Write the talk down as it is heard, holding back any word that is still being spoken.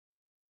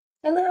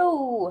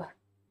Hello,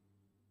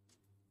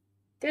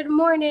 good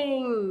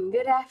morning,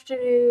 good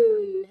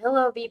afternoon.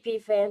 Hello,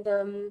 BP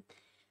fandom.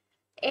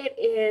 It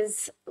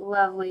is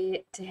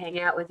lovely to hang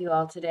out with you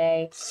all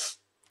today,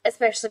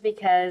 especially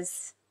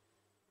because,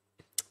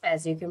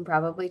 as you can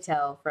probably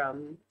tell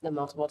from the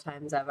multiple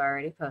times I've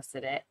already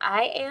posted it,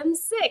 I am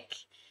sick.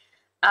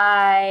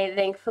 I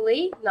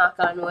thankfully, knock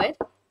on wood,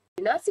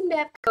 do not seem to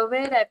have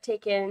COVID. I've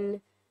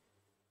taken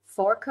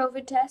four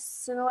COVID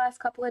tests in the last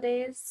couple of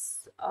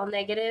days, all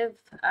negative.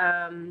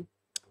 I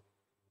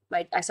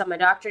saw my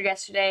doctor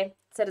yesterday.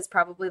 Said it's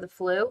probably the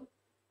flu,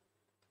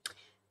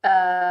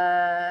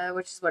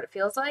 which is what it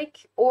feels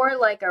like, or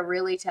like a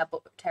really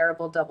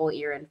terrible double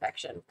ear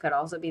infection. Could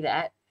also be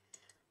that.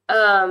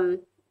 Um,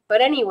 but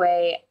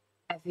anyway,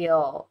 I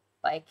feel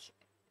like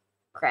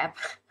crap.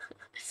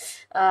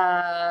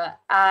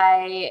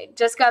 I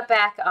just got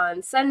back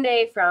on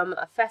Sunday from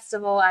a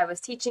festival I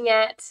was teaching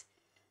at.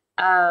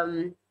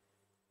 Um,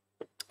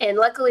 and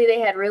luckily they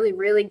had really,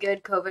 really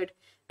good COVID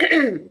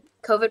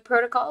COVID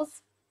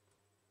protocols.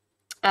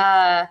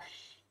 Uh,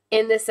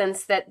 in the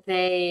sense that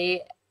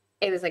it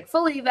was like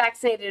fully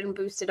vaccinated and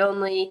boosted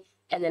only,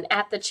 and then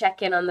at the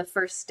check-in on the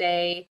first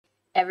day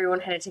everyone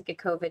had to take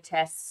a COVID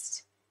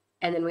test,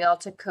 and then we all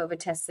took COVID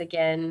tests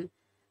again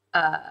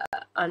uh,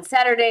 on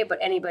Saturday. But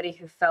anybody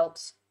who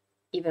felt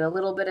even a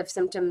little bit of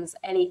symptoms,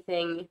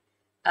 anything,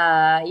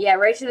 yeah,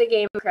 right to the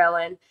game,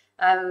 Krellin.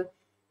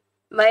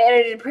 My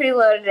energy pretty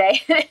low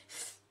today.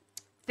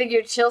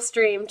 Figured chill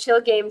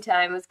game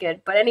time was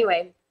good. But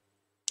anyway,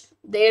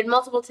 they had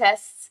multiple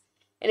tests.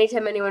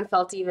 Anytime anyone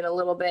felt even a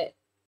little bit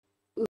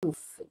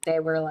oof, they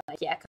were like,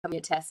 yeah, come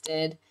get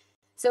tested.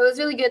 So it was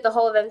really good. The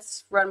whole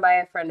event's run by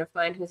a friend of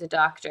mine who's a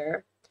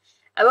doctor.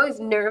 I'm always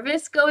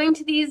nervous going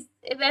to these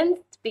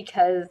events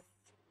because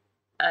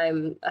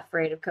I'm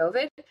afraid of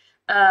COVID.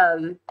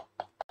 Um,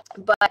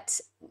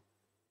 but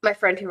my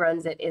friend who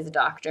runs it is a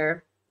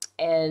doctor,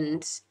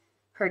 and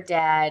her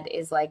dad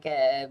is like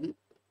a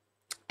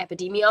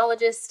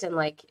epidemiologist and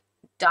like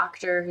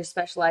doctor who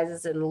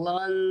specializes in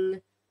lung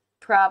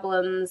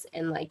problems,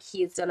 and like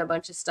he's done a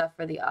bunch of stuff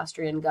for the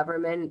Austrian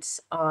government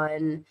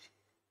on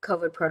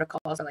COVID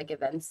protocols or like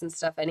events and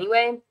stuff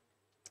anyway.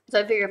 So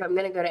I figure if I'm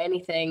gonna go to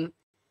anything,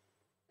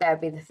 that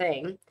would be the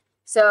thing.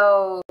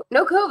 So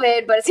no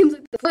COVID, but it seems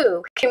like the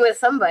flu came with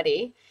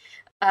somebody.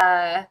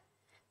 Uh,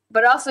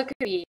 but also could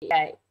be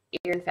ear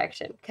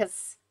infection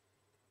because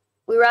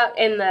we were out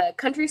in the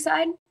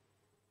countryside,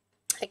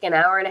 like an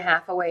hour and a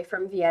half away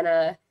from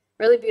Vienna.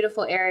 Really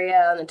beautiful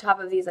area on the top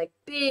of these like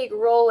big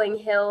rolling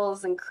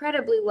hills,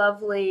 incredibly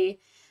lovely.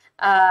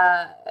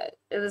 Uh,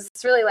 it was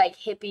really like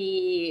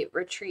hippie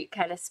retreat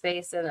kind of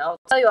space, and I'll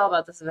tell you all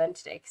about this event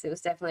today because it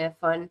was definitely a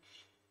fun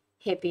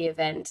hippie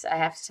event. I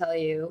have to tell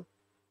you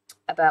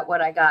about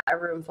what I got a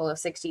room full of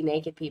 60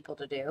 naked people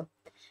to do.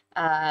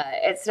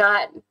 It's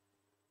not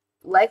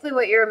likely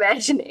what you're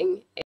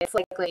imagining. It's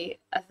likely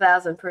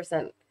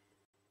 1,000%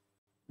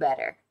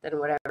 better than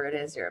whatever it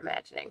is you're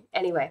imagining.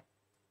 Anyway,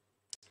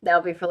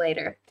 that'll be for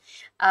later.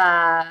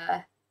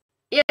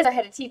 Yes, I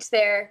had to teach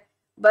there,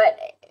 but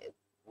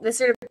the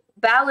sort of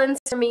balance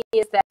for me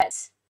is that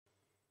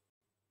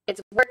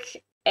it's work,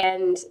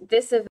 and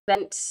this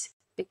event,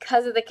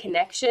 because of the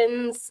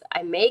connections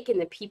I make and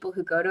the people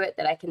who go to it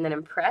that I can then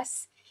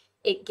impress,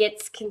 it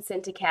gets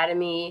Consent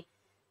Academy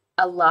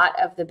a lot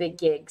of the big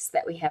gigs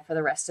that we have for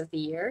the rest of the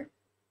year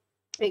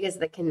because of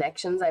the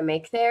connections I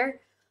make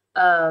there.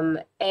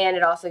 And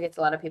it also gets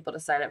a lot of people to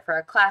sign up for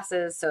our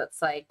classes. So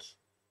it's like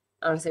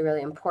honestly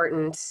really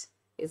important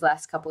these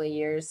last couple of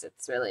years.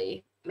 It's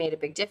really made a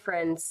big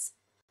difference.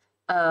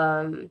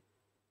 Um,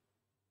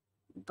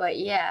 but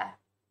yeah,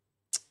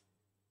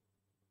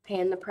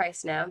 paying the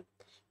price now.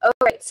 Oh,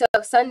 right. So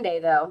Sunday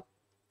though,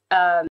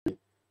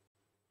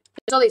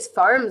 there's all these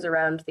farms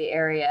around the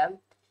area,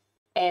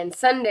 and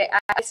Sunday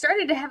I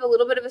started to have a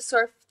little bit of a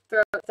sore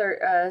throat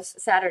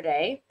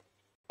Saturday,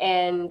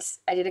 and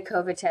I did a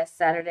COVID test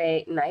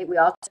Saturday night. We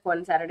all took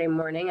one Saturday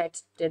morning.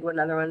 Did one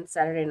other one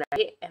Saturday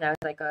night, and I was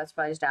like, oh, it's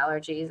probably just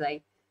allergies,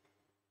 like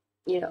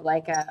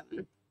like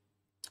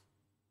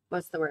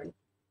what's the word?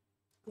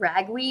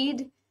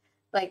 Ragweed.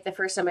 Like the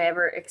first time I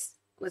ever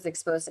was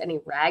exposed to any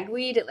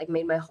ragweed, it like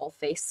made my whole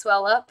face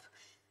swell up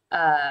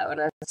when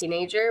I was a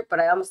teenager. But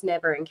I almost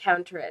never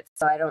encounter it,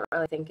 so I don't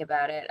really think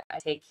about it. I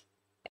take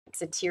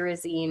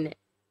cetirizine,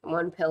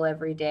 one pill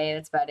every day.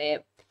 That's about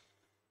it.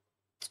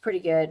 It's pretty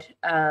good.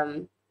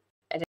 I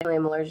definitely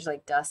am allergic to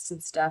like dust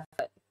and stuff,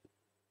 but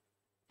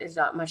there's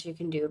not much you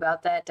can do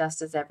about that.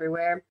 Dust is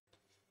everywhere.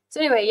 So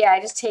anyway, yeah,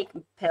 I just take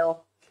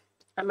pill.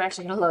 I'm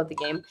actually gonna load the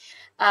game.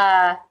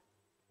 Uh,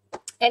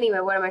 anyway,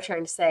 what am I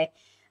trying to say?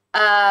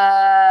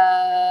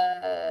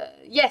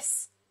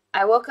 Yes,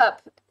 I woke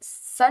up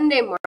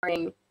Sunday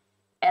morning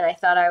and I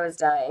thought I was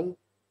dying.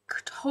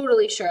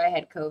 Totally sure I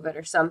had COVID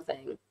or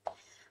something.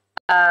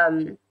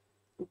 Um,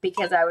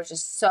 because I was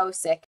just so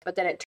sick. But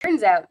then it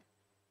turns out,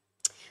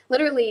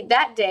 literally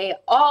that day,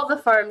 all the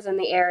farms in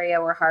the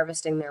area were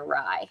harvesting their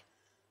rye.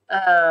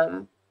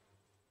 Um,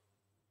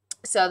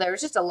 So there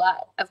was just a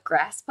lot of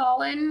grass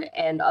pollen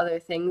and other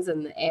things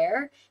in the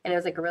air, and it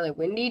was like a really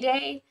windy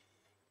day,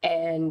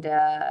 and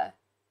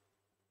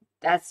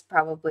that's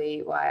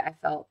probably why I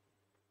felt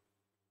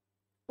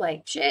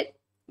like shit.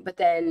 But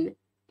then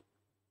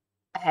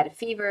I had a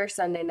fever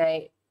Sunday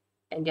night,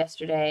 and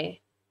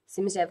yesterday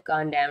seems to have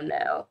gone down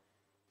now.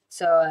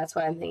 So that's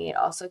why I'm thinking it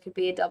also could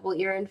be a double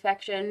ear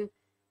infection.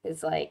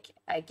 Is like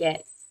I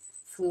get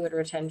fluid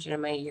retention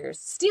in my ears.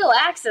 Steel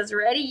axe is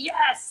ready,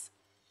 yes.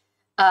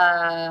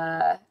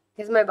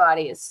 Because my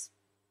body is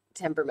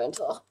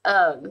temperamental.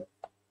 Sometimes.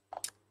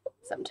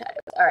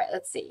 All right,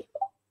 let's see.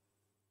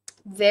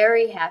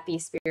 Very happy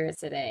spirits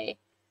today.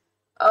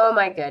 Oh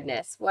my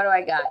goodness, what do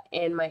I got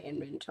in my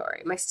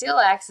inventory? My steel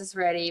axe is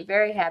ready.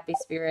 Very happy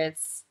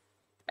spirits.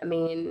 I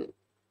mean,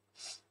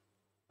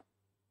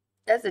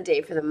 that's a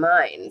day for the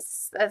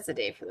mines. That's a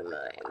day for the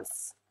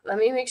mines. Let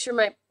me make sure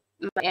my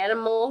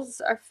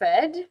animals are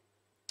fed.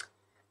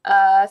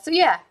 So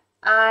yeah,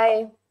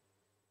 I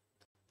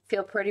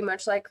feel pretty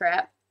much like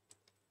crap.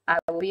 I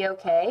will be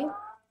okay.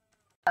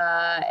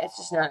 It's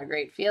just not a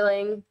great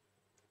feeling.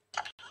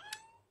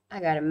 I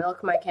gotta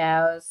milk my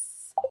cows.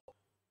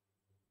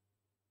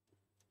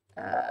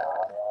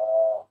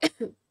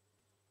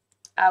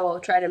 I will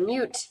try to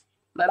mute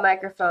my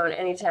microphone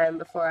anytime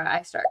before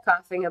I start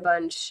coughing a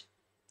bunch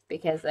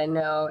because I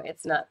know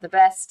it's not the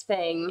best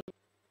thing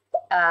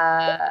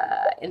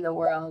in the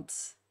world.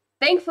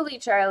 Thankfully,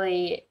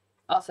 Charlie,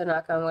 also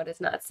knock on wood,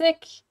 is not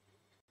sick.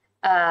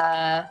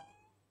 But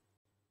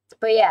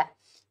yeah,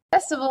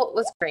 festival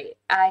was great.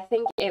 I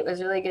think it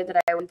was really good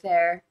that I went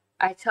there.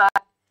 I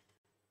taught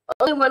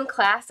only one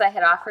class. I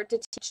had offered to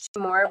teach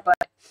two more,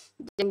 but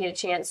didn't get a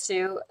chance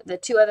to.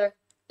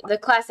 The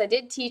class I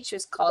did teach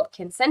was called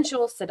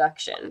Consensual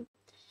Seduction.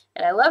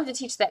 And I love to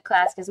teach that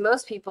class because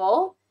most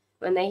people,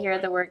 when they hear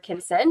the word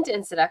consent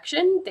and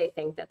seduction, they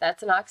think that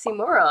that's an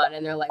oxymoron.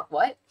 And they're like,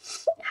 what?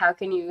 How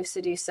can you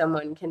seduce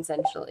someone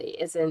consensually?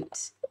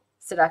 Isn't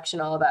seduction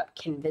all about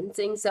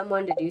convincing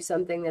someone to do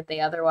something that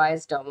they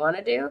otherwise don't want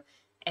to do?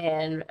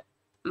 And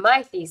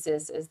my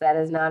thesis is that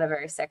is not a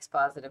very sex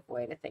positive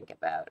way to think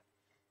about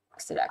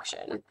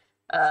seduction.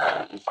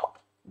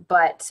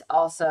 But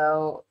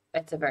also,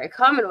 it's a very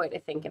common way to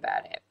think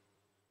about it.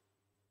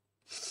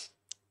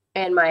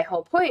 And my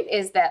whole point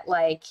is that,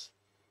 like,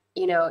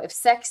 you know, if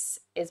sex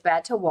is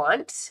bad to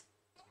want,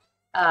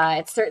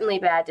 it's certainly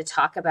bad to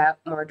talk about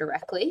more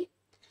directly.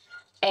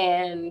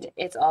 And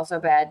it's also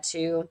bad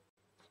to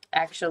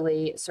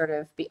actually sort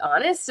of be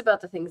honest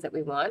about the things that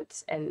we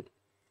want. And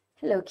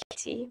hello,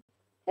 Kitty.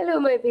 Hello,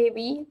 my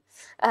baby.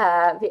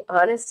 Be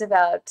honest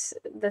about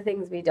the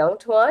things we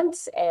don't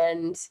want.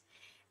 And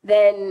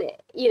then,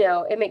 you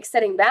know, it makes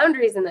setting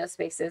boundaries in those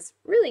spaces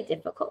really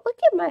difficult. Look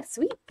at my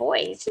sweet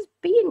boy. He's just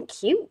being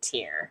cute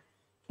here.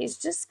 He's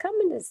just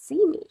coming to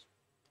see me.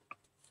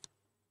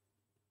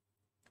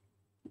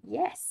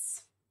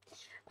 Yes.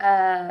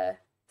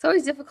 It's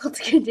always difficult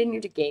to continue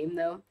to game,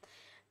 though,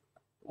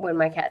 when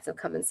my cats have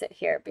come and sit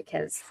here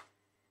because,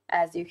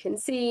 as you can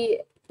see,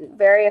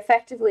 very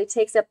effectively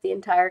takes up the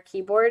entire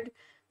keyboard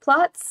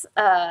plots.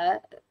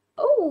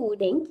 Oh,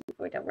 thank you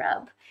for the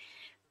rub.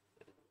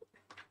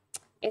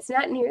 It's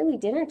not nearly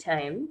dinner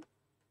time,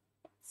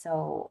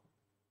 so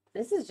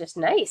this is just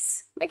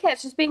nice. My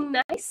cat's just being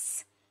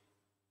nice.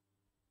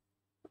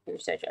 You're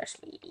such a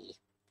sweetie.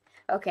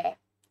 Okay,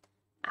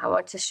 I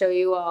want to show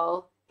you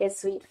all his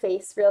sweet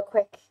face real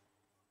quick,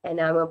 and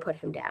now I'm gonna put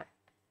him down.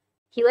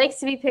 He likes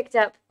to be picked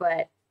up,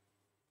 but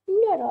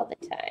not all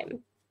the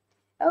time.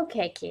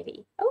 Okay,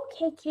 kitty.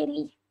 Okay,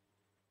 kitty.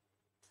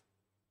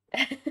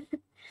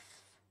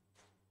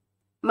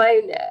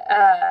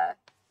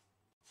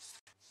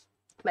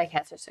 My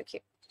cats are so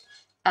cute.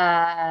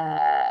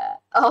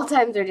 All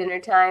times are dinner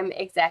time.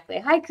 Exactly.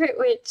 Hi, Crit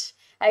Witch.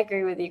 I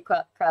agree with you,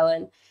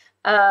 Krellin.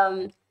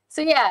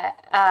 So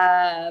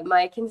yeah,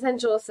 my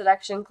consensual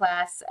seduction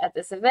class at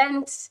this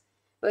event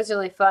was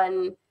really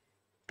fun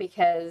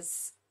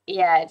because,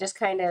 yeah, it just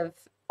kind of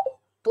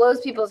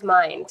blows people's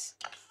mind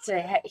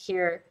to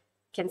hear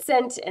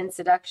consent and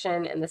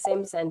seduction in the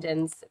same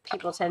sentence.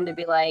 People tend to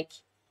be like,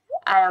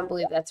 I don't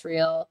believe that's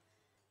real.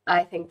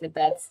 I think that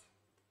that's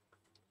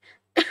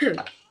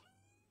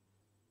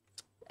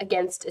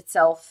against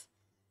itself,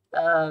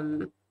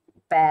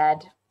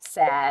 bad,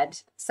 sad,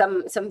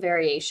 some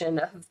variation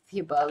of the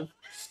above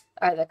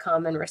are the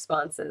common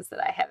responses that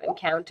I have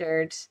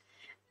encountered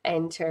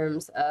in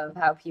terms of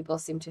how people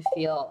seem to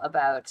feel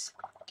about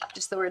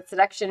just the word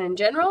seduction in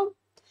general.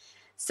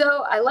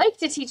 So I like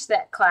to teach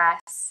that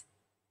class.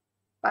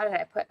 Why did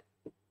I put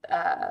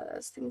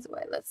those things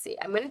away? Let's see.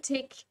 I'm going to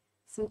take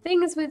some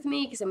things with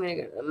me because I'm going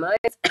to go to the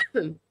mines.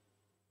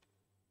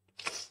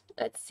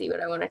 Let's see what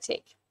I want to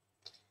take.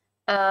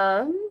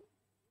 I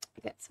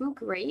got some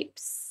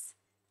grapes.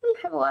 I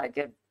don't have a lot of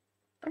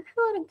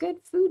good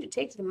food to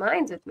take to the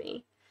mines with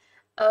me.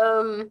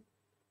 I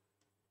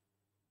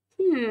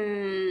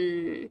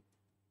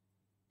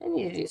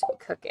need to do some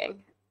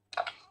cooking.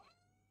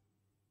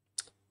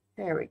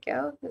 There we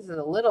go. This is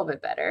a little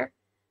bit better.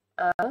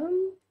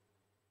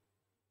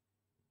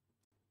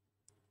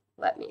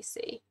 Let me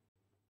see.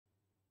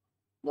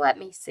 Let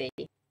me see.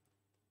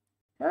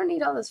 I don't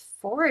need all this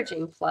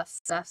foraging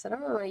plus stuff, so I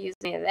don't want to use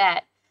any of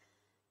that.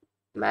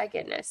 My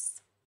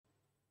goodness.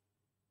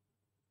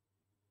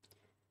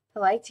 I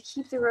like to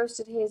keep the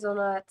roasted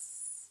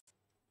hazelnuts.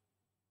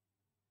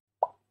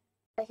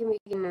 I can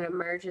make in an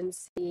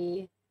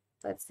emergency.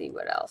 Let's see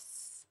what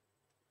else.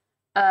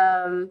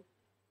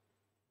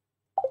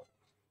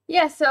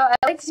 Yeah, so I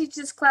like to teach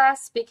this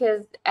class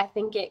because I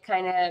think it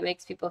kind of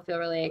makes people feel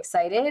really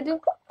excited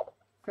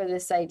for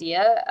this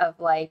idea of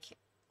like,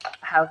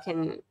 how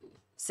can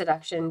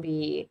seduction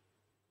be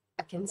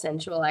a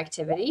consensual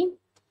activity?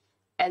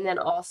 And then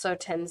also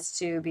tends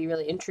to be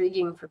really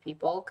intriguing for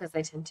people because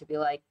they tend to be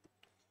like,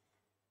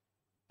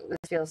 this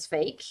feels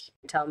fake.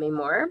 Tell me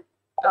more.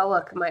 Oh,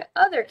 look, my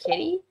other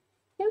kitty.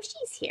 No,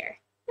 she's here.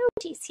 No,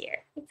 she's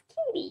here. It's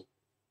Kitty.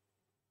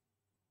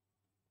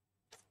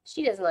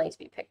 She doesn't like to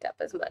be picked up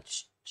as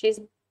much. She's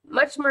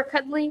much more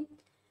cuddly,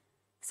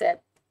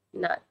 except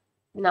not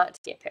to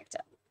get picked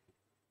up.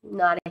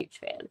 Not a huge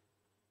fan.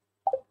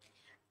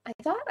 I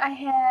thought I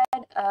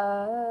had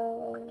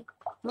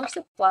more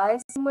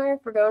supplies somewhere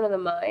for going to the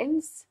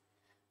mines,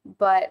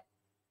 but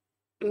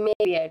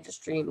maybe I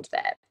just dreamed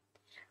that.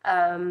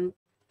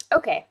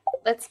 Okay,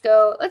 let's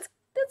go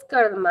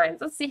to the mines.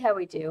 Let's see how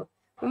we do.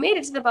 We made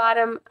it to the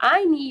bottom.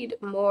 I need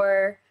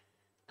more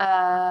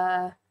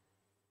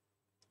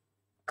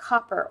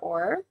copper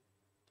ore.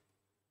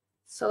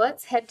 So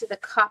let's head to the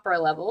copper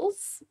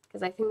levels,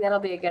 because I think that'll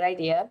be a good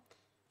idea.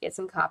 Get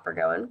some copper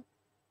going.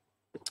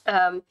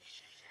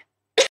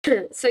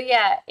 So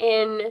yeah,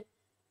 in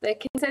the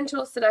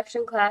consensual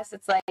seduction class,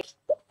 it's like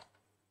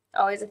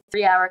always a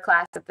 3-hour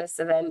class at this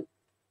event.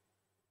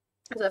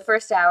 So the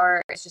first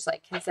hour is just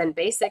like consent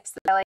basics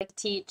that I like to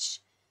teach.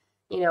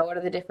 You know, what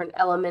are the different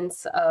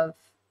elements of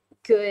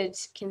good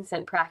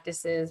consent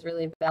practices,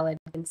 really valid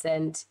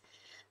consent.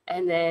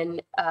 And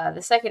then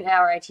the second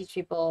hour, I teach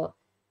people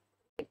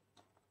like,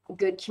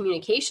 good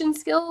communication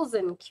skills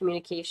and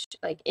communication,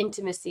 like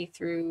intimacy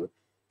through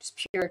just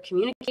pure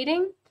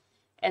communicating.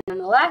 And then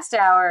the last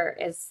hour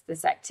is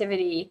this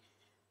activity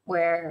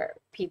where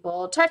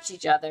people touch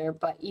each other,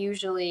 but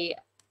usually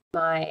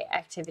my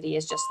activity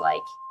is just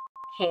like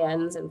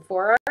hands and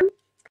forearm.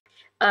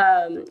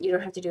 You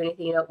don't have to do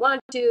anything you don't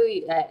want to.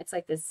 It's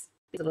like these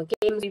little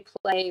games we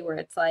play where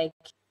it's like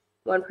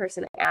one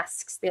person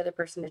asks the other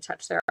person to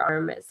touch their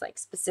arm as like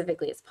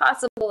specifically as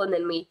possible, and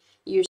then we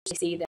usually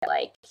see that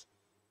like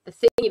the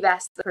thing you've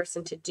asked the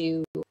person to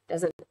do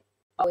doesn't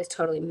always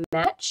totally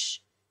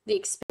match the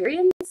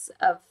experience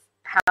of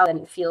how then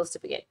it feels to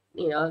get,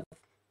 you know,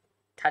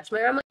 touch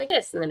my arm like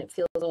this, and then it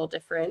feels a little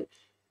different.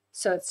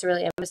 So it's to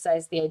really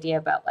emphasize the idea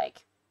about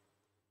like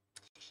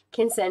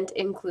consent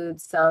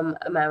includes some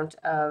amount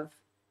of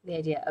the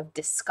idea of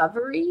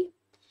discovery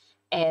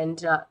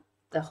and not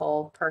the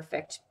whole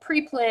perfect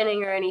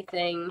pre-planning or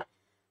anything.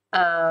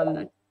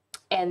 And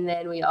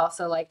then we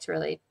also like to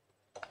really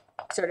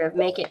sort of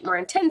make it more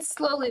intense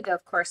slowly, though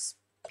of course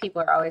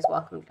people are always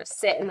welcome to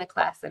sit in the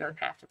class. They don't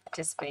have to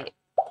participate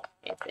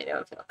if they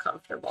don't feel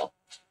comfortable.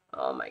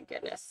 Oh my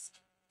goodness.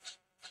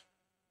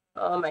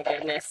 Oh my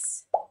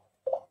goodness.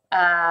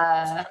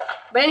 But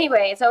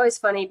anyway, it's always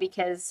funny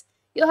because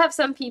you'll have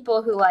some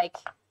people who like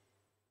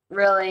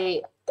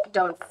really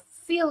don't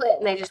feel it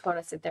and they just want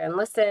to sit there and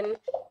listen.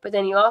 But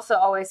then you also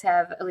always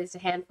have at least a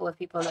handful of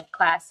people in that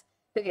class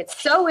who get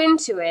so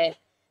into it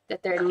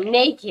that they're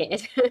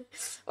naked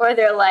or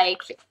they're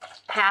like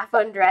half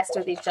undressed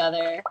with each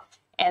other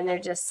and they're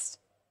just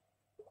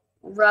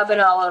rubbing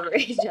all over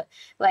each other.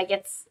 Like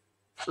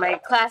my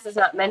class is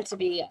not meant to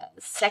be a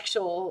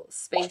sexual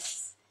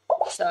space,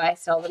 so I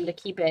tell them to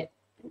keep it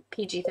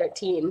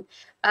PG-13.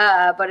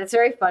 But it's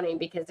very funny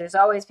because there's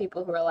always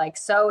people who are like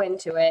so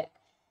into it,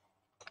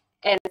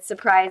 and it's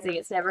surprising.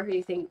 It's never who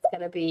you think it's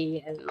gonna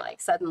be, and like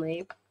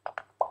suddenly.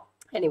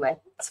 Anyway,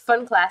 it's a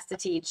fun class to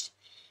teach,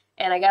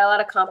 and I got a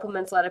lot of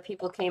compliments. A lot of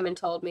people came and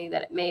told me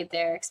that it made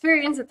their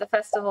experience at the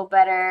festival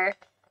better,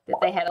 that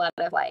they had a lot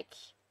of like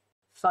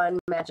fun,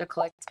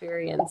 magical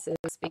experiences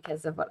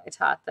because of what I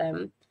taught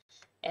them,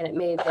 and it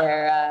made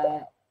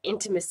their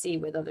intimacy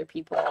with other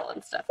people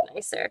and stuff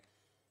nicer,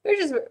 which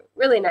is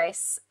really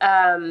nice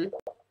to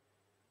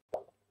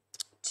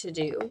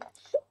do.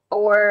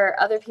 Or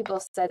other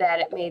people said that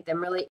it made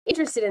them really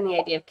interested in the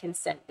idea of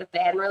consent, that they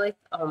hadn't really,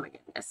 oh my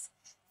goodness,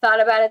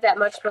 thought about it that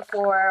much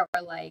before,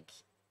 or like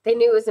they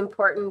knew it was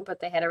important, but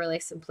they had a really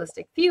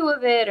simplistic view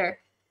of it, or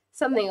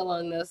something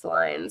along those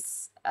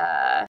lines.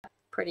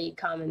 Pretty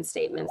common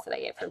statements that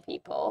I get from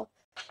people.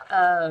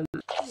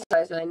 It's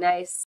always really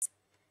nice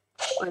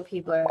when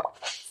people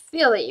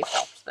feel that you've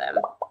helped them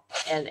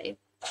and they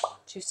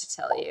choose to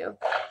tell you.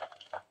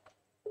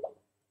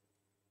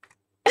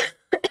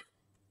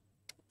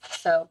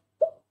 So,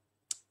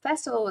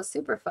 festival was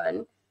super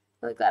fun.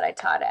 Really glad I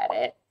taught at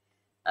it.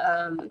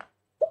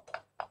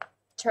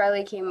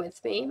 Charlie came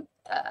with me,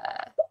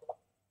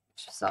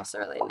 which was also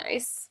really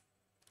nice.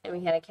 And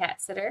we had a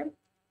cat sitter.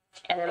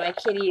 And then my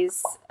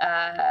kitties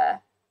were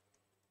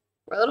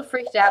a little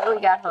freaked out when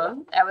we got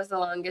home. That was the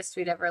longest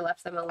we'd ever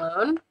left them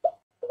alone.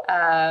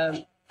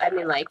 I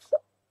mean, like,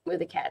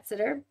 with a cat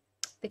sitter.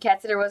 The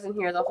cat sitter wasn't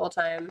here the whole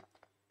time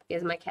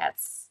because my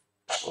cats,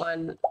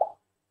 one,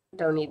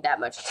 don't need that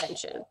much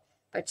attention,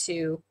 but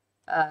two,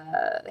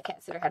 the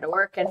cat sitter had to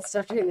work and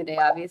stuff during the day,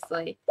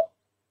 obviously.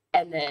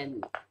 And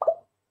then,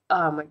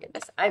 oh my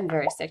goodness, I'm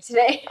very sick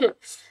today. But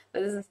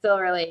this is still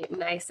really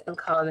nice and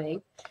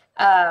calming.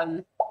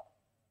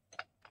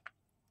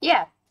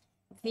 Yeah,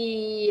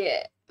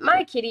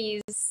 my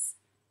kitties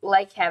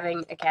like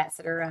having a cat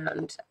sit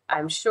around,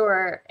 I'm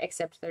sure,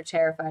 except they're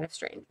terrified of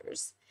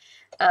strangers.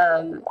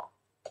 But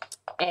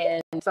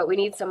we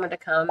need someone to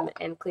come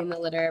and clean the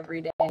litter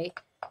every day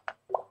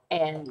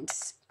and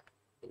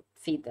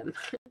feed them,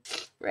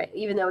 right?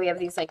 Even though we have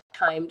these like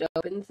timed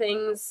open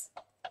things,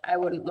 I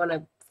wouldn't want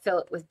to fill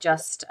it with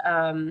just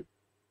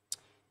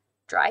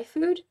dry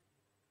food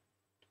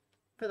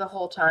for the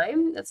whole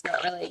time. That's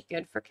not really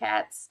good for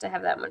cats to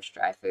have that much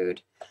dry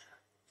food.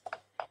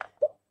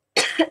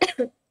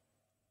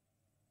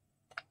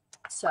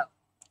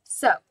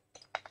 So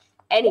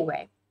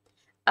anyway,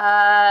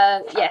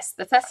 yes,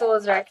 the festival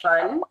is very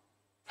fun.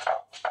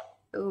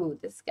 Ooh,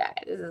 this guy,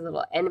 this is a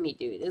little enemy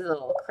dude. This is a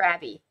little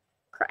crabby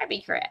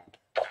crab.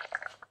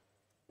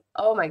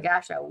 Oh my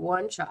gosh, I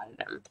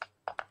one-shotted him.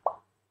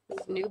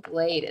 This new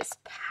blade is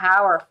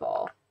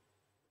powerful.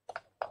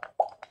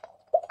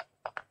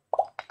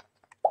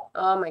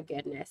 Oh my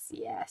goodness,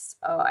 yes.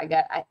 Oh,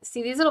 I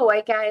see these little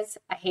white guys,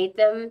 I hate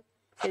them.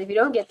 Because if you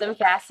don't get them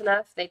fast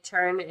enough, they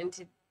turn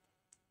into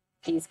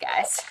these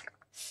guys.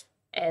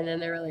 And then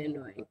they're really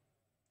annoying.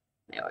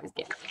 They always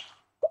get me.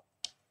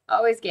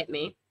 Always get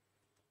me.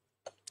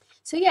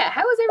 So yeah,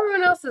 how was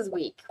everyone else's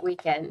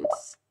weekend?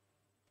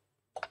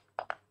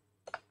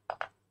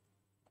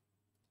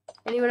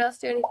 Anyone else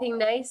do anything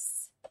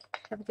nice?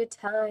 Have a good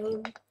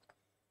time?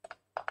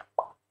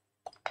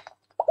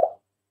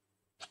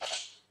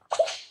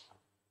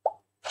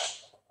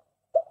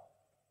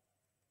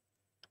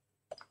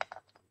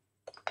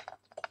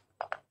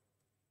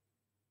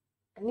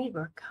 I need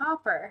more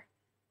copper.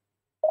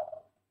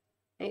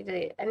 I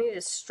need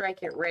to strike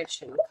it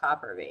rich in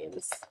copper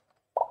veins.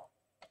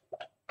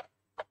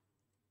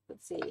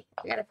 Let's see.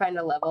 I gotta find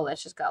a level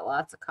that's just got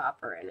lots of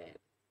copper in it.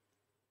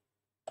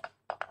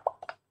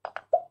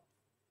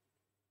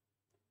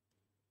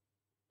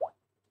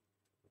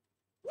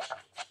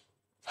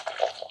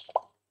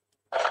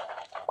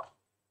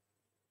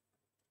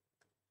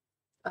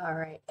 All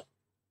right.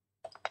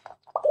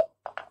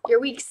 Your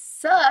week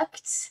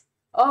sucked.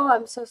 Oh,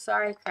 I'm so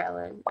sorry,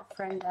 Krellin. A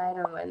friend died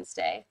on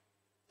Wednesday.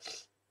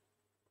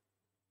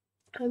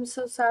 I'm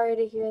so sorry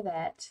to hear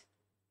that.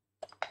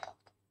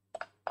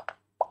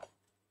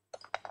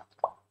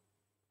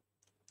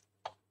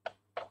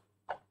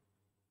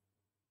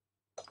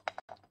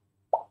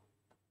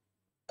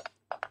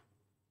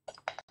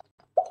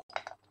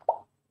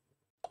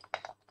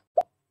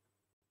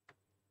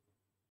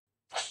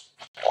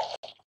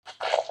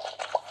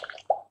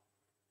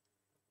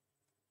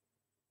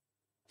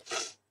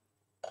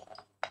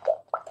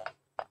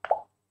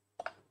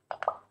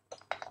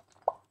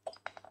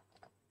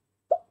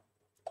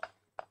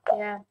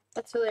 Yeah,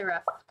 that's really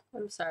rough.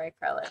 I'm sorry,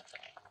 Krellin.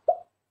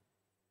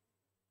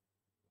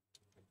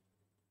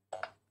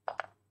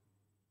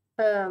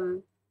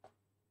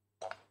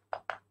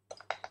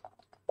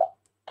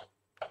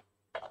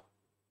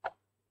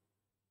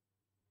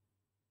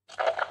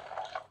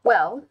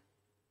 Well,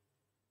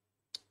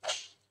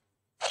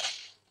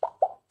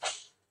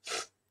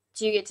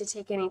 do you get to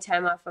take any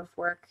time off of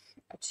work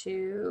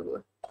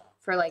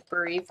for like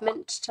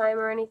bereavement time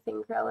or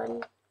anything,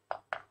 Krellin?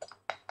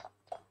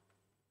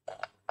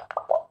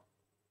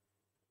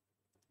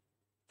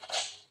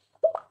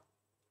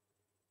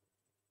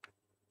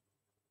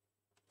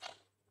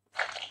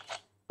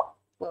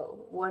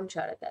 Whoa, one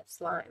shot at that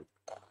slime.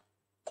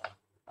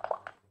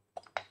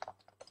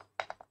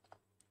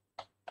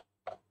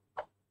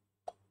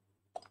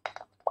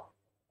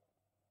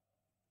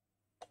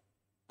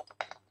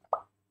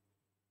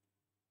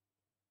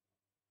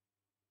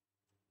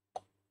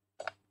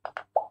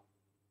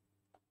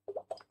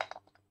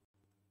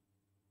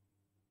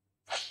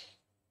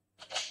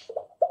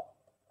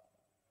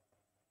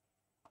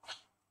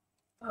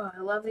 Oh, I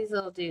love these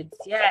little dudes.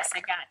 Yes, I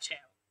got you.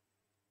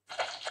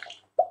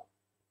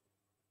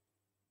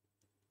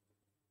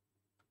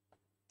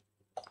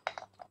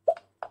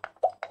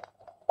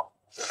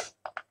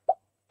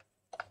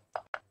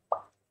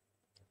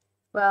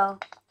 Well,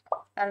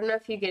 I don't know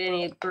if you get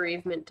any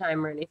bereavement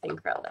time or anything,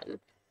 Krellin,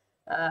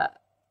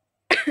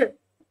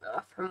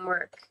 from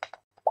work.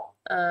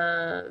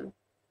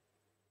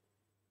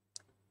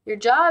 Your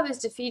job is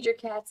to feed your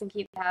cats and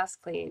keep the house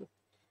clean.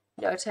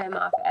 No time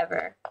off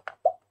ever.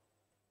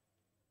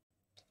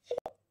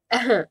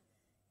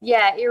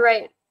 Yeah, you're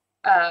right,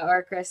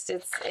 Orcrist.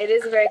 It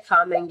is a very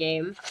common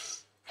game.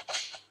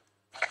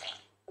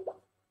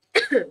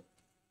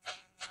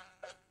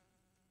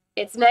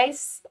 It's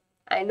nice.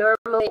 I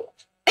normally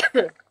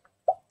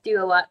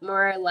do a lot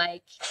more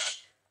like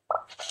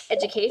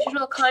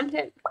educational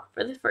content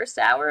for the first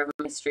hour of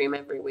my stream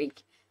every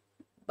week,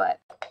 but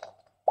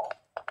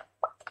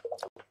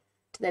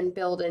then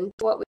build into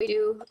what we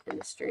do in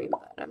the stream,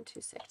 but I'm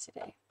too sick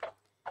today.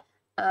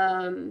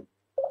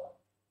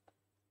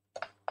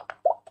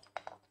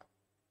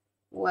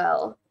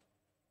 Well,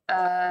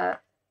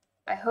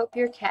 I hope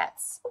your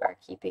cats are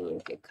keeping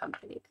you good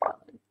company,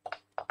 Carolyn.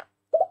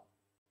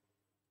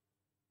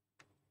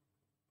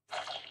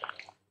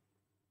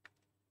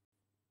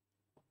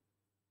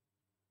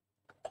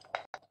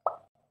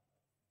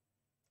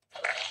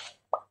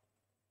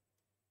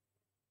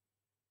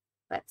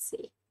 Let's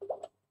see.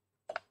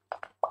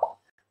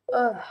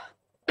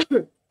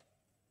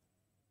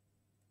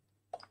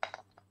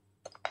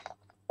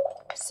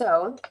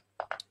 So,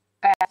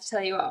 I have to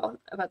tell you all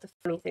about the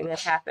funny thing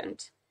that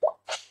happened.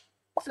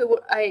 So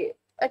I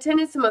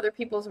attended some other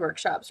people's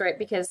workshops, right?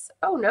 Because,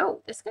 oh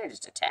no, this guy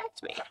just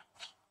attacked me.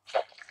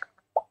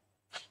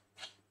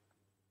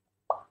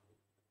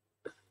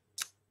 Let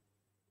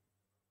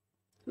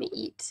me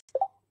eat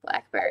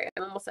blackberry.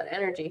 I'm almost out of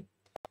energy.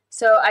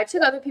 So I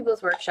took other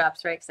people's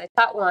workshops, right? Because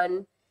I taught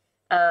one.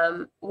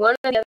 One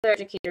of the other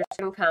educators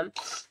didn't come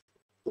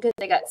because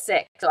they got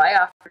sick. So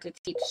I offered to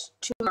teach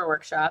 2 more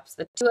workshops.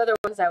 The 2 other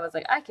ones I was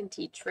like, I can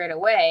teach right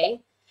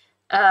away.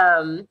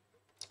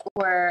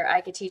 Where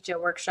I could teach a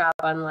workshop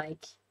on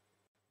like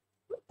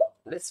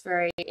this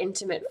very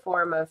intimate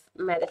form of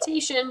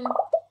meditation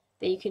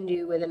that you can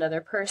do with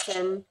another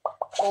person,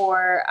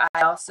 or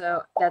I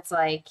also that's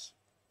like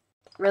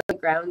really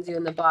grounds you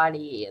in the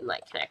body and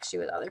like connects you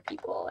with other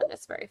people, and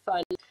it's very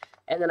fun.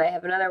 And then I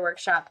have another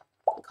workshop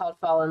called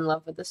Fall in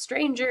Love with a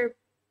Stranger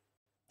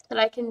that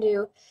I can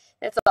do.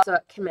 It's also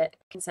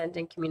consent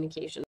and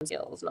communication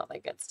skills and all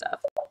that good stuff,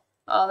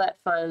 all that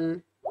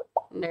fun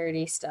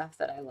nerdy stuff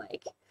that I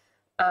like.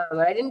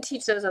 But I didn't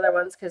teach those other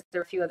ones because there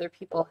were a few other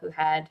people who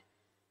had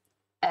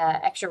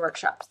extra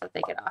workshops that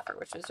they could offer,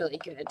 which was really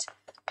good.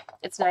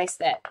 It's nice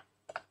that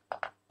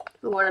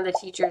one of the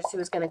teachers who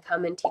was going to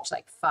come and teach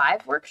like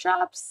 5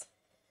 workshops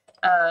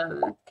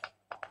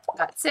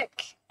got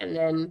sick, and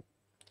then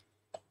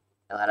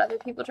a lot of other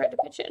people tried to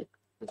pitch in,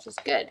 which is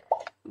good.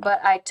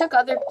 But I took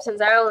since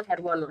I only had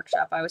 1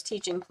 workshop I was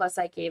teaching, plus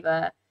I gave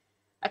a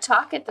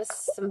talk at the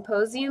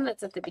symposium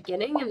that's at the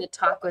beginning, and the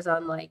talk was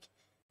on like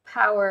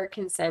power,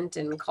 consent,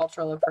 and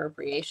cultural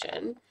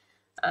appropriation,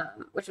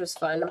 which was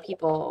fun.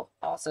 People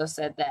also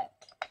said that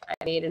I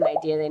made an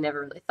idea they never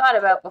really thought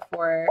about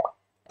before,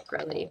 like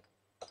really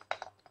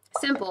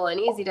simple and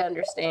easy to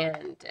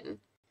understand and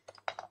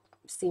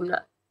seemed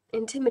not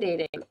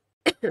intimidating.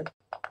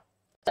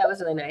 That was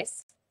really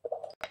nice.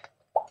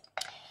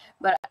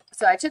 But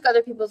so I took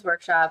other people's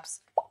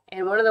workshops,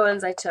 and one of the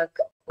ones I took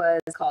was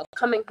called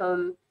Coming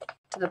Home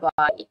to the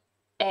Body,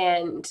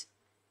 and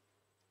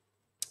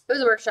it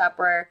was a workshop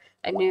where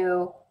I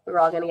knew we were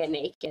all going to get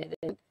naked,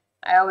 and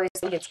I always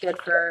think it's good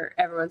for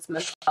everyone's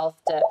mental health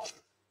to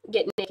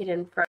get naked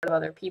in front of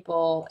other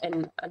people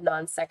in a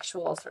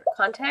non-sexual sort of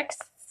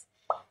context,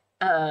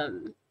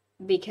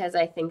 because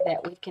I think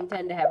that we can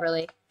tend to have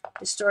really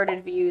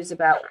distorted views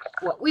about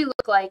what we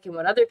look like and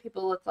what other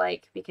people look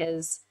like,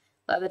 because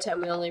a lot of the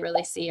time we only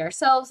really see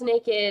ourselves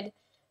naked,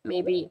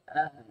 maybe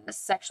a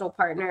sexual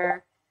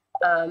partner,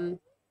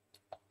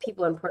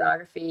 people in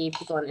pornography,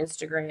 people on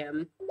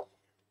Instagram,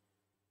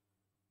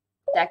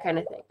 that kind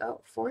of thing. Oh,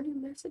 4 new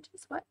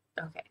messages? What?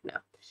 Okay, no.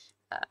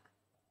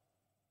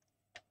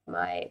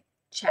 My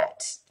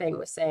chat thing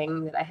was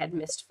saying that I had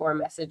missed 4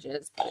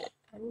 messages, but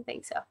I didn't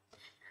think so.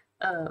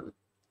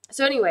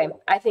 So anyway,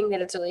 I think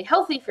that it's really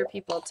healthy for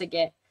people to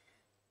get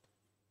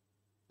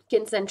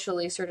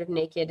consensually sort of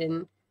naked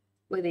and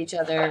with each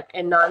other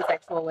in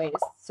non-sexual ways,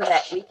 so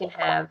that we can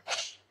have,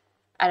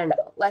 I don't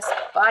know, less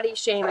body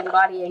shame and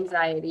body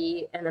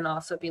anxiety, and then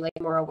also be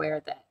like more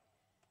aware that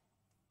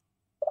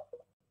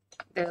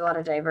there's a lot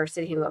of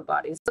diversity in what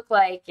bodies look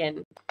like,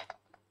 and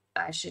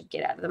I should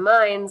get out of the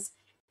minds,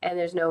 and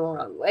there's no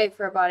wrong way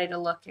for a body to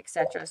look,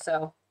 etc.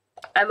 So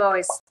I'm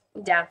always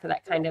down for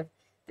that kind of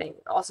thing.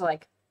 Also,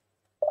 like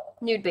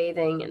nude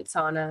bathing and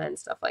sauna and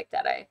stuff like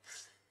that. I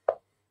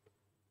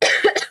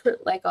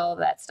like all of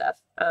that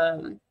stuff,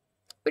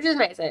 which is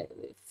nice.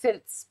 It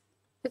fits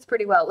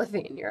pretty well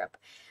living in Europe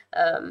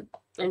and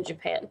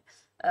Japan.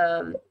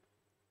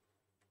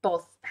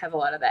 Both have a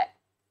lot of that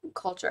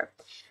culture.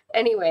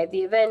 Anyway,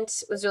 the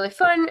event was really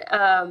fun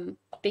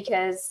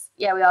because,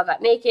 yeah, we all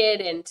got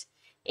naked, and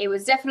it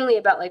was definitely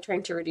about like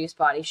trying to reduce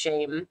body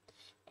shame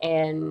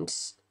and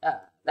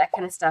that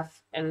kind of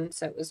stuff. And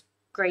so it was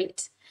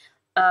great.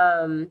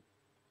 And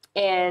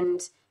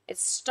it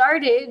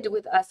started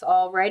with us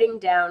all writing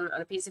down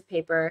on a piece of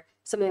paper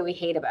something that we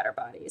hate about our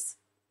bodies,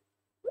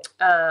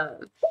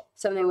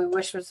 something we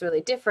wish was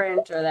really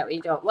different or that we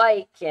don't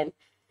like. And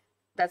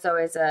that's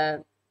always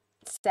a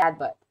sad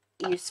but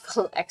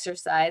useful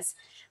exercise.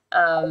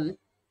 And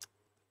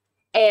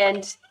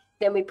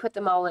then we put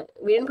them all in,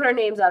 we didn't put our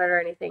names on it or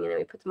anything, and then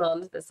we put them all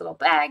into this little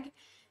bag.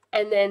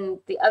 And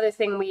then the other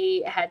thing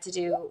we had to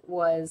do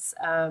was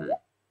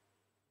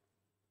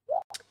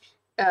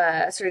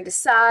sort of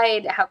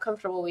decide how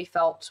comfortable we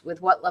felt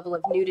with what level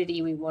of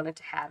nudity we wanted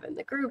to have in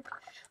the group.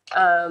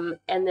 And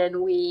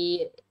then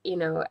we,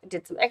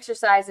 did some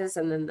exercises,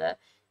 and then the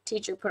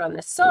teacher put on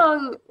this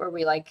song where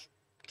we like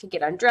could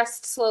get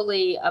undressed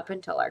slowly up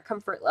until our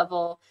comfort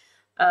level.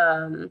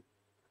 And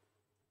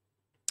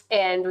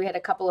we had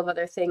a couple of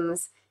other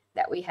things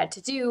that we had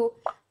to do.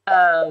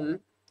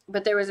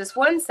 But there was this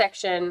one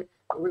section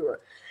where we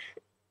were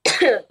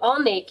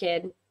all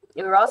naked and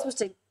we were all supposed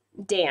to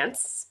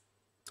dance.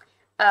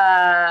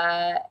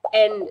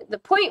 And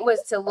the point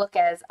was to look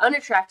as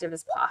unattractive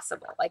as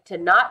possible, like to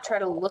not try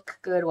to look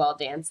good while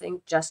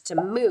dancing, just to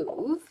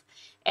move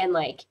and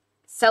like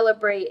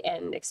celebrate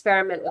and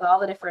experiment with all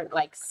the different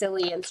like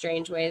silly and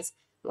strange ways.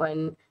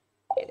 When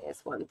it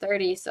is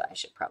 1:30, so I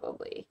should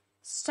probably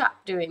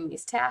stop doing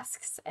these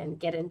tasks and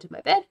get into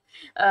my bed.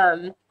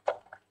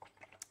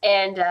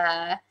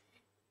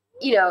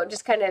 You know,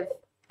 just kind of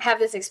have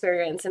this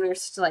experience, and we were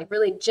just to like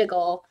really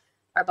jiggle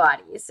our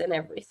bodies and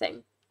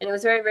everything. And it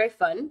was very, very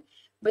fun.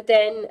 But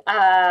then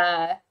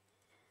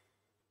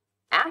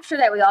after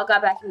that, we all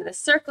got back into the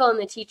circle, and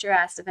the teacher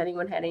asked if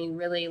anyone had any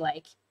really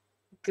like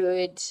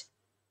good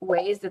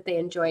ways that they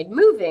enjoyed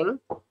moving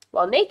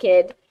while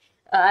naked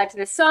to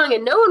this song,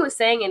 and no one was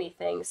saying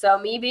anything. So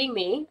me being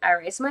me, I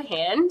raised my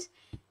hand,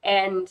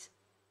 and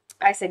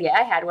I said, yeah,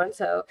 I had one.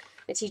 So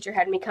the teacher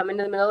had me come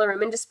into the middle of the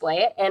room and display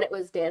it, and it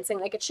was dancing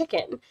like a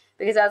chicken,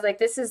 because I was like,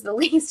 this is the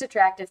least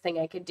attractive thing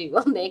I could do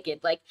while naked,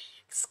 like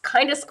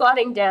kind of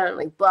squatting down,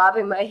 like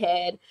bobbing my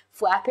head,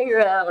 flapping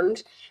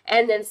around,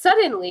 and then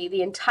suddenly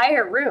the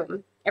entire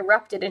room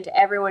erupted into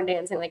everyone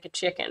dancing like a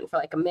chicken for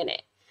like a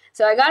minute.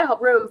 So I got a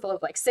room full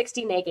of like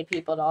 60 naked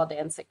people to all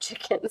dance like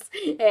chickens,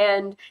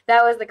 and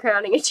that was the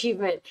crowning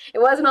achievement. It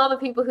wasn't all the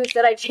people who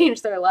said I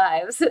changed their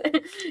lives.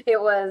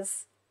 It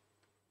was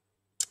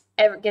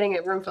getting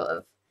a room full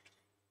of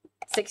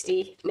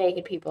 60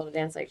 naked people to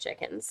dance like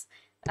chickens.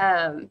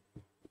 Yeah,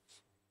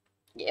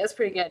 it was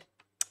pretty good.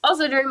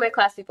 Also, during my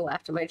class, people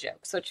laughed at my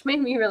jokes, which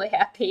made me really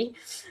happy.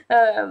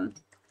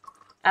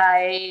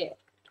 I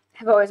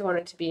have always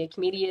wanted to be a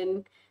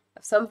comedian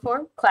of some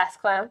form, class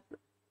clown,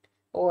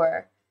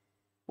 or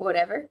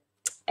whatever.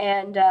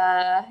 And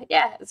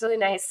yeah, it's really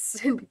nice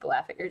when people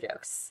laugh at your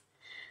jokes.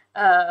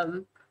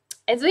 And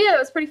so yeah, it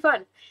was pretty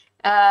fun.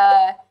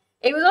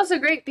 It was also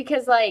great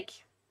because like,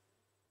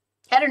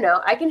 I don't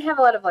know, I can have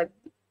a lot of like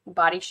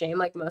body shame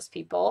like most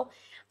people,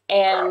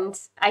 and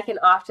I can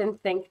often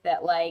think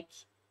that like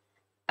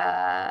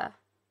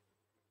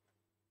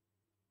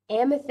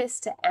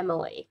Amethyst to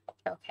Emily,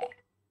 okay,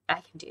 I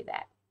can do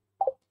that.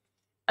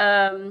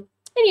 And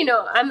you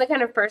know, I'm the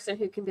kind of person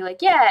who can be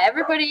like, yeah,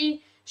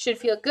 everybody should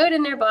feel good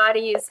in their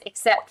bodies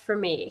except for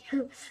me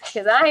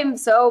because I'm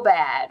so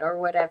bad or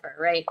whatever,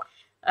 right?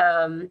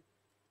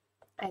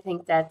 I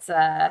think that's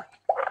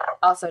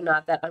also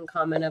not that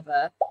uncommon of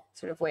a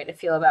sort of way to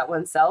feel about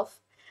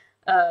oneself.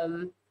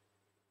 Yeah,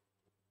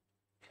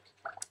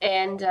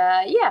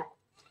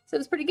 so it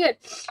was pretty good.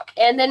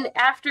 And then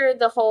after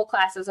the whole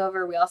class was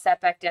over, we all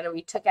sat back down and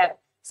we took out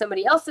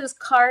somebody else's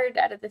card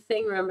out of the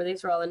thing. Remember,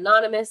 these were all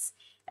anonymous.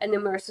 And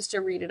then we were supposed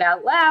to read it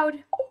out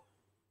loud.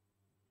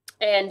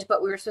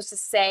 But we were supposed to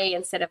say,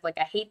 instead of like,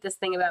 I hate this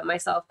thing about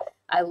myself,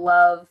 I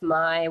love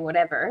my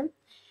whatever.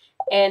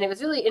 And it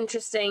was really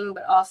interesting,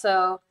 but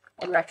also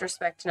in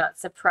retrospect, not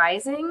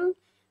surprising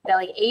that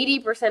like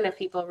 80% of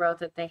people wrote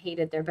that they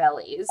hated their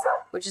bellies,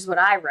 which is what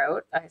I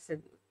wrote. I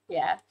said,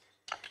 yeah,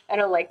 I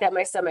don't like that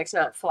my stomach's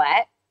not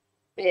flat.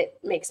 It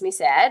makes me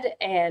sad.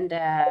 And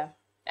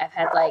I've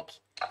had like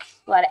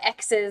a lot of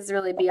exes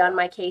really be on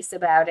my case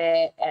about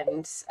it.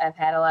 And I've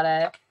had a lot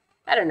of,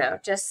 I don't know,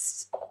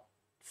 just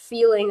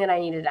feeling that I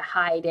needed to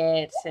hide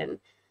it and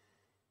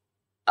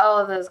all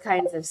of those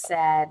kinds of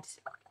sad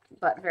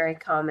but very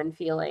common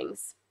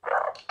feelings.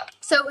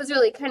 So it was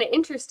really kind of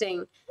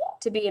interesting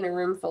to be in a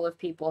room full of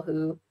people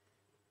who,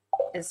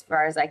 as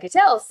far as I could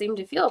tell, seemed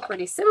to feel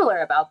pretty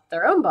similar about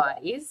their own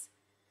bodies.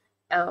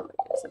 So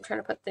I'm trying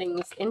to put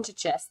things into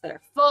chests that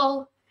are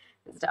full.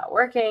 It's not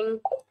working.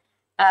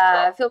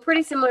 Feel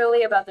pretty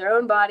similarly about their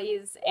own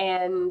bodies,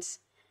 and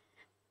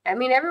I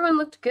mean, everyone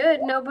looked good.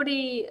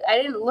 I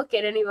didn't look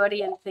at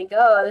anybody and think,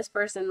 oh, this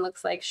person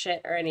looks like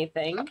shit or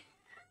anything.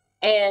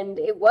 And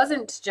it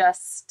wasn't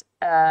just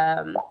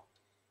a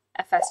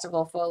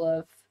festival full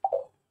of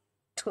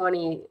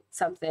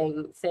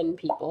 20-something thin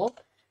people.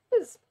 It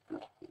was,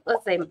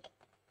 let's say,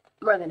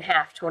 more than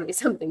half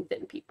 20-something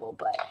thin people,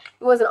 but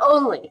it wasn't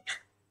only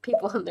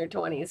people in their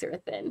 20s who are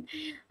thin.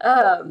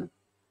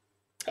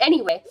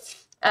 Anyway,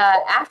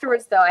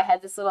 afterwards, though, I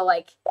had this little,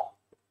 like,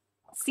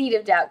 seed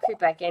of doubt creep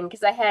back in,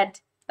 because I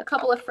had a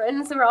couple of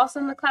friends who were also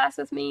in the class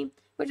with me,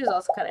 which was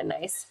also kind of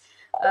nice.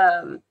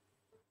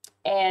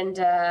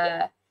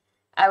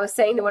 I was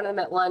saying to one of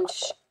them at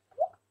lunch,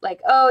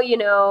 like, oh, you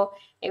know,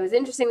 it was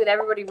interesting that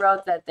everybody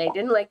wrote that they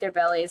didn't like their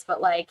bellies,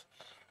 but like,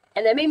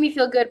 and that made me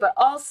feel good, but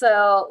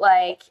also,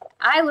 like,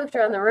 I looked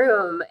around the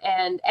room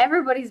and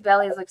everybody's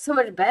bellies looked so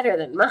much better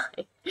than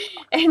mine.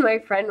 And my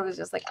friend was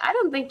just like, I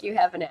don't think you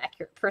have an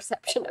accurate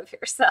perception of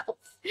yourself.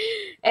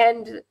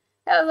 And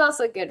that was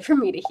also good for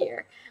me to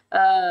hear.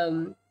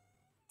 'Cause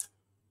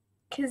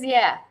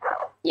yeah,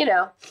 you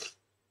know.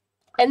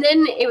 And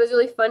then it was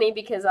really funny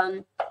because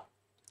on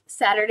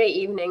Saturday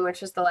evening,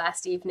 which was the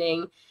last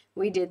evening,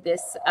 we did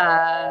this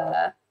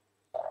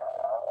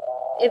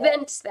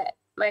event that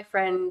my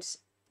friend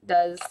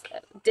does,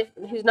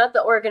 who's not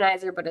the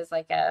organizer, but is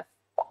like a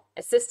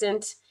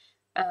assistant.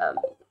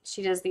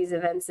 She does these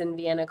events in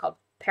Vienna called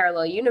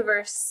Parallel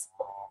Universe.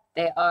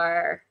 They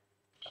are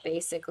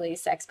basically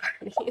sex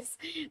parties,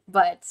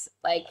 but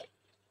like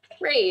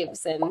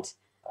raves and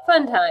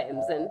fun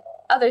times and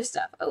other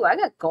stuff. Oh, I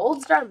got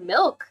Gold Star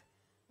milk.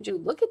 Would you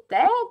look at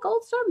that?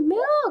 Gold Star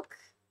milk.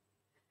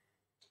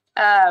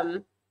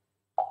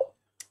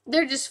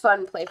 They're just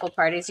fun, playful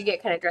parties. You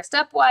get kind of dressed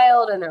up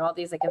wild, and there are all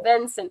these like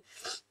events and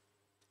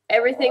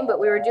everything. But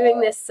we were doing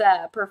this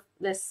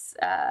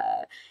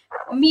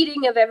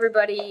meeting of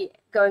everybody,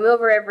 going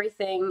over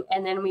everything,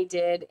 and then we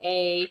did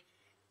a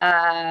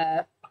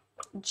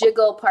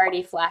jiggle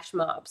party flash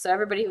mob. So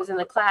everybody who was in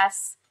the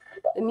class,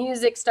 the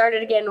music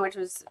started again, which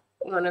was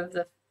one of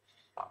the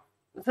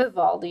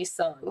Vivaldi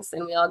songs,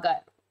 and we all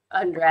got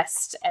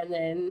undressed. And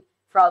then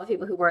for all the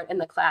people who weren't in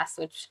the class,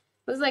 which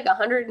was like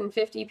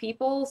 150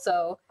 people,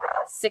 so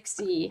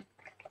 60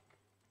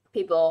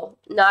 people.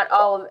 Not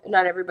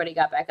everybody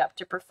got back up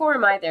to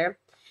perform either,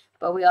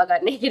 but we all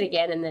got naked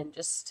again, and then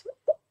just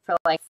for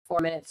like 4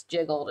 minutes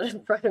jiggled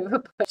in front of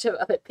a bunch of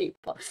other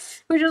people,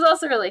 which was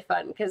also really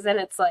fun, because then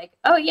it's like,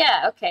 oh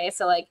yeah, okay,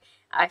 so like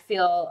I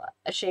feel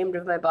ashamed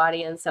of my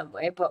body in some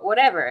way, but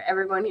whatever,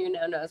 everyone here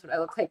now knows what I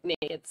look like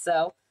naked,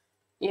 so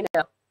you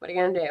know, what are you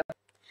gonna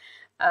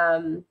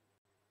do?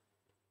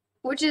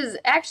 Which is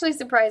actually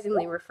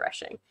surprisingly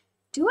refreshing.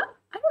 I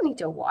don't need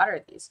to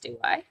water these, do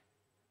I?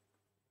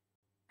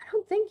 I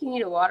don't think you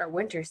need to water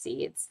winter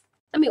seeds.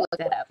 Let me look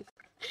that up.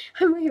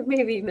 I might have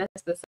maybe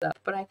messed this up,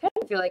 but I kind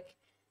of feel like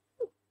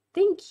I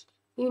think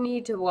you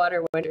need to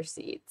water winter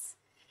seeds.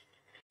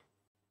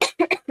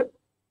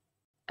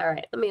 All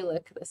right, let me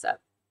look this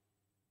up.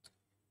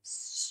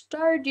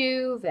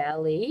 Stardew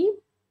Valley,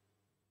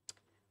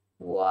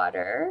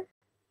 water,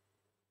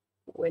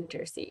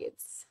 winter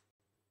seeds.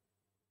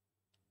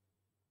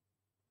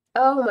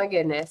 Oh my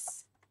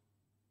goodness.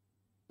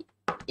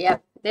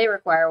 Yep, they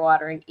require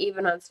watering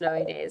even on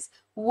snowy days.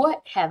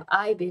 What have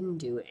I been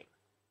doing?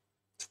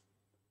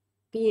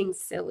 Being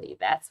silly,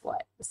 that's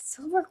what.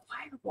 Still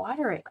require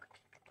watering.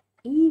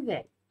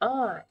 Even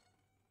on.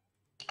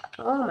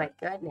 Oh my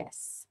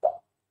goodness.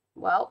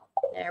 Well,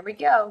 there we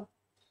go.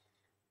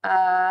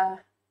 I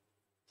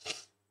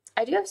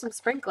do have some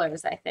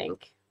sprinklers, I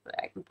think,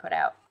 that I can put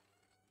out.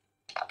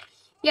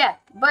 Yeah,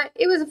 but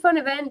it was a fun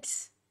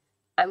event.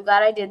 I'm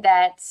glad I did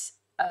that.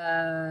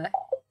 I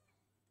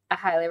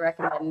highly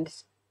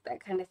recommend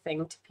that kind of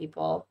thing to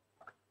people.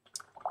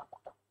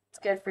 It's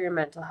good for your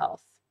mental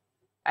health,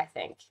 I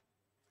think.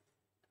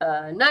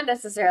 Not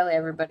necessarily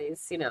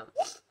everybody's,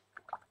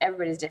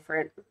 everybody's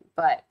different,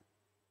 but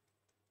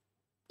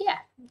yeah,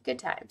 good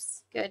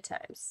times. Good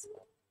times.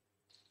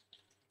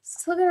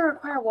 Still gonna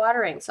require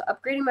watering, so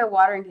upgrading my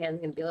watering can is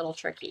gonna be a little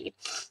tricky.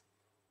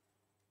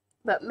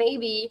 But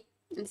maybe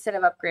instead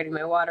of upgrading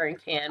my watering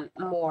can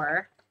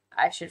more,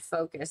 I should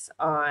focus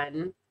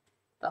on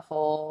the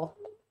whole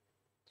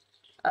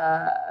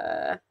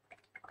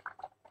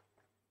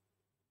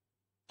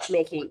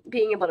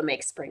being able to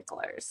make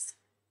sprinklers.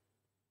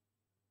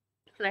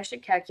 And I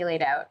should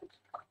calculate out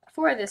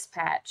for this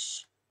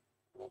patch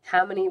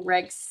how many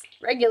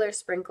regular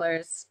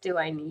sprinklers do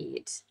I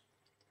need.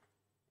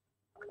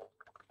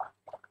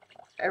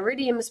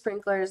 Iridium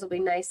sprinklers will be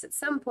nice at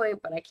some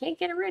point, but I can't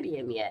get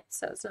iridium yet,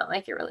 so it's not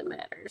like it really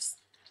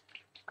matters.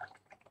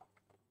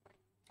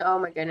 Oh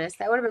my goodness,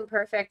 that would have been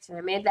perfect, and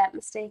I made that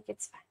mistake.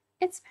 It's fine.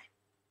 It's fine.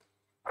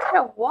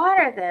 Gotta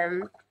water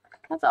them.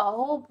 That's the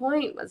whole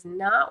point, was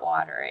not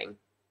watering.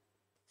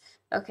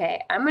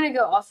 Okay, I'm gonna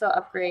go also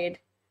upgrade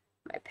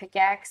my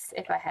pickaxe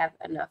if I have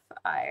enough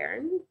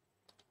iron.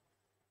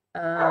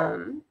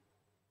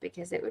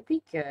 Because it would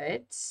be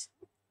good.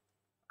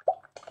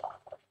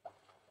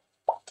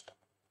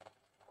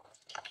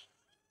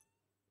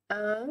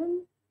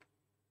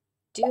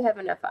 Do have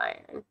enough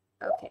iron.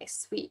 Okay,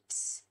 sweet.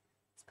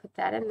 Let's put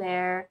that in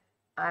there.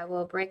 I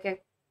will break a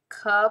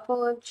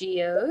couple of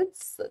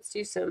geodes. Let's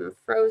do some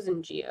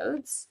frozen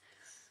geodes.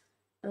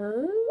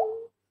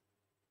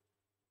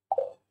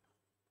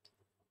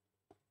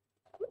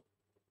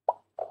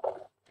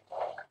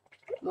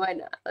 Why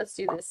not? Let's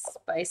do this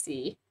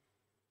spicy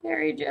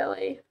berry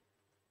jelly.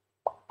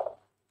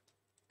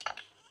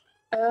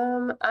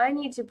 I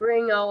need to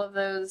bring all of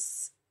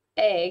those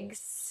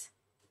eggs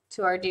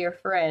to our dear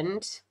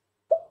friend.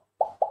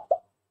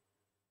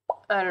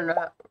 I don't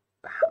know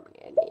how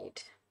many I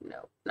need.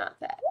 No, not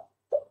that.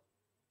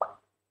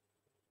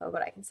 Oh,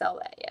 but I can sell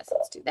that. Yes,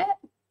 let's do that.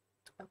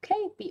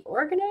 Okay, be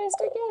organized,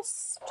 I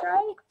guess.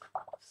 Try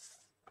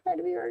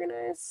to be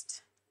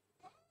organized.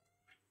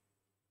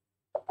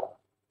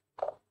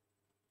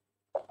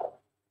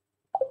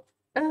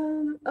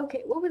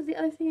 Okay, what was the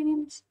other thing I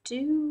needed to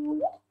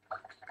do?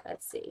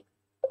 Let's see.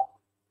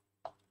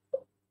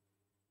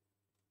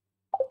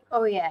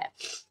 Oh yeah,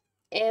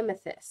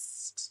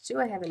 amethyst. Do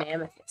I have an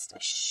amethyst? I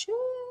should.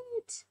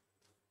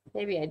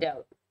 Maybe I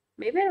don't.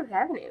 Maybe I don't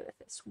have any of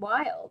this.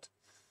 Wild.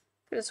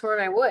 Could have sworn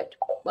I would.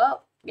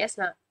 Well, guess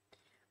not.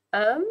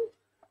 All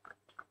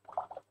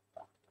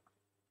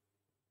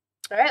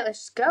right, let's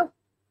just go.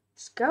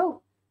 Let's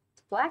go.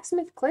 It's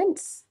Blacksmith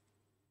Clint's.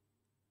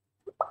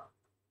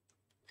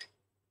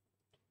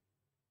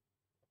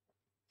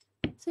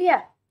 So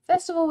yeah,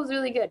 festival was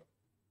really good.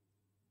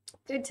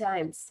 Good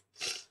times.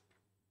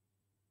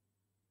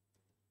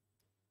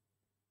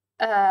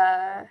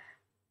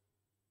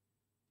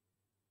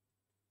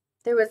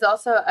 There was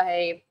also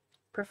a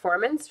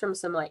performance from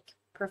some like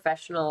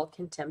professional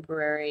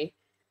contemporary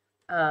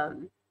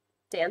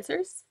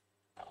dancers,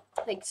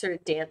 like sort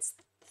of dance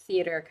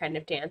theater kind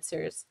of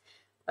dancers.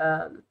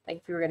 Like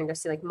if you were gonna go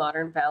see like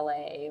modern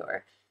ballet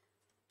or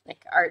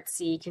like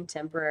artsy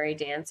contemporary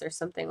dance or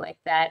something like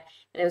that.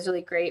 And it was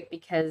really great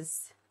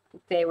because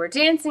they were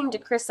dancing to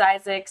Chris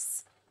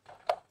Isaak's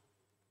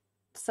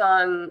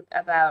song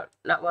about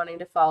not wanting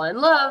to fall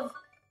in love,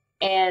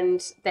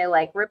 and they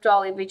like ripped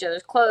all of each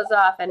other's clothes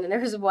off, and there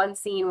was one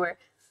scene where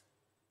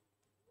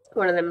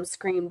one of them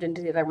screamed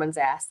into the other one's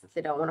ass that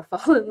they don't want to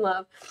fall in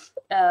love.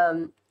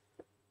 And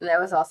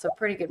that was also a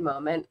pretty good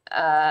moment.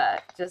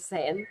 Just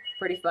saying,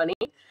 pretty funny.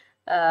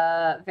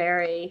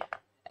 Very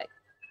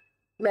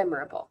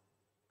memorable.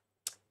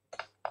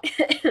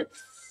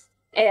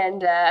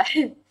 And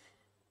it's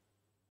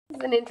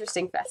an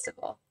interesting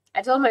festival.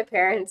 I told my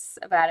parents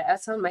about it. I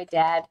was telling my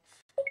dad,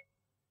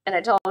 and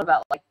I told him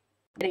about like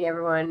getting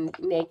everyone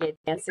naked,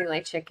 dancing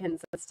like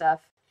chickens and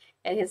stuff.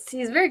 And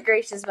he's very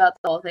gracious about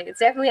the whole thing. It's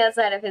definitely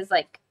outside of his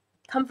like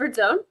comfort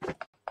zone,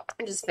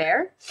 which is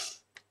fair.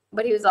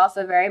 But he was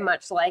also very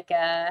much like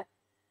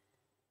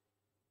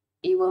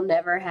you will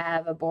never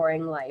have a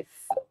boring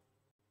life.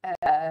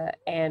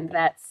 And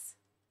that's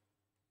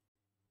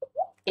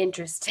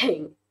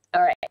interesting.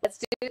 All right, let's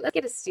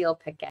get a steel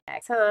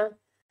pickaxe, huh?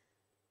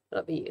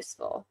 It'll be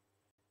useful.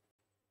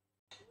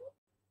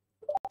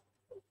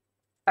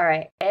 All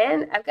right,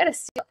 and I've got a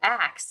steel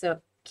axe,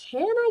 so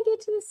can I get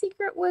to the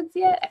secret woods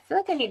yet? I feel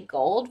like I need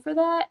gold for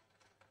that.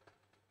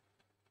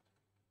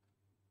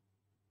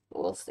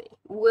 We'll see.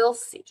 We'll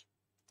see.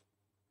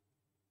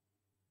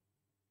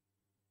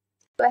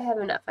 Do I have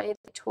enough? I need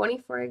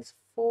 24 eggs,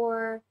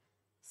 4,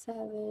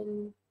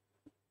 7,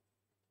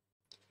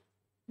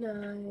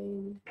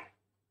 9,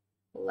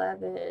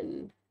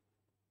 11,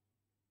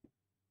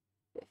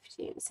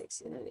 15,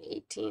 16,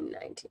 18,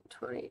 19,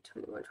 20,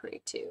 21,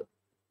 22.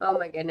 Oh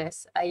my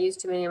goodness, I used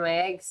too many of my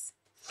eggs.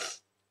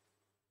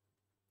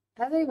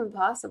 How's that even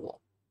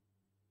possible?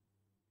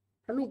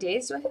 How many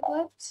days do I have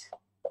left?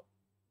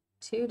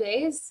 2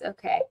 days?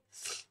 Okay.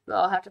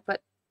 Well, I'll have to put...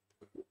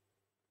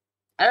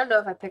 I don't know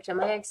if I picked up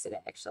my eggs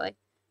today, actually.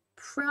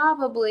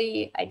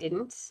 Probably I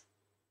didn't.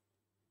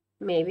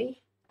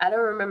 Maybe. I don't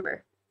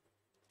remember.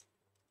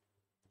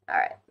 All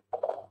right.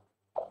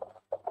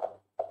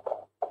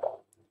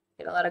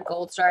 Get a lot of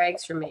gold star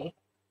eggs from me,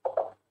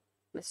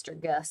 Mr.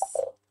 Gus.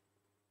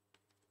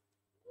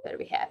 Better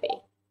be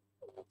happy.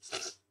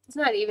 It's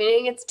not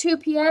evening, it's 2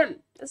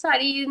 p.m. It's not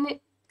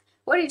evening.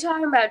 What are you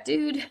talking about,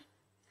 dude?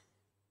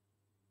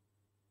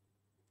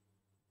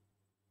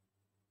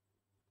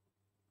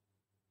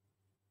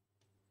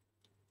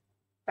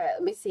 All right,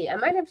 let me see. I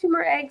might have 2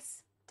 more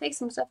eggs. Take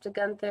some stuff to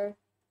Gunther.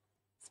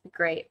 This would be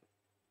great.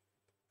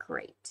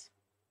 Great.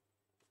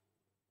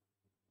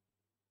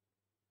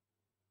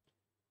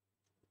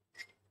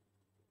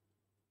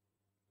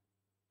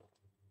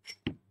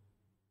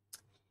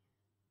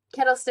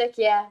 Kettlestick,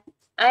 yeah.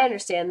 I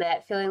understand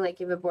that. Feeling like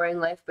you have a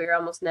boring life, but you're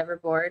almost never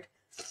bored.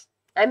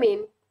 I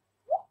mean,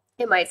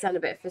 it might sound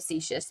a bit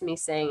facetious, me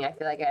saying I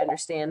feel like I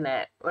understand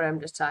that when I'm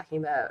just talking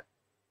about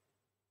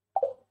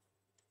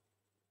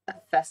a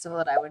festival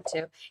that I went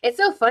to. It's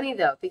so funny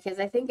though, because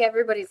I think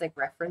everybody's like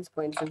reference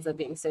points ends up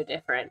being so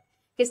different.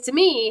 Because to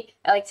me,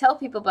 I like tell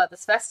people about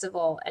this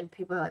festival, and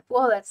people are like,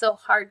 "Whoa, that's so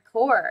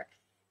hardcore,"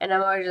 and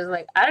I'm always just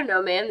like, "I don't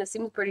know, man. This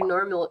seems pretty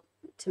normal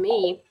to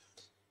me."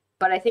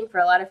 But I think for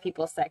a lot of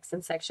people, sex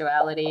and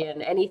sexuality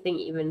and anything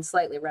even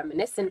slightly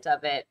reminiscent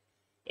of it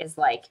is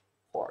like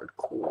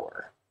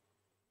hardcore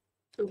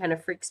and kind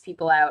of freaks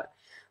people out.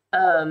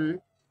 But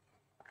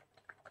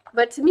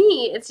to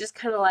me, it's just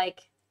kind of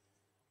like,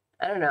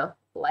 I don't know,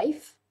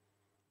 life.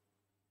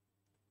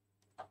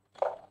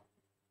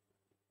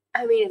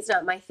 I mean, it's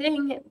not my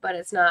thing, but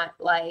it's not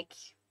like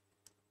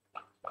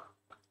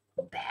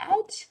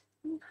bad.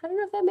 I don't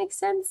know if that makes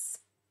sense.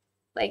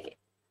 Like,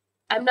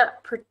 I'm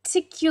not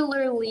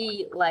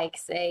particularly, like,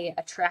 say,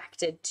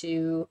 attracted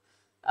to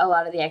a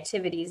lot of the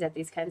activities at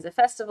these kinds of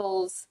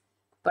festivals,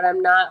 but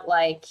I'm not,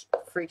 like,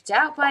 freaked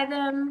out by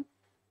them.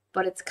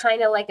 But it's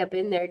kind of like a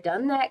been there,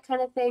 done that kind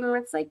of thing, where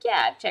it's like,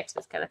 yeah, I've checked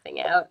this kind of thing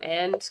out,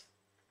 and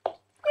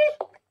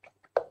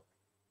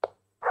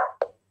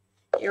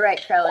You're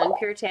right, Krellin.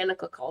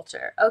 Puritanical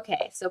culture.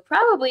 Okay, so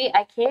probably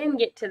I can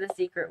get to the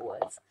secret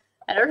woods.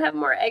 I don't have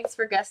more eggs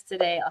for Gus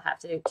today. I'll have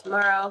to do it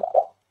tomorrow.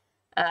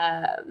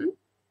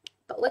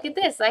 But look at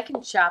this. I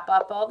can chop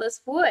up all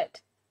this wood.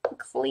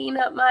 Clean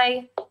up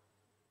my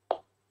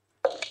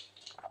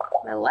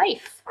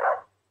life.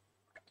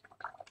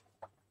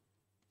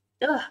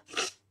 Ugh.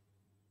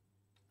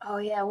 Oh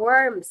yeah,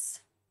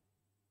 worms.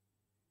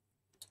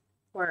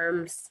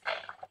 Worms.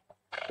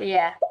 But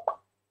yeah,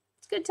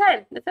 it's a good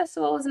time. The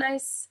festival was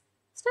nice.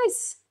 It's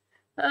nice.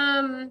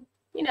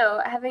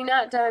 Having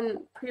not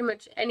done pretty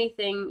much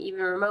anything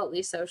even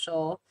remotely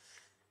social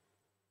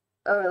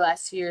over the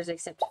last 2 years,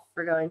 except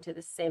for going to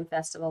the same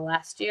festival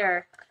last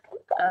year,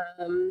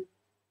 it's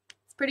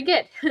pretty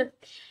good.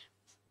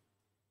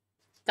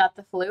 Got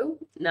the flu,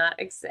 not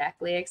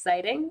exactly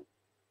exciting.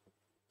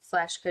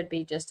 Slash could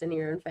be just an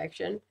ear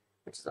infection,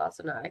 which is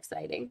also not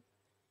exciting.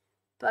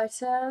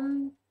 But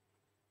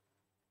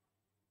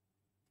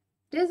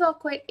it is all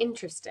quite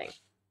interesting.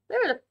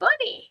 There's a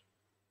bunny,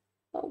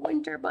 a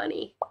winter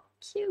bunny,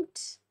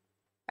 cute.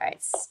 All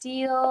right,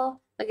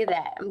 steel. Look at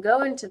that. I'm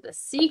going to the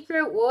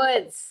secret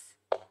woods.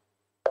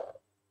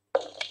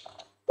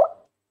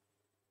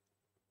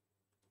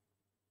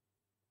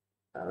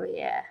 Oh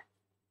yeah.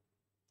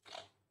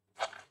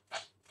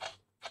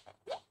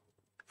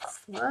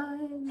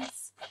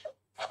 Slimes.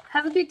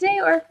 Have a good day,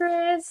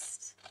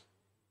 Orcrist.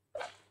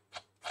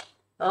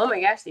 Oh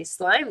my gosh, these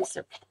slimes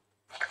are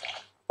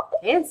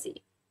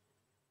fancy.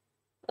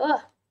 Ugh.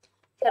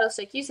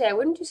 Kettlestick, you say I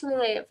wouldn't do something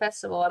like a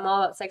festival. I'm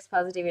all about sex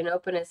positivity and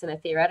openness in a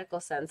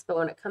theoretical sense, but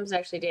when it comes to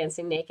actually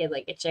dancing naked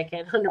like a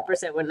chicken,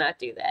 100% would not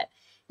do that.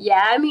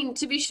 Yeah, I mean,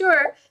 to be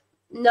sure,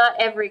 not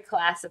every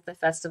class at the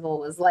festival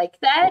was like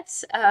that.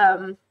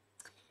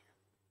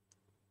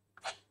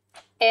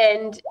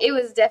 And it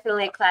was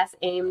definitely a class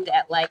aimed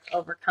at like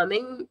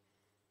overcoming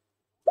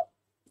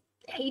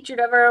hatred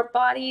of our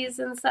bodies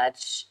and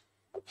such.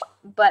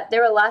 But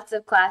there were lots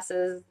of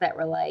classes that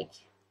were like,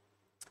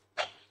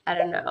 I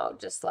don't know,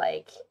 just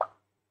like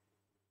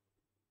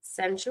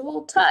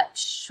sensual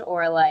touch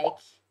or like,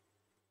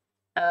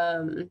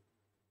 yeah,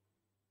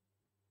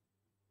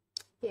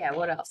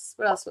 what else?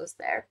 What else was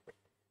there?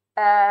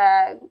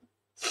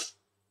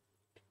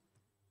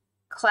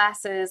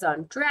 Classes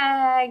on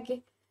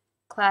drag,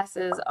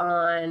 classes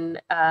on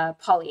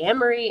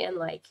polyamory and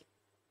like,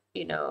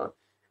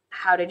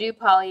 how to do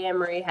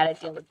polyamory, how to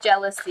deal with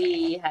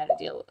jealousy, how to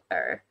deal with,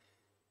 or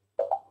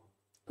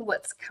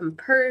what's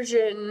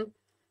compersion.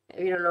 If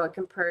you don't know what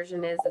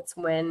compersion is, it's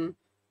when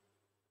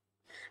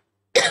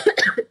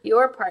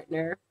your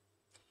partner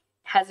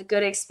has a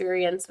good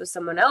experience with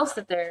someone else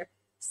that they're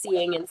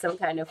seeing in some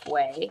kind of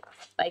way.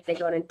 Like they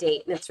go on a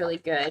date and it's really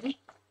good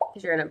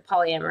because you're in a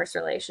polyamorous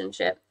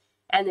relationship.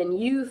 And then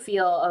you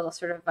feel a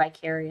sort of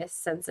vicarious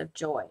sense of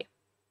joy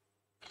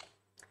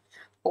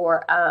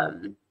or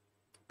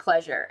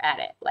pleasure at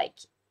it. Like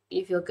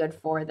you feel good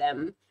for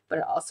them, but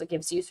it also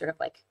gives you sort of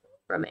like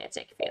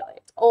romantic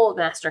feelings. Old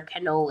Master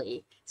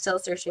Cannoli, still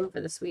searching for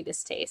the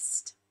sweetest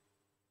taste.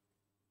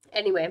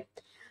 Anyway,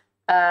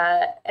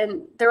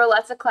 and there were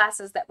lots of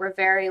classes that were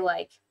very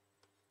like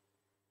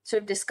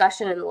sort of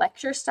discussion and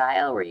lecture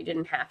style where you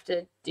didn't have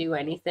to do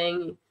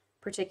anything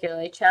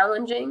particularly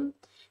challenging.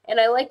 And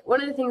I like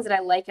one of the things that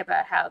I like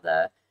about how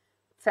the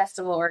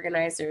festival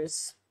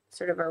organizers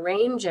sort of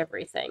arrange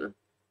everything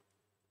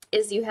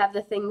is you have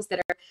the things that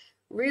are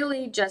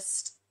really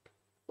just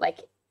like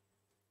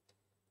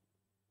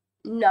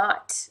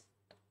not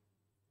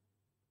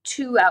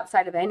too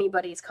outside of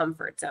anybody's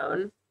comfort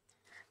zone.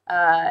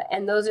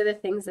 And those are the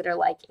things that are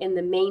like in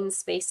the main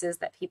spaces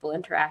that people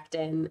interact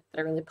in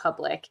that are really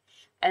public.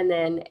 And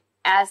then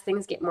as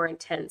things get more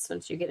intense,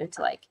 once you get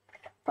into like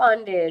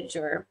bondage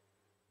or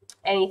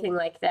anything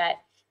like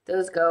that,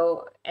 those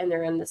go and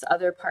they're in this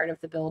other part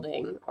of the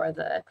building or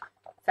the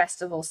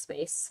festival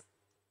space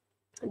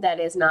that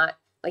is not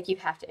like you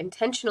have to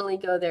intentionally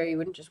go there. You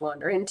wouldn't just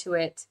wander into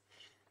it.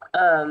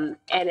 And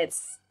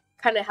it's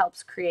kind of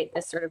helps create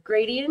this sort of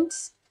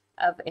gradient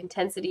of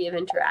intensity of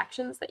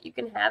interactions that you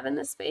can have in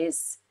the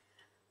space.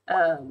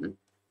 And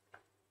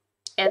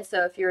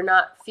so if you're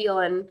not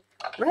feeling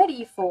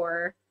ready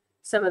for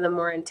some of the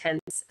more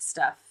intense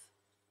stuff,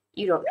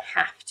 you don't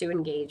have to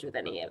engage with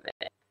any of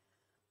it.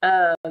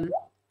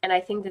 And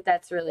I think that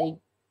that's really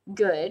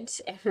good,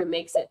 and it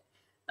makes it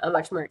a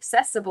much more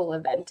accessible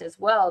event as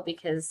well,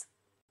 because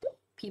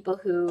people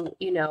who,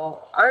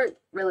 aren't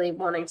really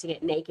wanting to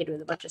get naked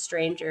with a bunch of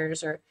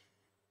strangers, or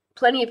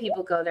plenty of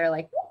people go there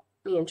like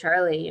me and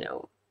Charlie,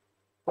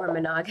 we're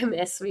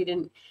monogamous. We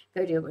didn't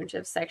go do a bunch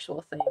of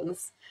sexual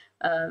things.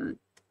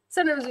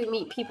 Sometimes we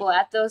meet people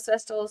at those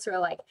festivals who are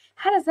like,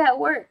 how does that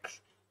work?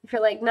 If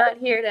you're like not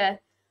here to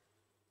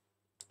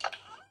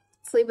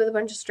sleep with a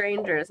bunch of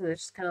strangers, and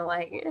it's just kind of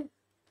like,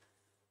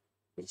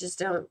 we just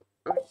don't,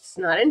 we're just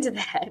not into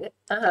that.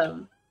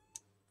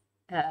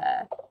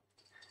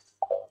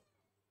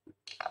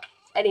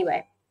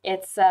 Anyway,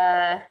 it's,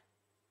 yeah,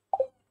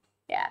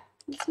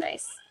 it's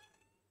nice.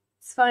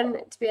 It's fun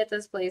to be at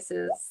those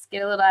places,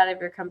 get a little out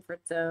of your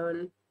comfort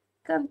zone.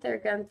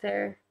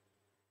 Gunther.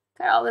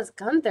 Got all this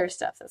Gunther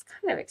stuff. That's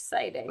kind of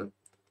exciting.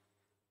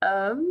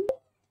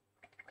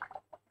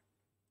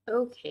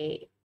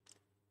 Okay.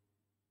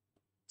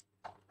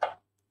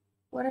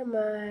 What am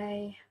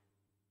I?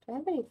 Do I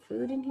have any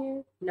food in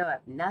here? No, I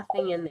have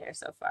nothing in there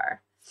so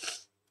far.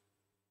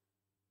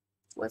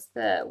 What's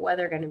the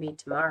weather going to be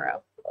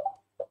tomorrow?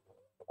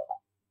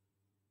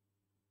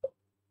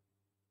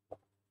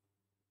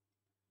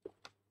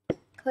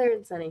 Clear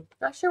and sunny.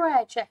 Not sure why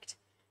I checked.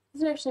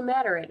 Doesn't actually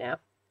matter right now.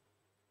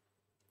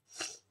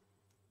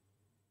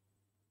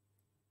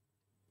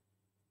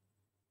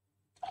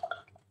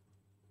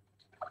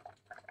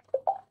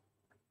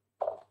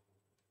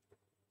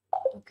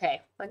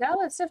 Okay, I got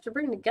all that stuff to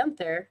bring to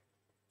Gunther.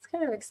 It's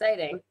kind of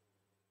exciting.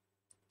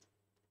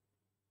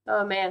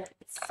 Oh man,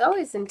 it's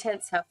always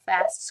intense how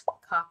fast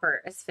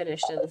copper is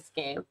finished in this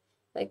game.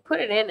 Like,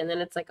 put it in and then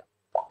it's like,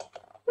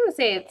 I'm gonna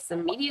say it's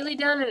immediately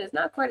done, and it's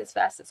not quite as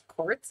fast as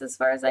quartz as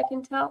far as I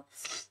can tell.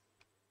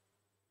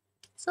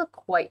 Still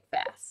quite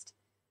fast.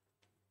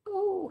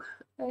 Oh,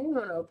 I didn't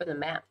want to open the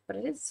map, but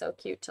it is so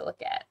cute to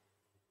look at.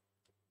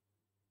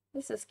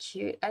 This is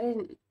cute.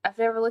 I've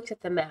never looked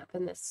at the map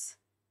in this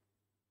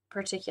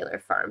particular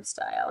farm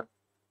style.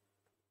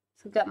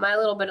 So I've got my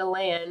little bit of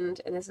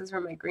land, and this is where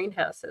my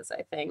greenhouse is,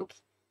 I think.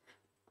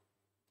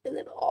 And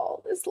then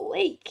all this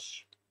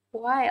lake.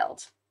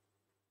 Wild.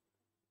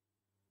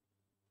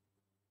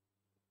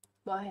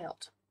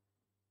 Wild.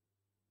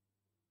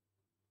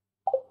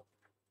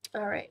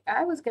 All right,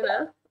 I was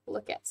gonna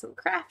look at some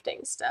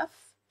crafting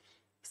stuff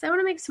because I want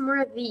to make some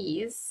more of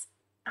these.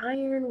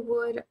 Iron,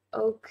 wood,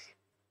 oak,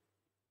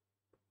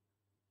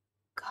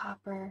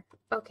 copper.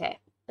 Okay,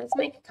 let's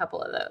make a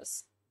couple of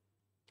those.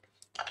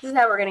 This is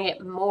how we're gonna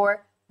get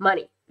more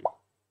money.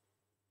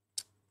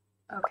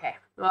 Okay,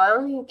 well, I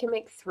only can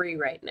make 3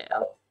 right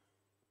now,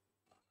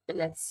 and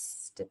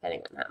that's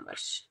depending on how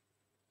much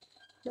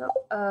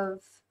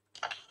of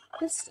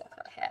this stuff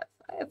I have.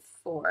 I have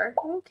 4.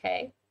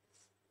 Okay.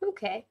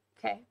 Okay.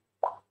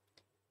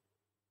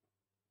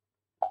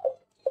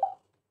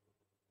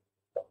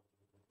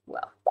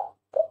 Well.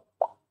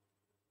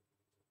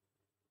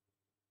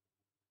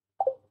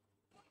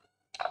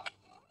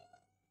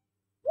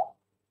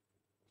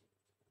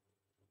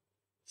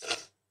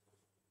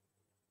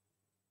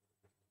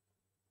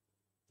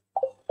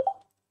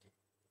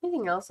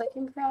 Anything else I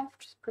can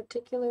craft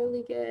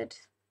particularly good?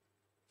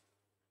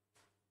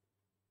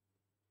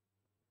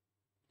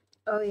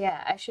 Oh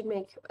yeah, I should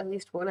make at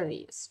least one of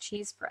these.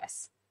 Cheese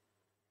press.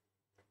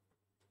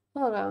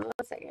 Hold on 1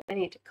 second. I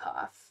need to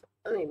cough.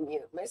 Let me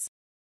mute myself.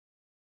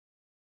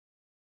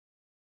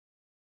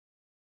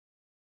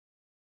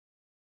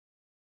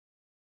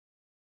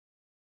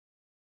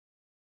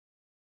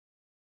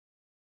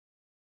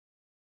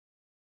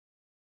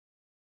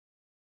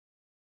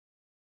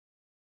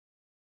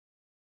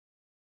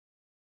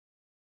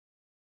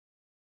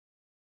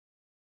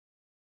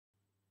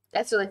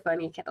 That's really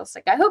funny,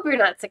 Candlestick. I hope you're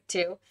not sick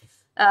too.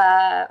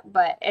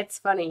 But it's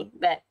funny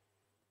that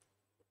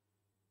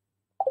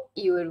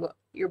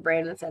your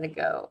brain would kind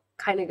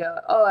of go,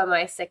 oh, am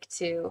I sick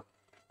too?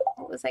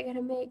 What was I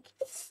gonna make?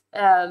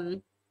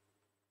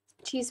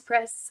 Cheese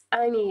press.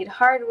 I need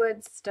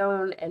hardwood,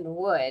 stone, and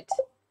wood.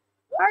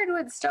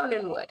 Hardwood, stone,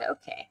 and wood.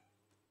 Okay.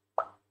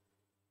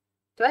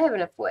 Do I have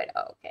enough wood?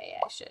 Oh, okay,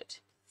 I should.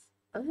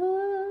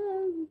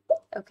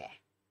 Okay.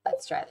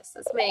 Let's try this.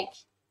 Let's make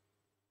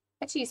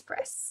a cheese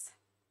press.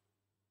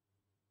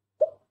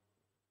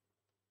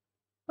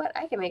 But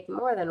I can make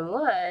more than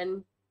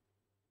one.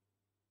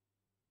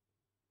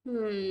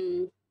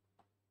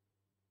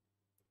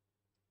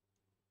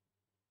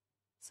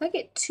 So I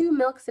get 2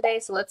 milks a day,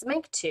 so let's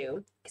make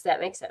 2, because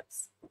that makes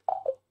sense.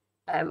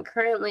 I'm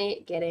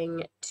currently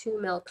getting 2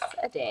 milks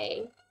a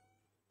day.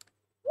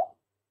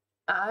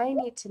 I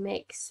need to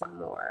make some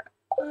more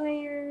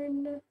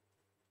iron.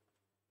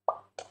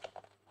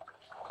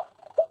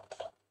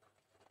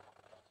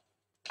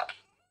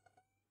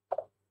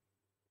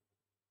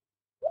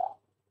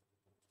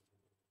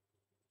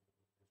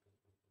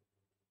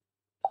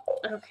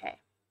 Okay.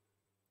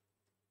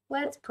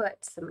 Let's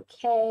put some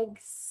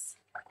kegs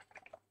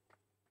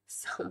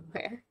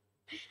somewhere.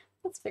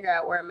 Let's figure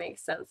out where it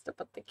makes sense to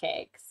put the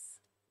kegs.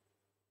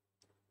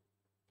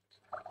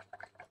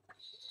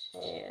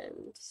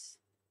 And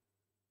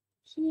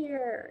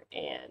here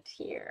and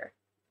here.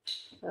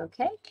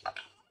 Okay.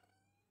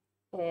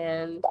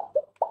 And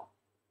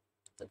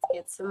let's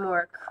get some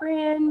more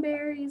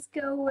cranberries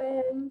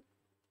going.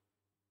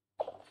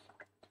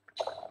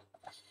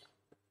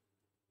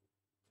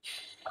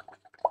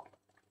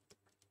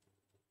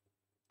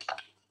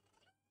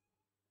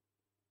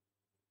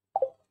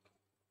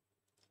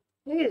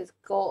 Look at this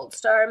Gold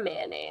Star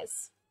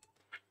mayonnaise.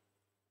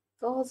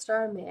 Gold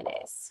Star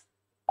mayonnaise.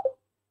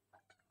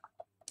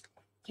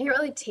 Can't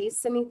really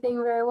taste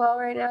anything very well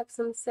right now because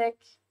I'm sick.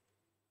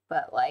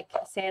 But like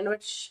a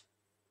sandwich,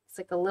 it's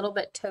like a little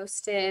bit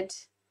toasted,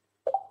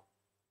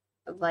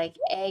 like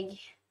egg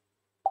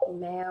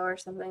and mayo or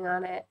something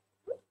on it.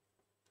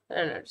 I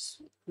don't know,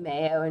 just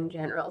mayo in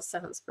general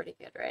sounds pretty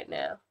good right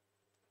now.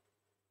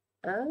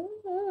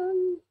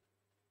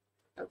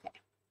 Okay.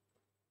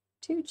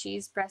 2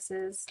 cheese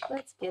presses.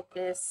 Let's get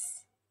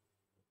this.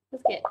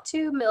 Let's get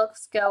 2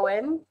 milks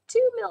going.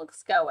 2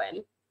 milks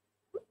going.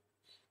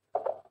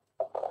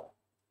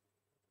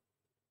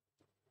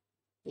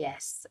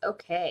 Yes,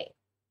 okay.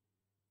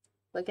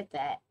 Look at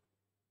that.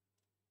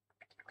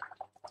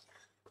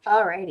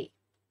 Alrighty.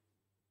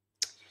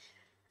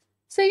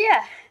 So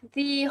yeah,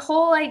 the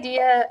whole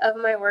idea of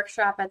my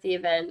workshop at the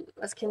event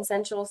was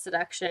consensual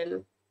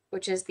seduction,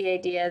 which is the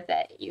idea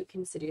that you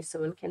can seduce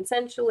someone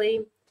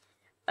consensually,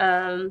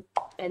 um,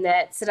 and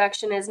that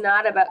seduction is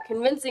not about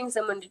convincing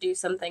someone to do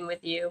something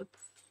with you.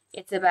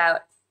 It's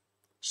about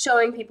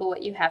showing people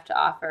what you have to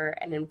offer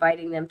and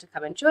inviting them to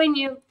come and join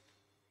you.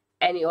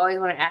 And you always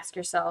want to ask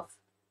yourself,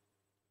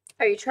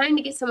 are you trying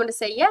to get someone to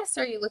say yes,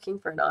 or are you looking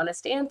for an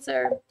honest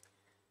answer?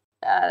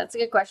 That's a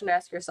good question to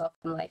ask yourself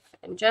in life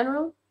in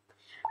general.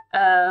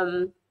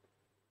 Um,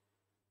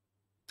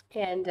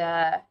 and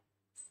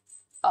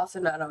also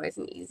not always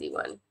an easy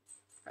one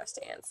for us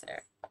to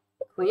answer.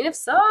 Queen of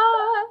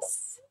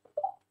sauce,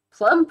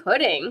 plum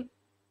pudding.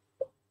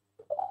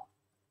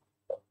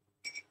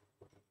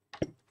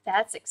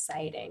 That's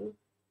exciting.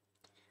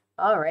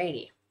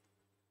 Alrighty.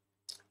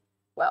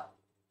 Well.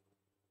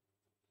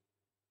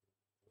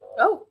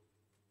 Oh,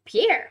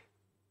 Pierre.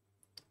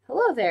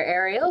 Hello there,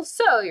 Ariel.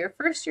 So, your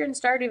first year in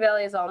Stardew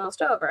Valley is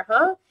almost over,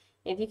 huh?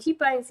 If you keep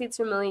buying seeds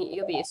from me,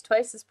 you'll be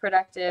twice as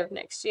productive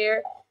next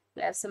year.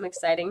 And I have some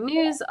exciting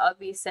news. I'll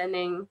be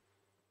sending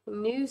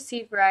new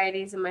seed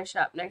varieties in my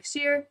shop next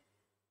year.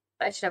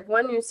 I should have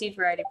one new seed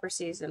variety per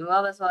season.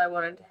 Well, that's all I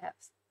wanted to have.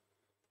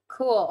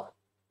 Cool.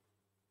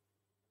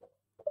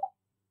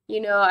 You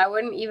know, I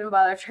wouldn't even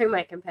bother trying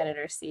my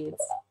competitor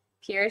seeds.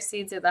 Pure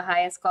seeds are the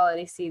highest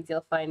quality seeds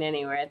you'll find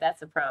anywhere.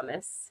 That's a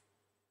promise.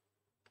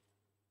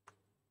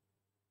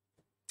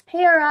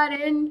 Hey,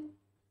 Aradin.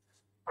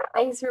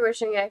 Thanks for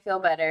wishing I feel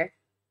better.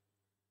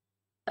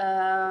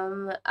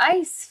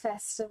 Ice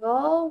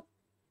Festival.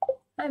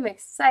 I'm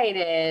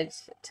excited.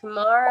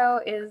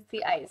 Tomorrow is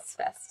the Ice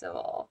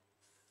Festival.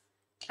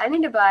 I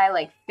need to buy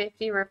like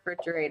 50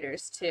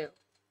 refrigerators too.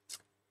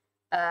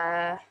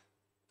 Ugh.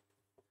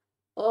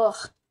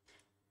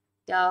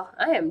 Y'all,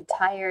 I am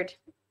tired.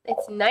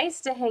 It's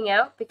nice to hang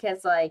out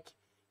because like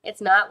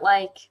it's not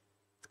like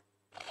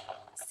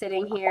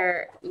sitting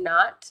here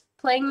not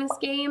playing this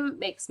game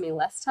makes me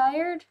less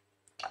tired.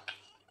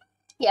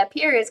 Yeah,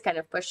 Pierre is kind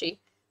of pushy,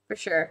 for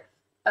sure.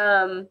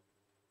 Like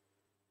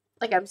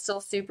I'm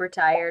still super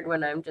tired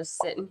when I'm just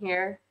sitting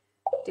here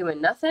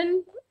doing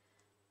nothing.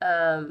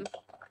 I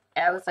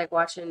was like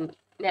watching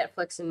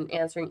Netflix and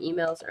answering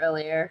emails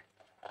earlier,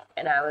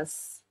 and I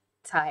was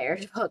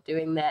tired while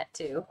doing that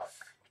too.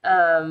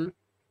 So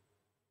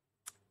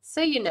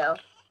you know,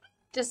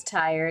 just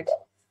tired,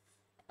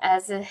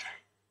 as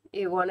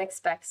one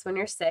expects when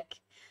you're sick.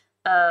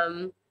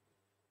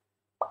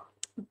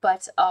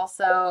 But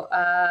also,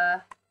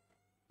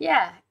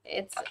 yeah,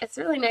 it's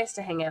really nice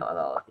to hang out with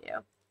all of you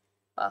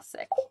while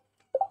sick.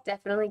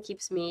 Definitely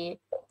keeps me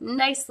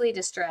nicely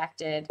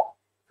distracted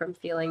from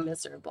feeling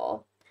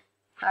miserable.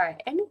 All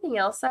right, anything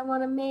else I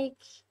want to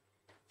make?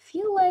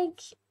 Feel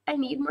like I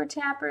need more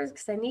tappers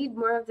because I need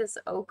more of this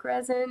oak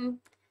resin.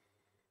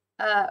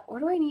 What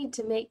do I need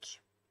to make?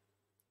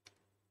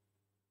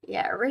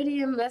 Yeah,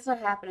 iridium, that's not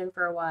happening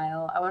for a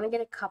while. I want to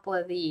get a couple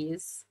of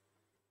these.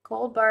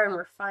 Gold bar and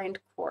refined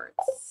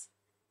quartz.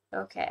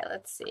 Okay,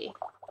 let's see.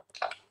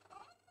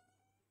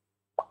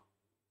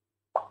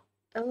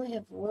 I only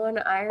have one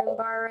iron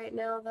bar right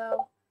now,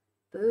 though.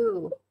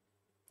 Boo.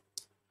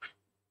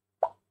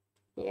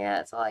 Yeah,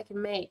 that's all I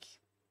can make.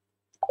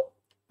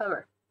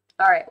 Bummer.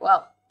 Alright,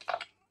 well,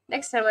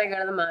 next time I go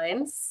to the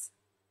mines,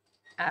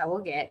 I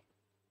will get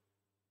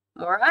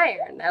more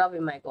iron. That'll be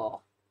my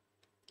goal.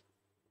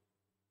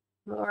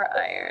 More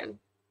iron.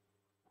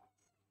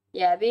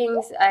 Yeah,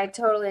 I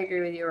totally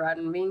agree with you,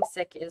 Rodden. Being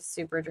sick is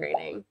super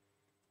draining.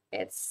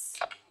 It's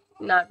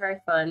not very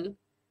fun.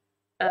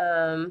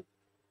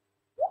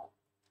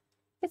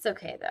 It's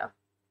okay, though.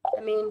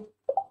 I mean,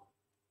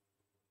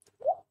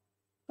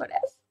 whatever.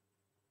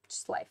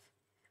 Just life.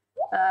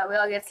 We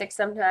all get sick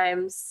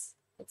sometimes.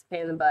 It's a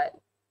pain in the butt.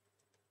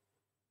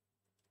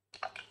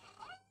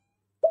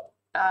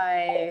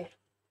 I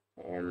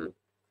am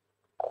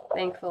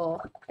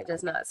thankful it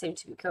does not seem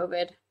to be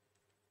COVID,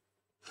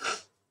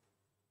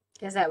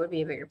 because that would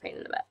be a bigger pain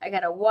in the butt. I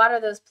gotta water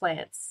those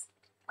plants.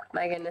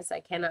 My goodness, I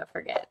cannot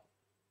forget.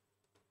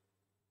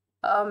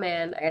 Oh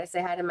man, I gotta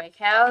say hi to my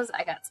cows.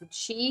 I got some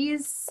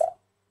cheese.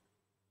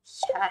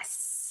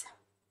 Yes.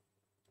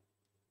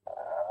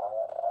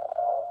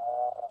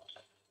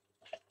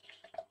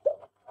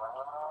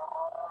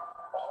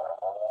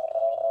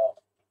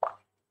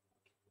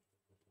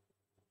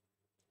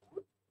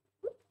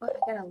 What,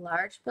 I got a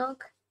large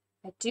milk?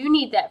 I do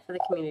need that for the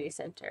community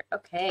center.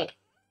 Okay.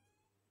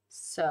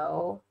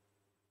 So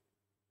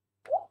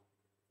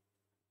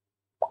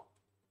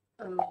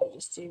I'm gonna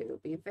just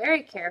be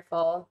very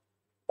careful.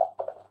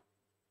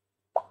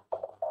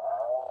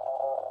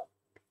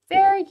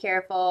 Very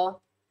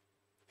careful.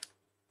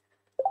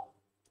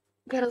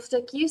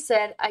 Kettlestick, you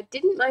said, I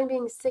didn't mind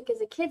being sick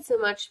as a kid so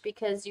much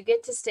because you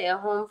get to stay at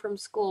home from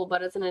school,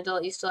 but as an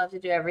adult, you still have to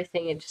do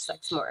everything. It just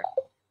sucks more.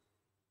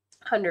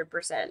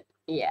 100%.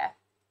 Yeah.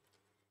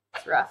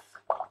 It's rough.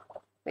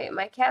 Wait,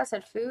 my cows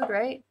had food,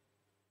 right?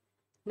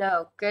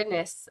 No,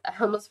 goodness. I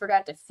almost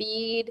forgot to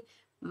feed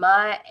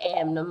my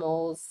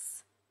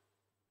animals.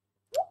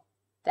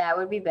 That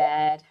would be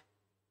bad.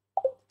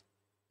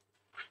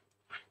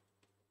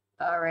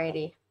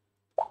 Alrighty.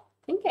 I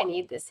think I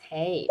need this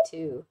hay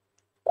too.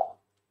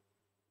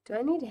 Do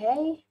I need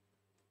hay?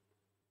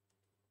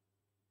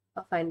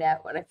 I'll find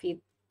out when I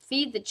feed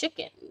the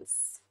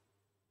chickens.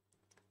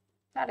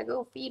 Gotta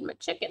go feed my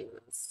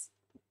chickens.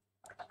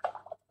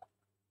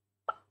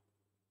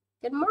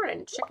 Good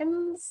morning,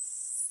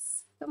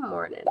 chickens. Good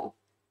morning.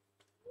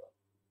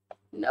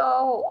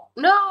 No,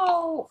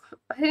 no!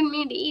 I didn't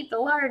mean to eat the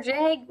large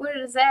egg. What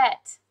is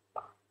that?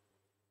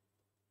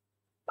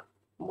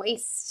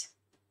 Waste.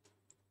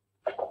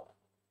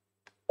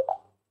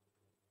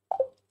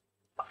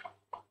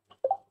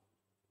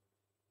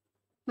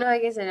 No, I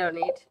guess I don't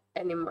need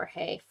any more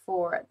hay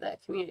for the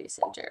community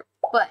center.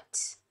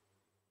 But,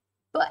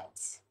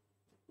 whatevs.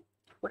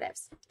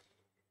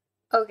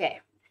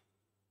 Okay.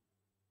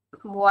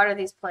 Water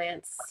these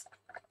plants.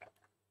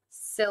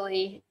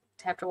 Silly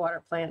to have to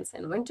water plants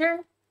in winter,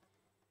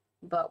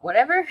 but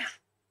whatever.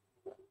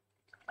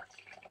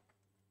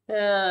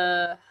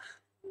 Got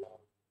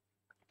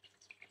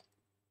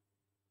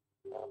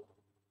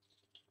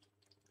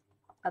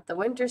the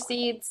winter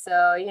seeds,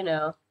 so you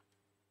know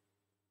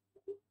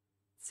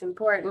it's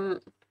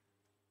important.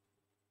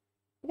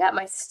 I got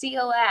my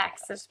steel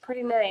axe. That's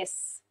pretty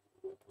nice.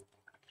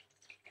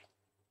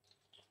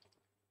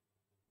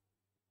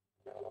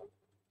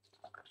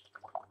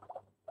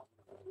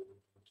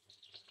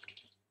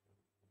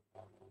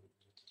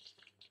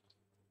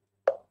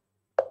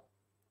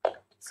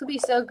 This will be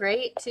so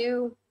great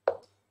too.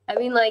 I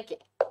mean,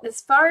 like,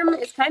 this farm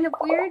is kind of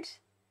weird,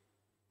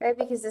 right?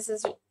 Because this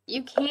is,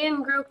 you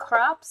can grow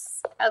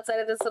crops outside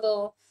of this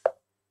little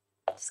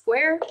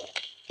square,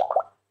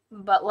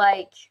 but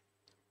like,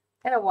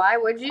 kind of why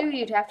would you?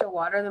 You'd have to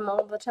water them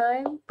all the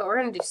time. But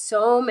we're gonna do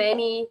so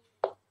many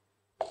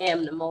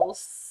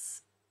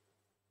animals.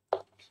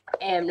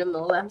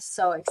 I'm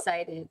so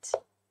excited.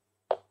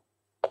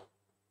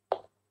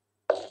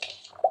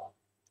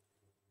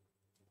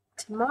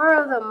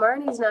 Tomorrow, though,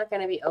 Marnie's not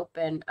going to be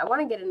open. I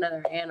want to get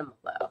another animal,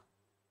 though.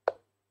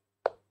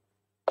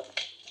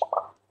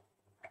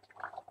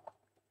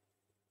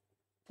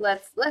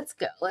 Let's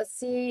go. Let's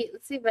see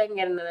if I can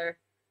get another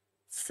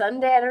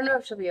Sunday. I don't know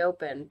if she'll be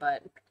open,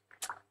 but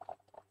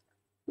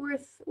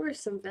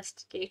worth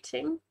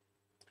investigating.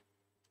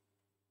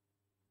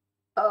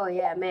 Oh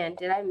yeah, man,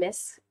 did I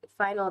miss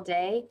final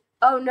day?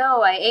 Oh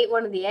no, I ate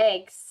one of the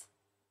eggs.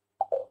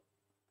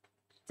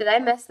 Did I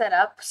mess that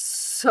up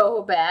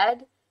so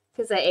bad?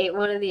 Because I ate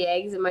one of the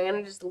eggs. Am I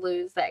gonna just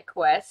lose that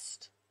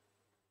quest?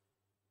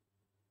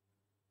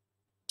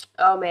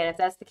 Oh man, if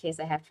that's the case,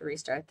 I have to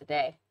restart the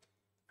day.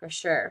 For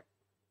sure.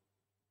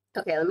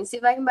 Okay, let me see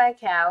if I can buy a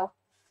cow.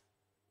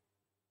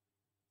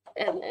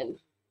 And then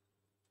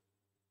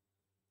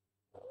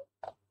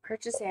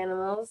purchase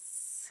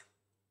animals.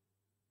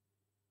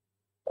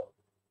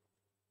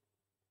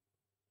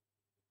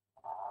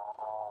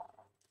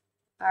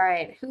 All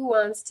right, who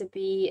wants to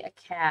be a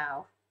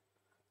cow?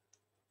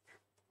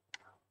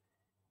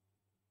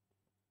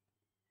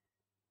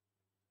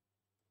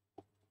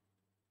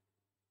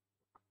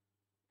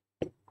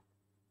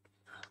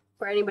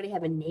 Or anybody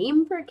have a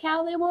name for a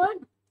cow they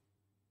want?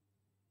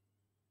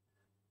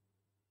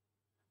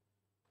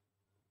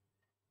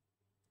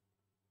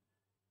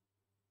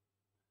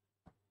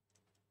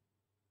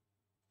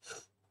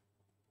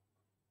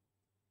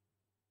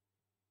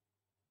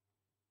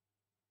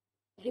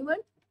 Anyone?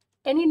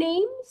 Any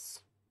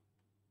names?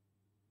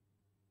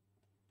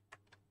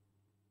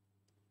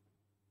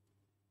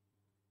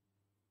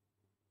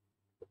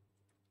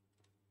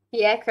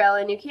 Yeah,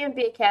 Krellin, you can't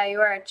be a cow, you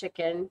are a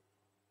chicken.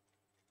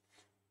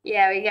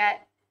 Yeah, we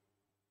got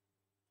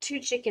 2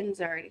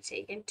 chickens already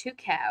taken, 2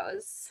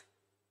 cows.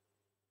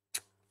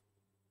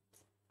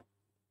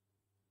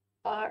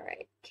 All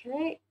right, can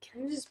I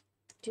just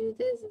do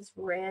this as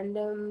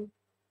random?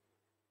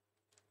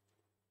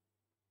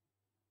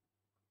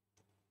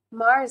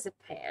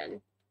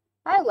 Marzipan.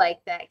 I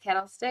like that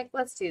kettle stick.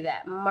 Let's do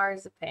that.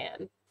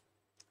 Marzipan.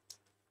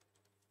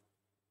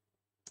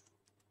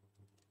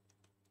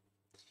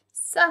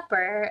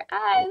 Supper.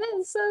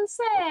 That's so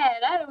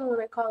sad. I don't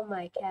want to call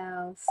my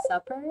cow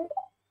Supper.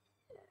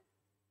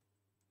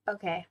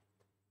 Okay.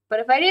 But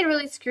if I did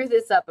really screw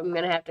this up, I'm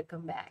going to have to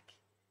come back.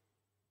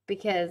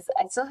 Because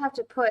I still have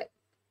to put...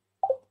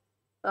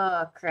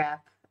 Oh,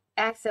 crap.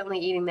 Accidentally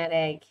eating that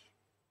egg.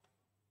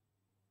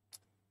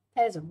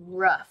 That is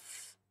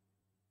rough.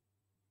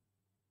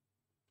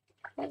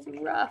 That's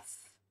rough.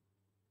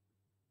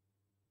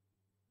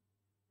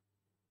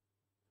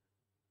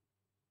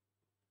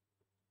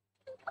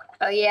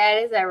 Oh yeah,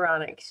 it is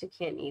ironic 'cause you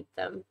can't eat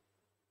them.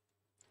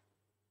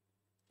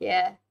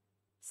 Yeah.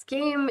 This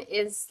game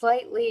is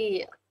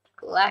slightly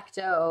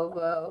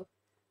lacto-ovo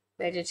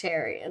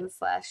vegetarian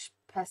slash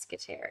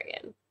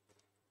pescatarian.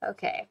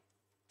 Okay.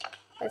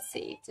 Let's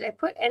see. Did I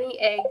put any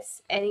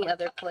eggs any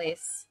other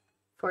place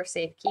for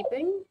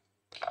safekeeping?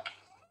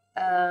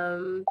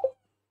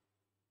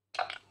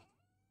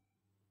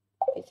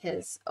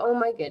 Because, oh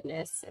my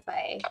goodness, if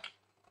I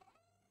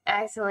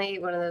accidentally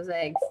eat one of those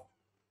eggs,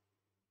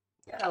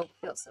 I don't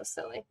feel so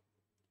silly.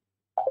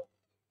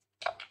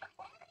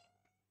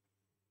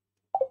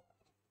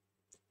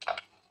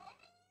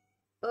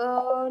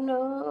 Oh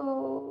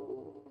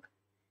no.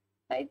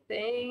 I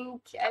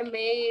think I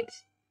made.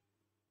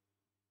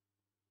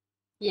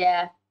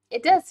 Yeah,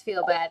 it does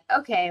feel bad.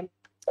 Okay.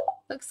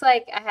 Looks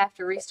like I have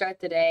to restart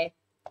the day.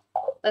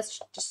 Let's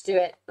just do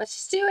it. Let's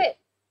just do it.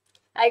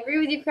 I agree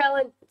with you,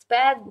 Krellin. It's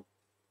bad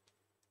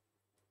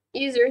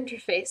user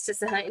interface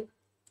design.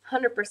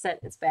 100%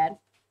 it's bad.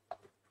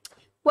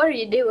 What are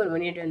you doing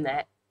when you're doing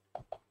that?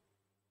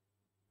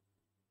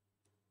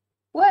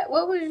 What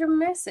was your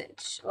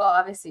message? Well,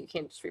 obviously you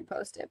can't just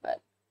repost it,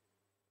 but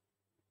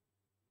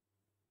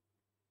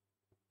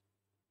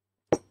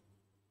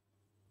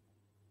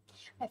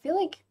I feel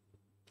like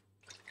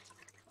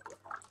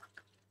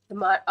the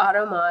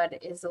auto mod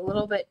is a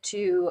little bit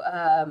too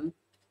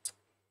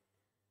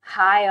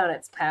high on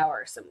its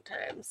power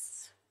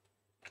sometimes.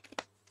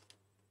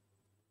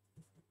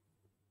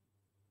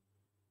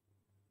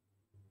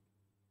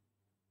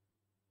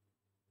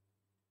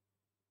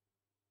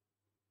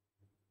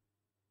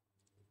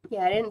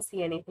 Yeah, I didn't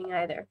see anything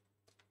either.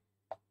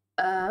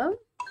 Um,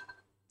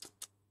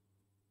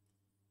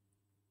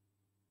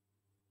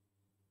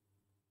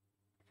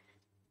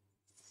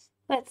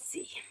 let's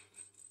see.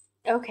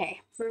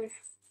 Okay,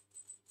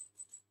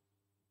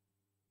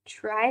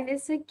 try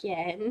this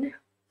again.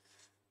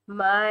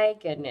 My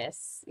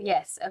goodness.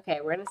 Yes,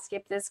 okay, we're gonna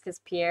skip this because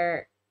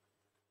Pierre,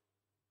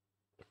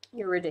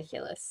 you're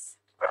ridiculous.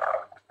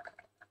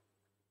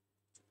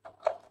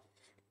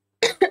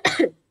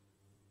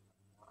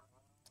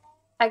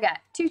 I got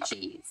 2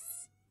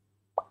 cheese.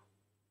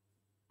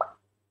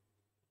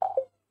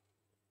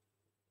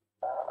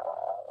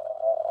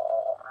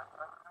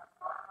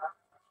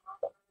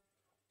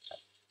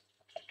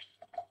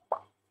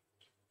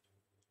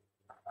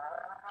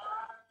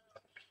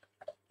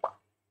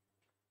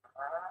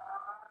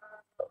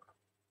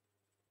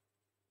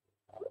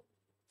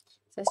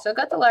 So I still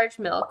got the large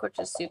milk, which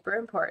is super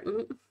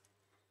important.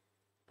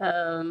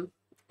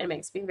 It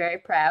makes me very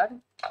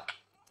proud.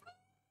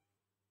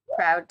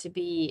 Proud to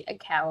be a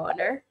cow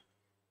owner.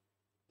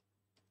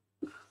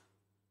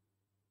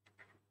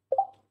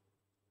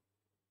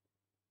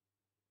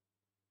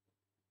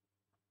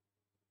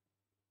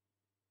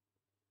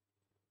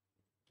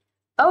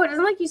 Oh, it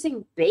doesn't like you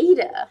saying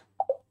beta.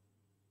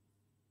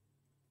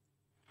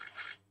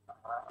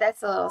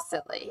 That's a little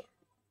silly.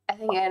 I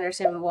think I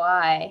understand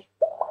why,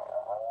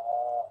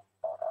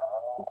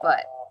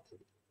 but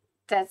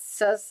that's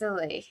so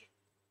silly.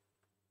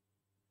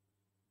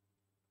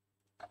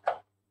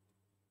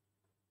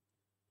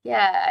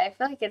 Yeah, I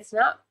feel like it's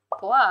not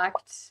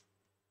blocked.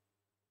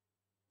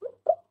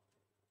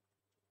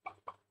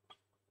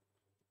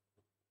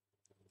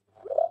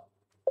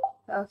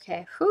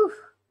 Okay, whew.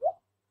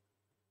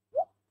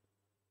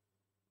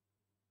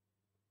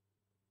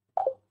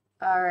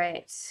 All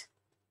right.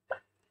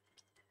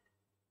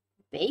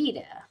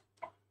 Beta.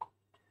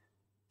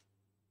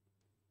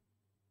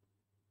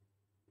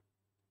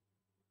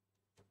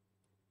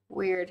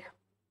 Weird.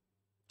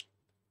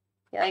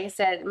 Yeah, like I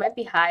said, it might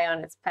be high on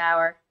its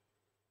power.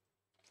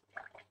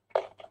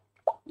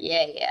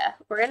 Yeah.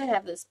 We're gonna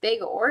have this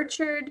big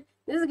orchard.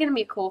 This is gonna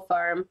be a cool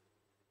farm.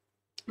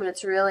 When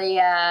it's really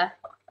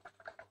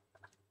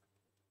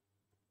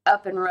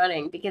up and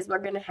running because we're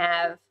gonna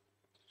have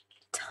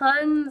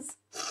tons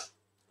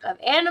of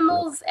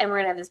animals and we're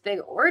gonna have this big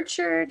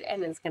orchard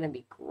and it's gonna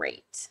be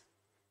great.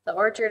 The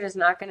orchard is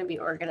not gonna be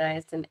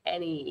organized in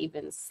any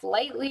even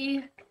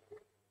slightly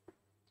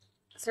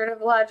sort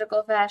of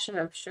logical fashion,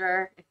 I'm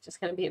sure. It's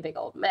just gonna be a big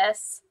old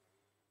mess.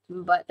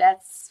 But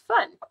that's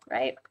fun,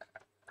 right?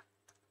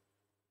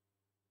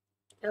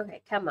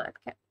 Okay, come on.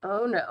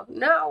 Oh no.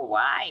 No,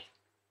 why?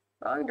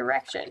 Wrong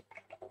direction.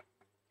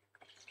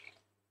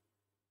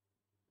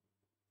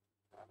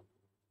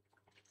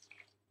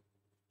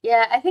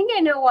 Yeah, I think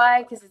I know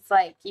why, because it's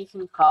like you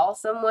can call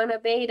someone a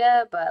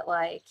beta, but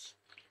like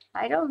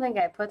I don't think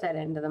I put that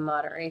into the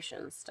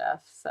moderation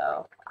stuff,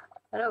 so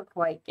I don't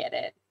quite get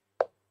it.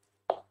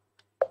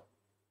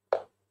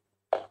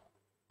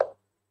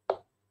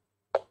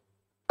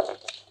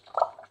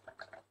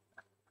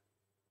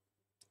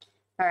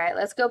 All right,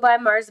 let's go buy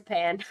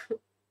marzipan.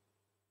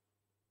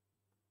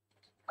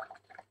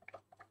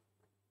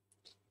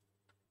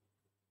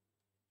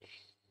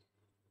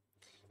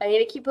 I need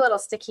to keep a little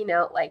sticky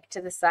note like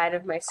to the side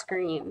of my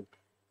screen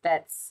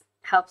that's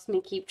helps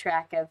me keep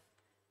track of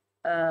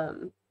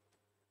um,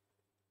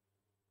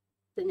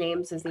 the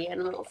names of the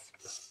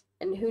animals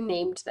and who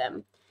named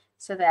them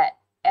so that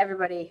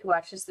everybody who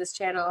watches this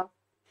channel,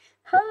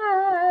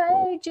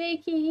 hi,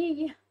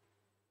 Jakey.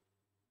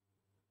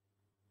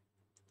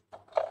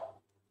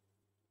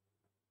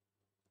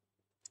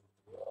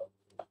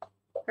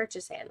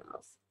 Purchase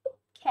animals.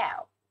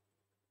 Cow.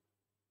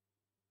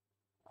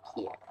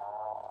 Here.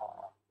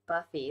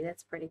 Buffy,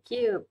 that's pretty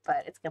cute,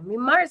 but it's gonna be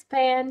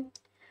marzipan.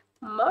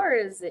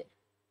 Marzipan.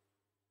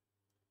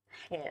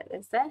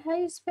 Is that how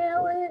you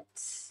spell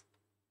it?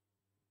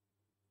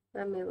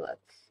 Let me look.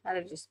 How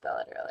did you spell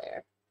it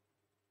earlier?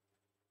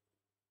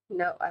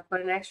 No, I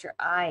put an extra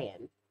I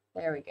in.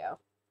 There we go.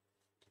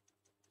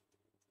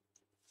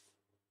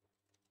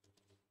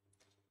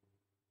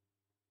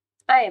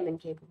 I am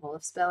incapable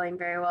of spelling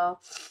very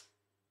well.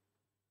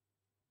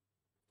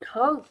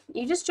 Oh,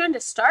 you just joined a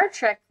Star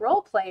Trek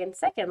roleplay in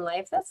Second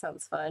Life. That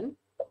sounds fun.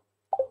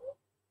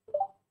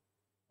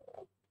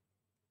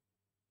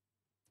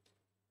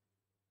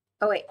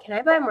 Oh wait, can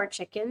I buy more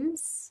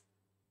chickens?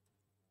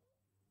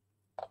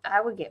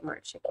 I would get more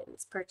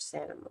chickens. Purchase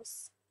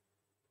animals.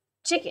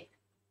 Chicken.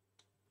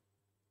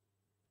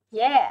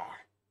 Yeah.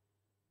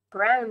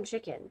 Brown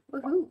chicken.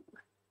 Woohoo.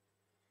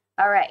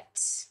 All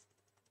right.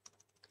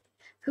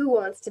 Who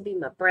wants to be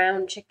my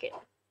brown chicken?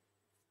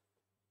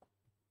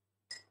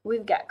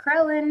 We've got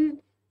Krellin,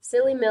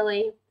 Silly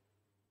Millie,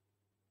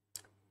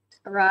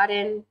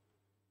 Rodden,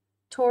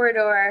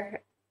 Torador,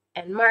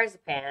 and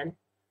Marzipan.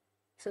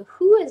 So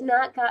who has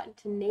not gotten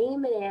to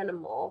name an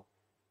animal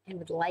and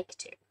would like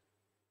to?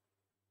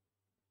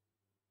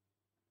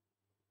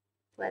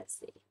 Let's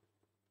see.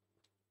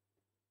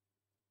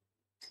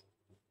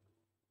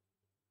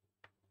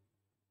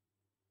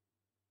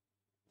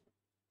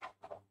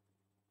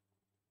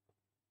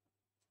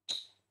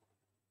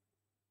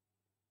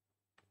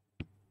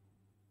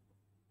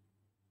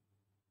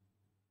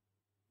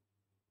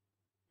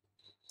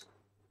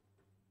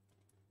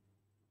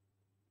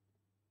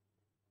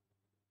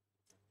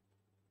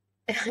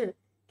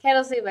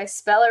 Kettle, see if I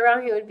spell it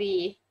wrong, it would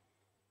be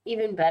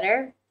even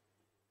better.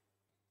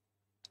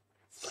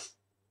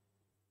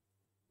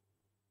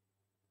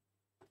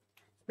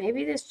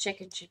 Maybe this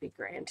chicken should be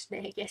Grand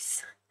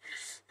Nagus.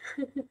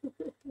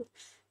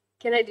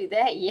 Can I do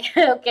that?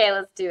 Yeah, okay,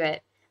 let's do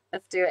it.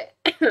 Let's do it.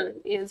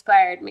 You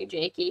inspired me,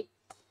 Jakey.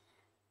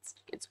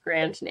 It's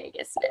Grand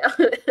Nagus now.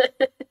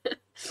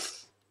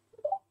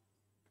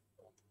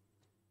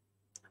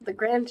 The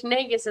Grand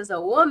Nagus is a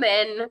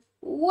woman.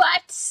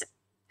 What?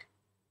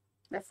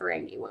 The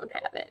Ferengi won't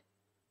have it.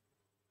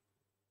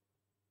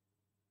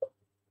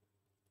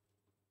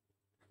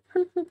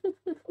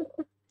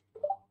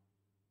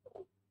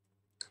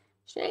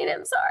 Shane,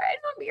 I'm sorry. I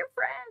don't want to be your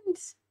friend.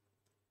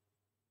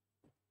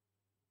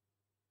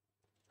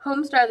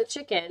 Homestar the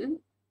chicken.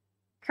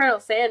 Colonel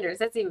Sanders.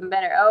 That's even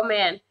better. Oh,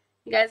 man.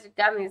 You guys have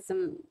got me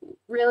some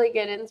really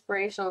good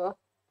inspirational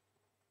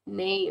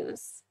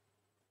names.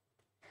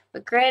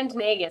 But Grand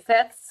Nagus,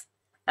 that's,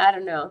 I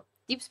don't know.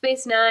 Deep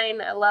Space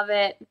Nine, I love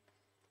it.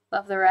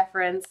 Love the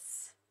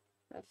reference.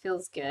 It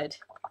feels good.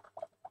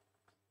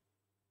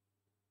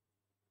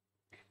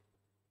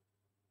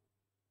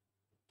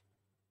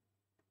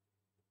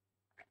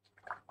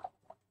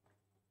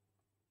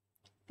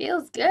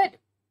 Feels good.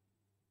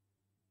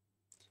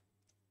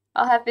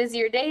 I'll have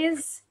busier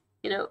days,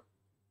 you know,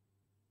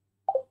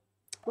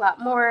 a lot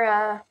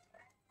more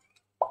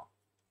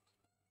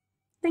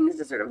things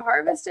to sort of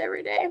harvest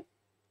every day.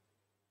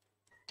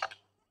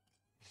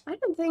 I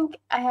don't think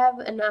I have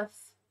enough.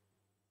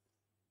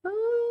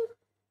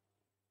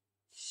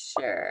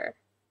 Sure.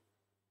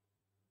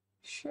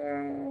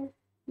 Sure.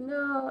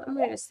 No, I'm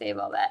gonna save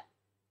all that.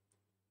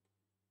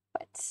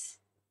 But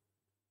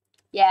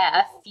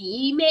yeah, a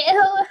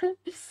female.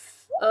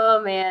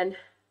 Oh man,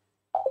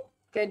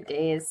 good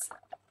days.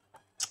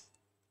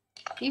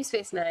 Deep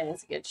Space Nine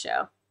is a good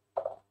show.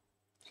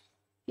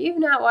 If you've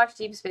not watched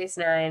Deep Space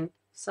Nine,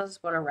 still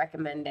just want to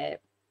recommend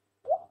it.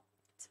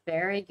 It's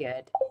very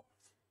good.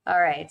 All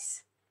right.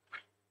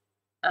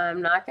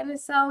 I'm not going to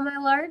sell my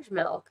large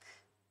milk.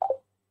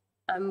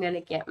 I'm going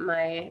to get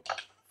my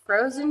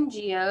frozen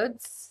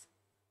geodes.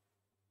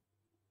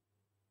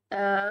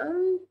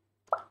 I'm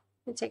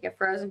going to take a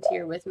frozen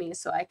tear with me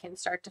so I can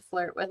start to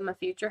flirt with my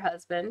future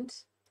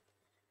husband.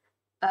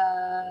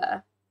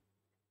 Got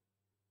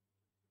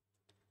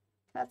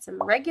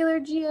some regular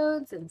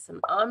geodes and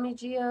some Omni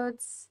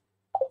geodes.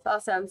 This all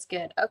sounds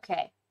good.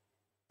 Okay.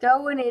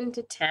 Going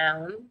into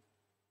town.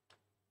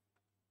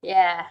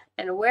 Yeah,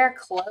 and wear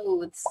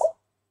clothes.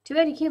 Too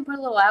bad you can't put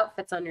little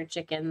outfits on your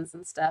chickens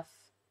and stuff.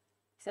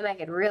 Then I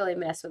could really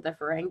mess with the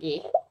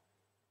Ferengi.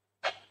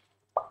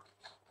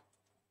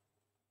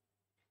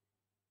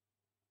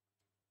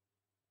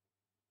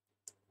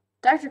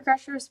 Dr.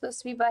 Crusher was supposed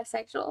to be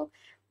bisexual.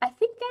 I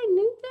think I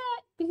knew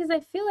that because I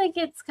feel like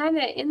it's kind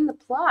of in the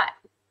plot.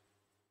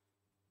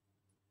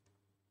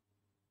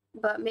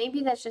 But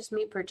maybe that's just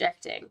me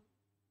projecting.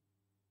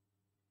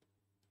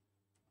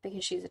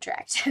 Because she's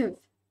attractive.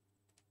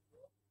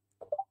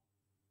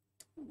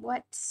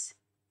 What?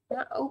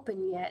 Not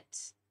open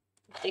yet.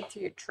 Dig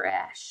through your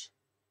trash.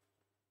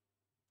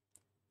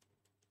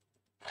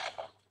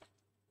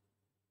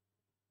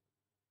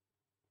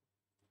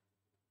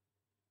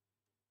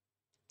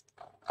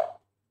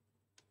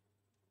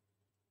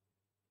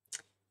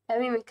 I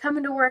haven't even come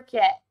into work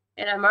yet,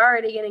 and I'm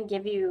already gonna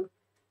give you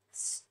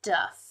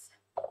stuff.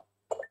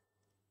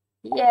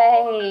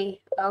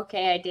 Yay!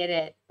 Okay, I did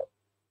it.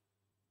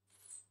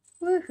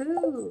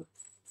 Woohoo!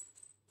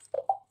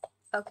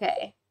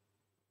 Okay.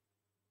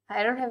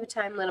 I don't have a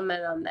time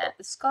limit on that.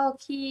 The skull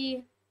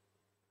key.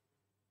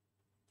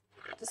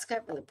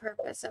 Discover the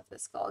purpose of the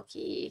skull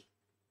key.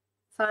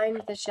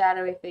 Find the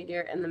shadowy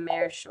figure in the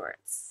mare's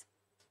shorts.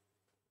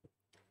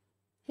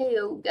 Hey,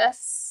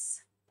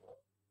 Gus.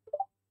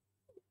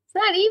 It's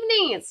not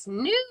evening, it's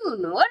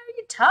noon. What are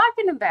you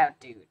talking about,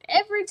 dude?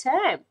 Every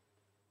time.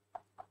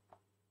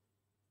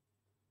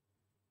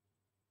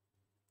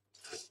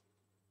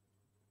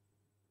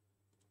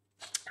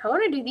 I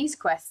want to do these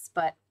quests,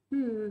 but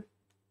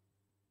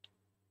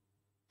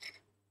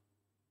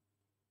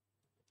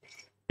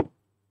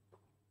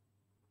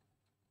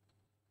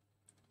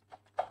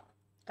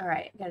All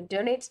right, gotta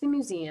donate to the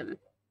museum.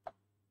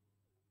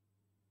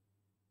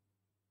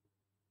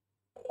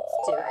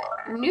 Let's do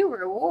it. New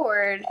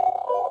reward.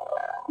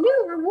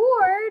 New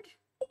reward.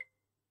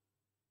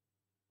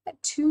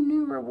 Got 2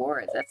 new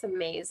rewards. That's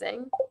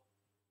amazing.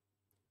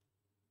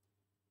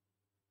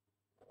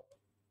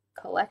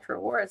 Collect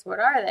rewards. What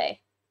are they?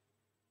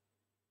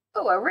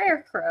 Oh, a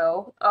rare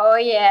crow. Oh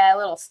yeah, a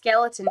little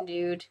skeleton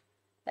dude.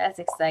 That's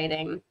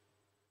exciting.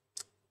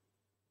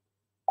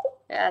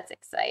 That's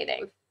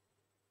exciting.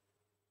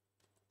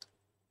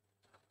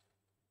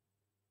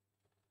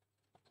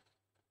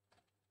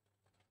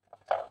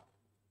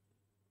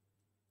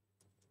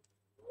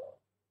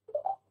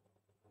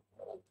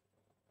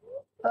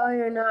 Oh,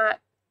 you're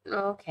not.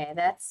 Okay,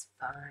 that's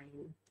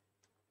fine.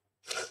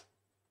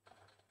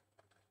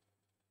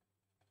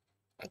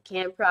 I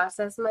can't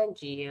process my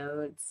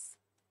geodes.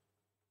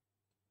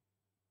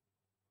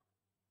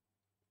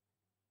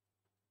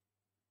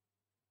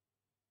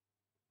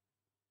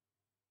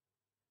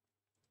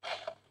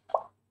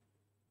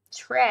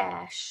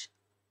 Trash.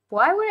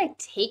 Why would I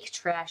take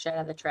trash out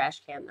of the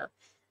trash can though?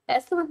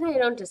 That's the one thing I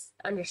don't just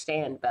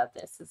understand about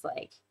this. Is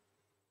like,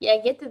 yeah, I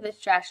get that there's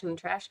trash in the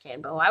trash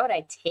can, but why would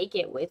I take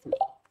it with me?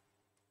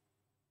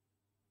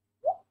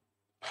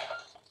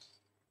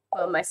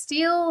 Well, my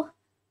steel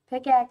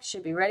pickaxe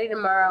should be ready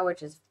tomorrow,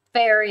 which is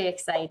very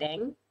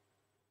exciting.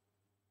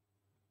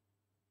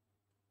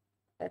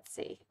 Let's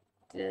see.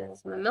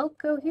 Does my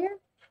milk go here?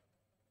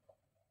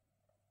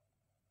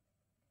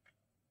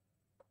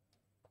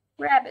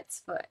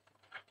 Rabbit's foot.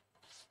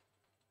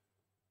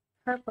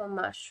 Purple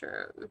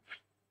mushroom.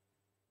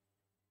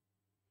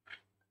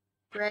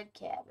 Red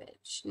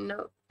cabbage.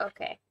 No.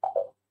 Okay.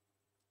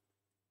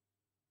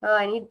 Oh,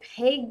 I need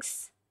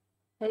pigs.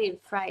 I need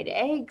fried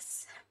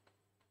eggs.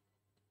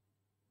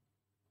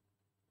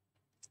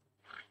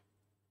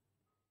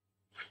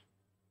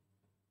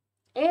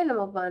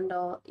 Animal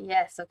bundle.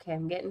 Yes, okay,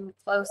 I'm getting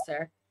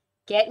closer.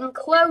 Getting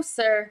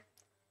closer.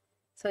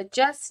 So I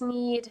just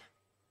need...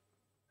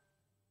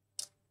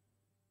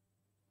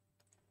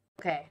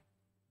 Okay.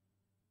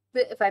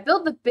 But if I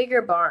build the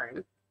bigger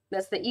barn,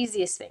 that's the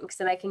easiest thing, because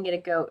then I can get a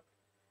goat.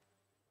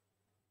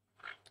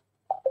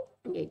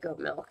 And get goat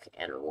milk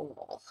and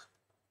wool.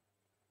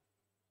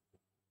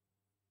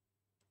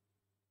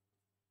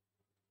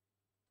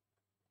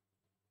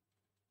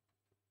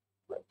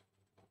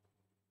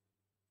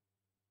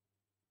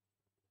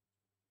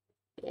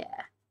 Yeah.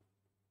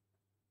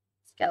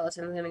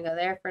 Skeleton's gonna go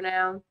there for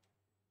now.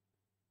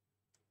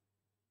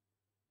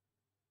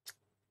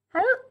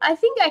 I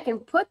think I can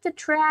put the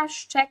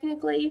trash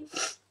technically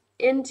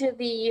into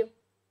the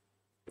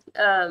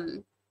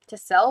to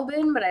sell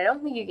bin, but I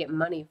don't think you get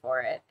money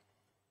for it.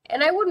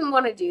 And I wouldn't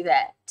want to do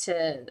that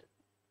to,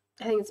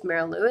 I think it's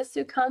Meryl Lewis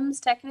who comes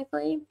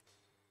technically.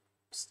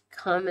 Just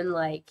come and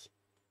like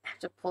have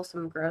to pull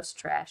some gross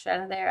trash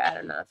out of there. I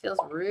don't know. It feels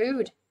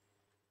rude.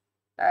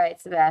 All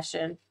right,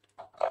 Sebastian,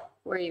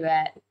 where are you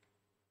at?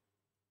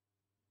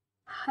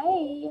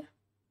 Hi.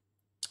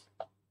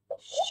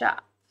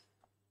 Shop.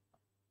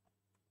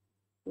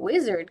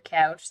 Wizard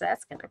couch.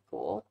 That's kind of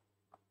cool.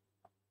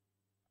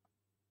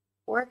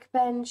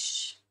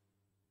 Workbench.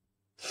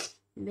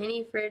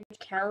 Mini fridge,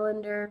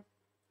 calendar.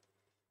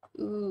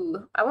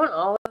 Ooh, I want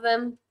all of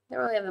them. I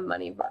don't really have the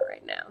money for it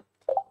right now.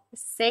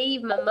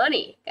 Save my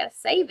money. Gotta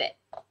save it.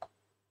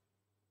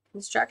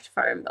 Construct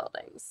farm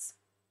buildings.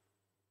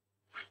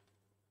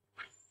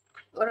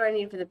 What do I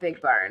need for the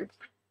big barn?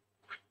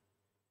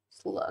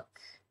 Let's look.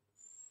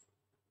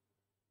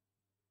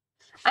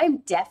 I'm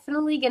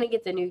definitely gonna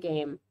get the new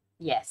game.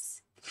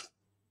 Yes.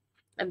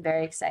 I'm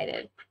very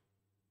excited.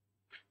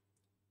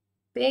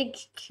 Big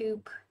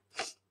coop.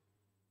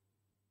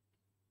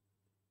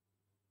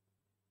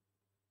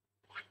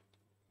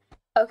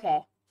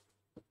 Okay.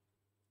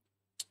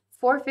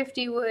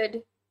 450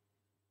 wood.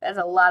 That's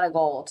a lot of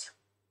gold.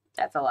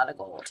 That's a lot of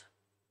gold.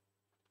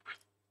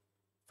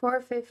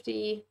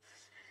 450.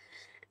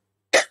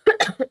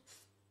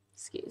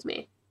 Excuse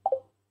me.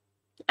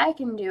 I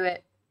can do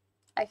it.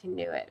 I can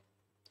do it.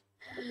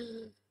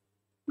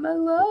 My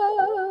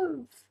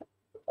love.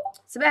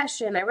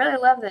 Sebastian, I really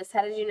love this.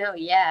 How did you know?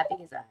 Yeah,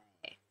 because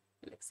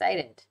I'm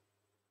excited.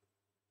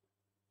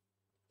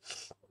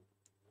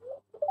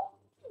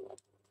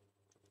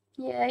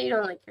 Yeah, you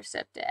don't like your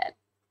stepdad.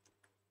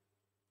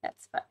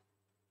 That's fine.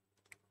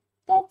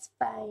 That's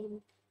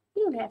fine.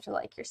 You don't have to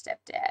like your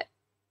stepdad.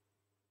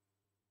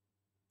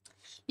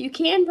 You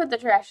can put the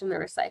trash in the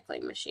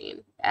recycling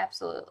machine.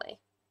 Absolutely.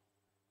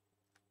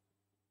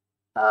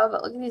 Oh,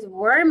 but look at these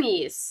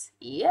wormies.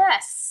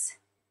 Yes.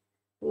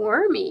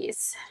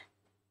 Wormies.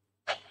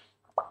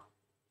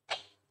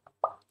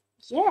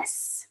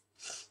 Yes.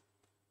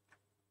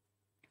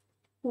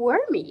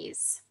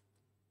 Wormies.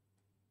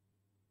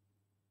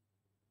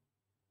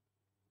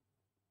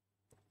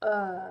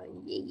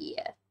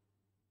 Yeah.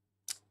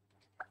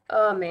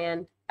 Oh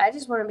man, I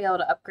just want to be able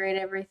to upgrade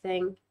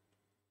everything.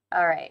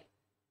 All right,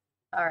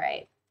 all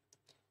right.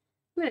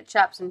 I'm gonna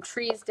chop some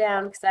trees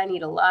down because I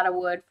need a lot of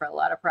wood for a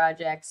lot of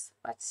projects.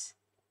 What?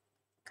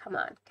 Come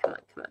on, come on,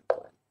 come on, come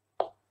on.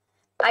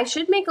 I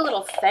should make a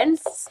little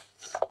fence,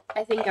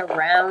 I think,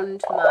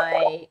 around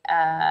my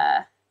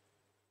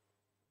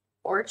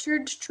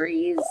orchard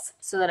trees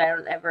so that I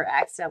don't ever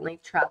accidentally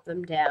chop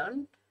them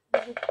down.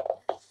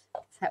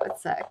 That would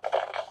suck.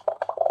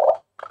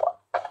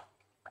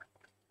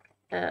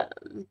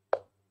 Um,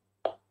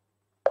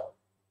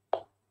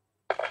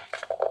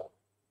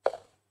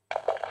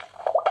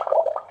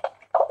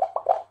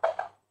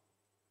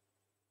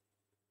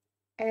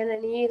 and I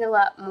need a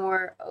lot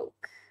more oak.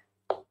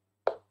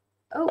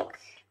 Oak.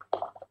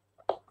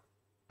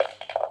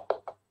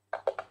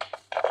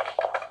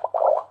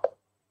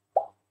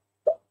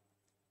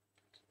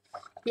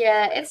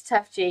 Yeah, it's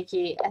tough,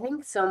 Jakey. I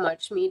think so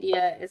much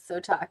media is so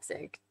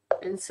toxic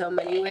in so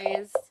many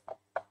ways.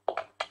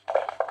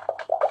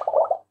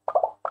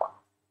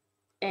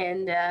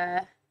 And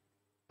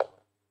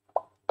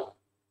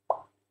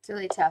it's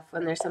really tough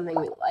when there's something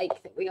we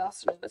like that we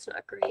also know is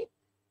not great.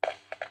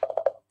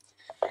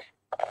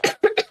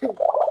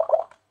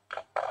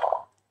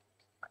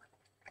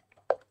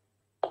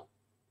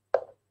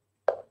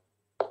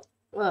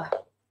 Ugh.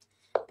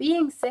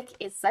 Being sick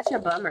is such a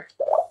bummer.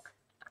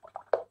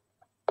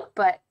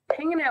 But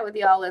hanging out with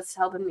y'all is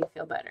helping me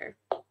feel better,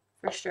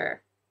 for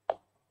sure.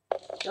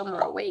 Feel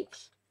more awake.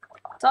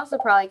 It's also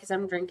probably because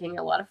I'm drinking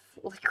a lot of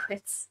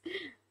liquids.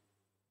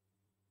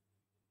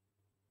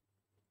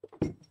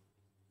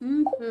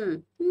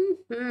 Mm-hmm.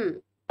 Mm-hmm.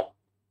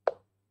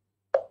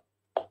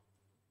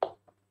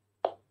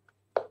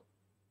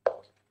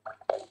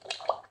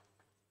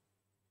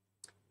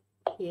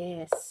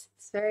 Yes,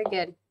 it's very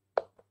good.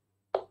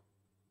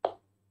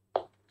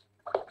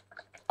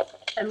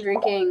 I'm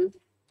drinking,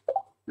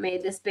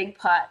 made this big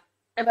pot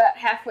about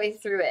halfway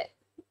through it.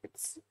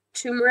 It's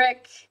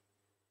turmeric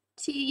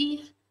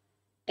tea,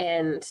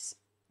 and it's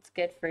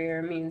good for your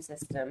immune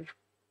system.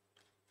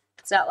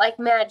 It's not like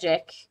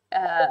magic.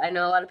 I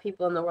know a lot of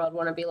people in the world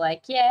want to be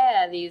like,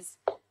 yeah, these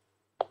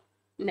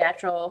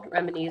natural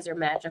remedies are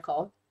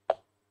magical.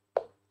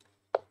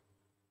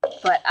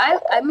 But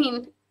I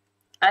mean,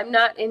 I'm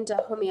not into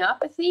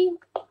homeopathy,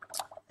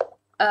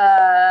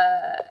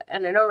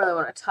 and I don't really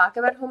want to talk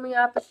about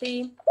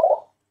homeopathy.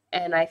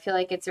 And I feel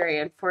like it's very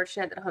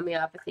unfortunate that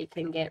homeopathy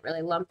can get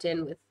really lumped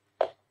in with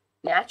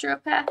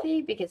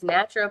naturopathy, because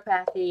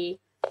naturopathy,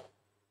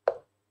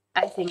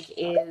 I think,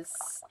 is,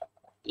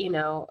 you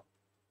know,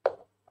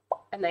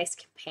 a nice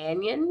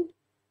companion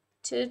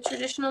to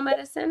traditional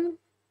medicine.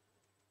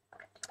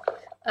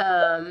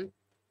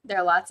 There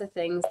are lots of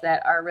things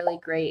that are really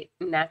great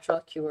natural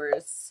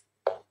cures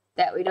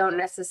that we don't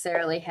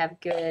necessarily have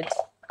good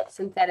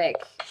synthetic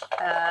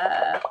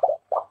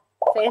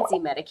fancy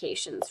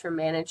medications for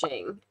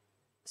managing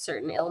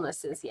certain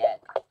illnesses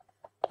yet.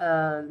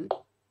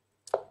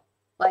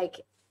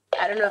 Like,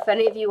 I don't know if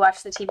any of you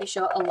watch the TV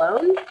show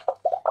Alone.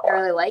 I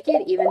really like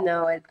it, even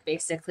though it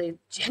basically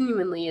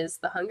genuinely is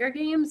the Hunger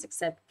Games,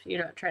 except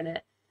you're not trying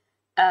to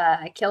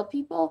kill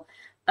people.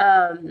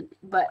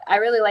 But I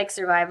really like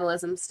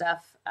survivalism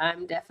stuff.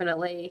 I'm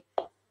definitely,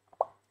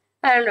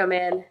 I don't know,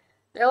 man.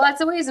 There are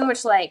lots of ways in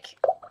which, like,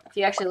 if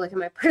you actually look at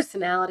my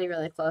personality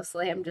really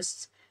closely, I'm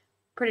just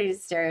pretty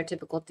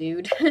stereotypical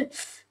dude.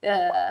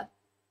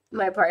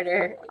 My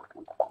partner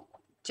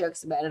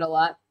jokes about it a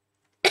lot.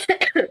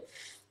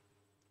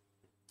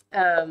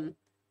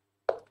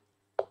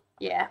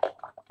 Yeah.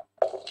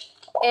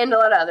 And a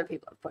lot of other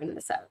people have pointed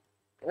this out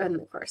in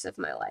the course of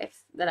my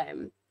life, that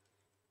I'm,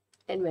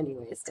 in many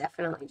ways,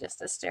 definitely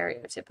just a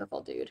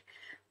stereotypical dude.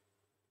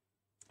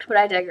 But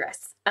I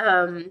digress.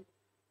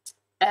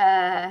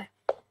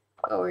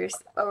 What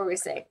were we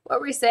saying? What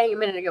were we saying a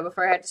minute ago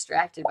before I got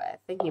distracted by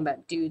thinking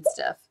about dude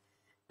stuff?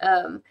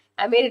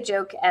 I made a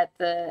joke at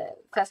the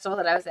festival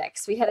that I was at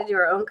because we had to do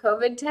our own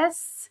COVID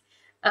tests.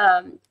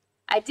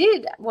 I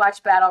did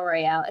watch Battle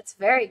Royale. It's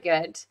very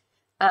good.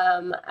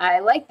 I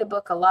like the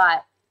book a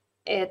lot.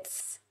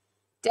 It's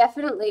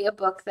definitely a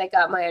book that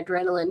got my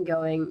adrenaline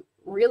going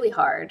really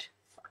hard.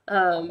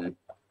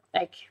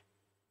 Like,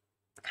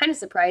 kind of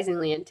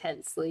surprisingly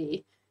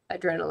intensely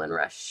adrenaline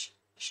rush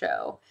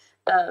show.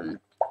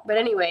 But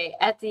anyway,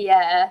 at the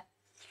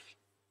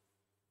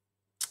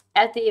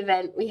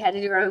event, we had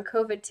to do our own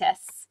COVID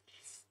tests,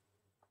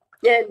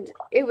 and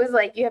it was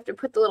like you have to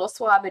put the little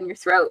swab in your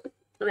throat,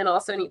 and then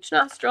also in each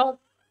nostril.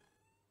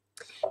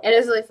 And it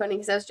was really funny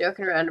because I was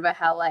joking around about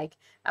how, like,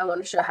 I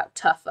want to show how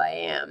tough I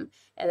am,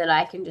 and that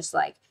I can just,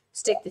 like,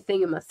 stick the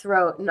thing in my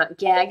throat and not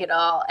gag at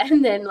all.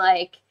 And then,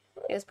 like,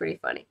 it was pretty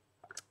funny.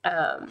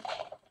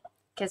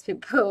 Because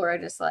people were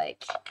just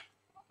like,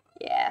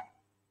 yeah,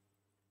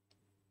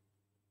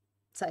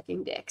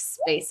 sucking dicks,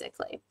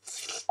 basically.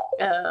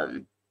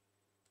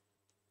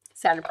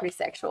 Sounded pretty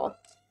sexual.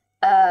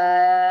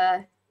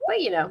 But,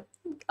 you know,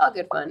 all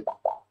good fun.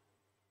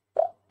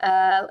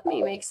 Let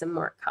me make some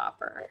more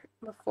copper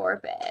before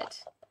bed.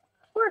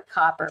 4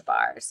 copper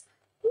bars.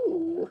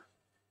 Ooh.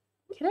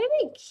 Can I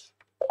make,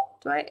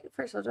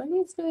 first of all, do I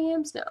need snow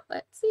yams? No,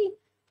 let's see.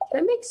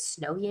 Can I make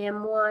snow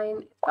yam wine?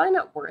 It's probably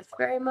not worth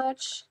very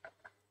much,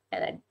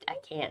 and I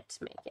can't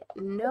make it.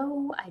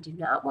 No, I do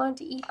not want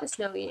to eat the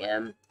snow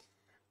yam.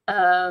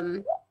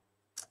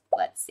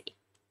 Let's see.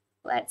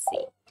 Let's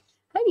see.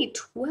 I need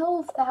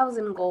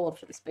 12,000 gold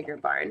for this bigger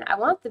barn. I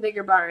want the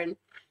bigger barn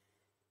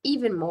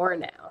even more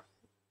now,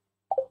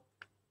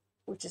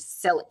 which is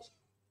silly.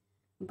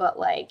 But,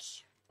 like,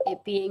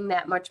 it being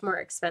that much more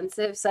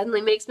expensive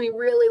suddenly makes me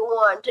really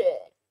want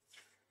it.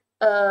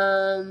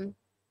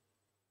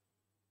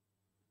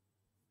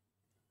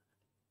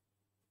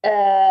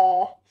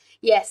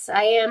 Yes,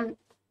 I am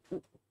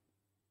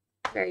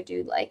very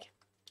dude-like.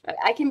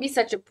 I can be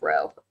such a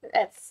bro.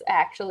 That's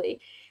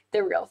actually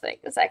the real thing,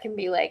 is I can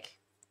be, like,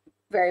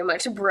 very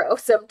much a bro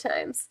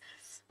sometimes.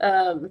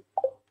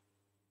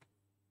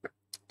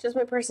 Just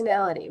my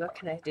personality. What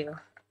can I do?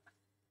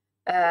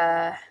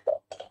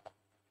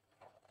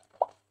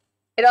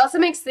 It also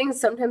makes things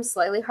sometimes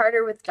slightly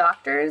harder with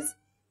doctors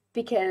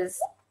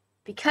because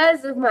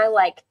of my,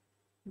 like,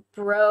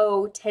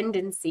 bro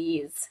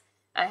tendencies.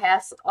 I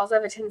also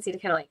have a tendency to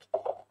kind of, like,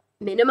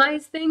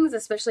 minimize things,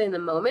 especially in the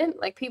moment.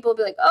 Like, people will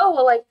be like, oh,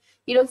 well, like,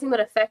 you don't seem that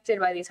affected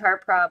by these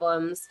heart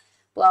problems,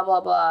 blah, blah,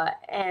 blah.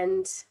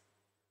 And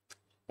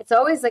it's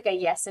always, like, a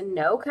yes and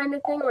no kind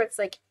of thing where it's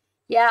like,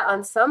 yeah,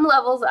 on some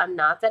levels, I'm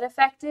not that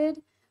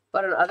affected,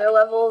 but on other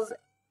levels,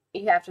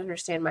 you have to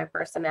understand my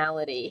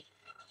personality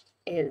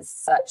is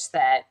such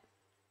that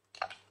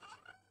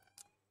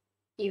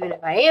even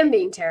if I am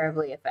being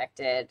terribly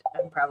affected,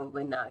 I'm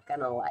probably not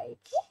gonna, like,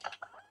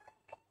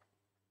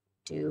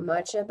 do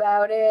much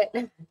about it.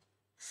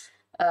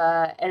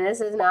 And this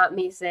is not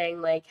me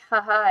saying, like,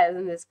 haha,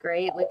 isn't this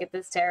great? Look at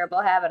this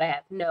terrible habit I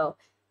have. No,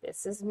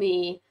 this is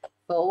me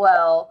full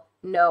well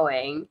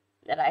knowing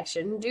that I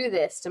shouldn't do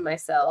this to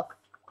myself.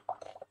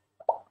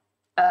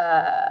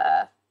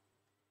 But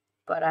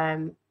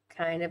I'm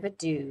kind of a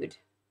dude.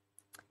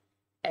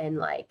 And,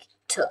 like,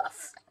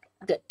 tough.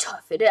 Gotta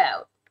tough it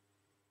out.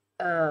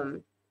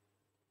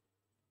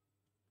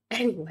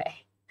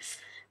 Anyway,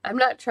 I'm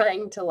not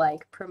trying to,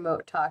 like,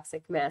 promote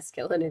toxic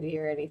masculinity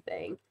or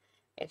anything.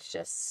 It's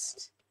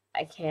just,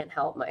 I can't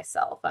help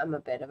myself. I'm a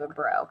bit of a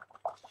bro,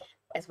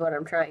 is what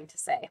I'm trying to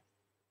say.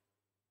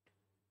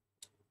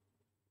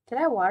 Did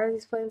I water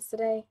these plants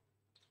today?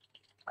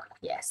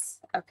 Yes.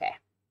 Okay.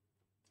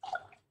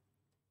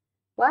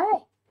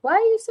 Why? Why are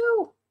you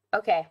so...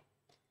 Okay.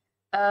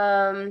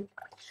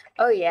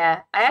 Oh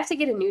yeah, I have to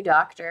get a new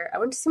doctor. I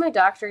went to see my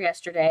doctor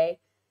yesterday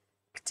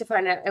to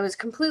find out. It was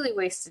completely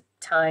wasted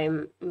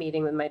time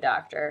meeting with my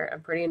doctor.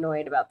 I'm pretty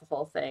annoyed about the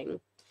whole thing.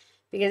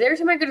 Because every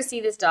time I go to see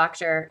this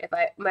doctor, if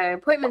my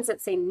appointment's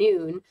at, say,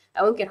 noon,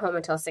 I won't get home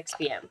until 6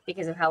 p.m.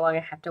 because of how long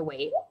I have to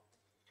wait.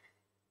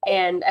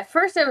 And at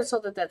first I was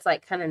told that that's,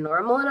 like, kind of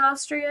normal in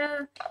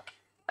Austria,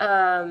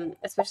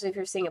 especially if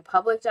you're seeing a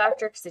public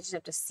doctor, because they just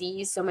have to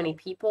see so many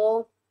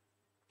people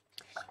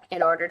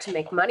in order to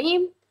make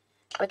money.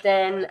 But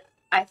then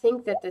I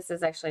think that this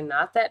is actually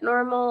not that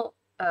normal,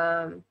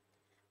 or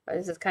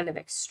this is kind of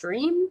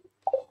extreme.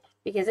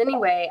 Because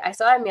anyway, I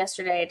saw him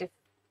yesterday to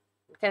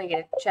kind of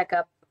get a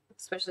checkup,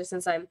 especially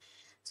since I'm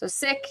so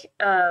sick,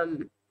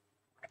 and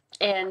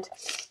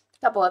a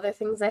couple other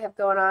things I have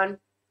going on.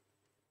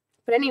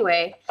 But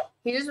anyway,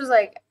 he just was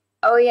like,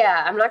 oh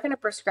yeah, I'm not going to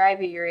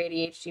prescribe you your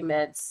ADHD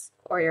meds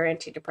or your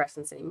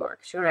antidepressants anymore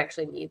because you don't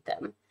actually need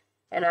them.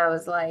 And I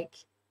was like,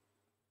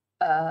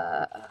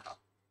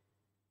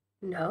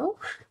 no?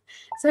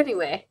 So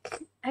anyway,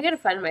 I gotta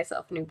find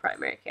myself new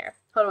primary care.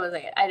 Hold on a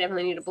second. I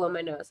definitely need to blow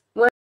my nose.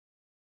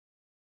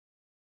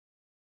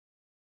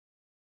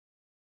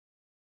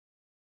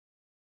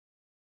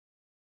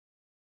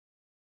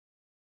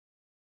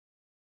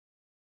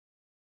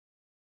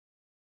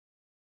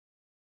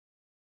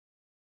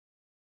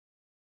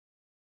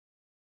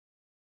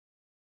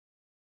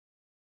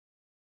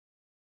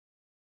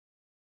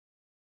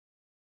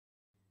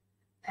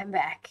 I'm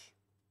back.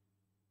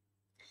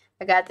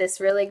 I got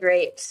this really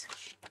great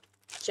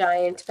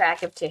giant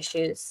pack of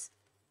tissues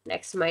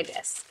next to my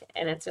desk,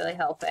 and it's really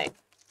helping.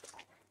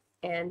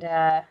 And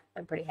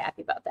I'm pretty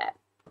happy about that.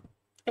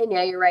 And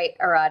yeah, you're right,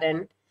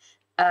 Aradin.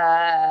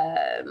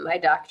 My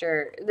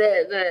doctor,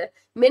 the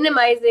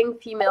minimizing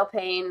female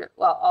pain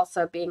while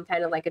also being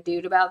kind of like a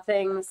dude about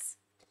things,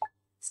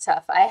 it's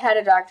tough. I had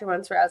a doctor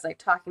once where I was, like,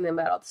 talking to them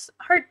about all the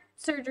heart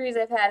surgeries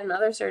I've had and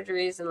other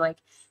surgeries and, like,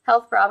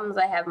 health problems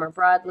I have more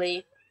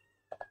broadly.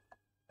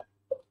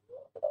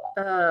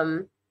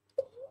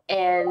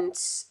 And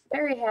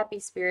very happy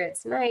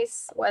spirits.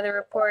 Nice weather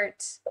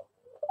report.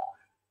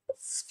 A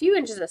few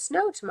inches of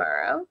snow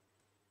tomorrow.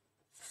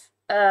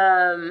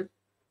 Oh,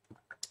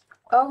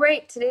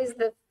 right, today's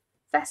the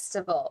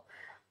festival.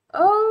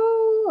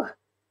 Oh,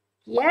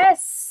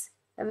 yes,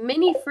 a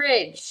mini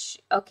fridge.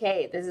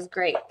 Okay, this is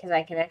great because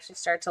I can actually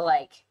start to,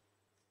 like,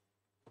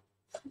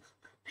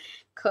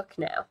 cook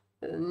now.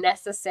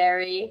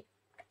 Necessary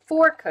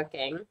for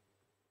cooking.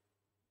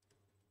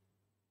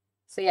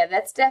 So yeah,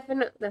 that's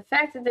definitely the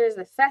fact that there's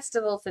a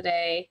festival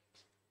today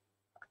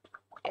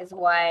is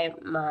why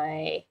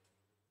my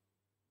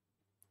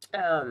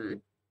no,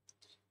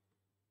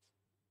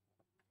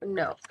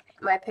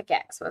 my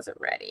pickaxe wasn't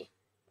ready.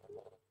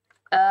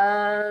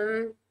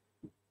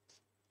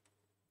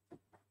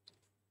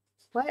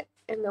 What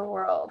in the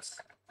world?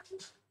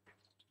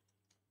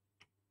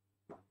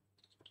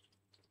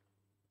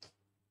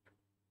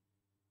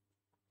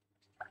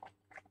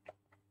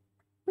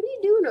 What are you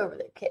doing over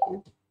there,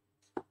 kitten?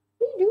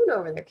 What are you doing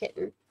over there,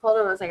 kitten? Hold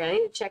on one second. I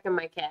need to check on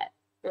my cat.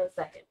 In a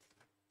second.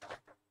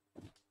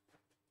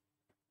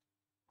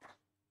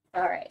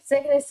 All right.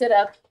 Second, I stood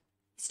up,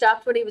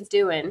 stopped what he was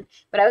doing,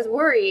 but I was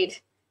worried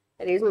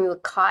that he was going to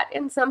be caught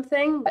in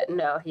something. But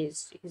no,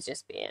 he's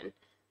just being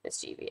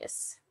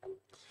mischievous.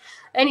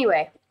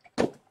 Anyway,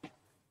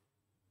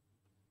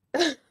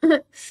 I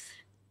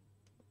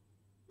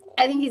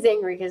think he's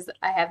angry because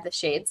I have the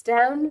shades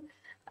down.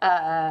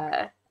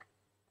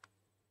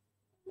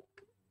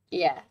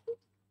 Yeah,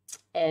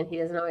 and he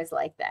doesn't always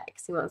like that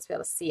because he wants to be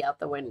able to see out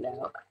the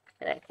window.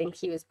 And I think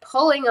he was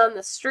pulling on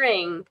the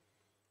string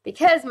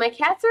because my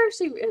cats are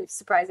actually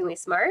surprisingly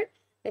smart.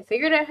 They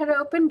figured out how to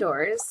open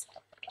doors,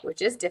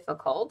 which is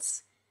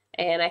difficult.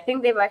 And I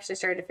think they've actually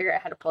started to figure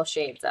out how to pull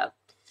shades up.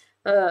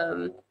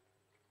 So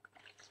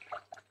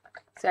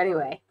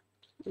anyway,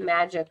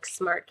 magic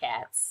smart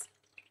cats.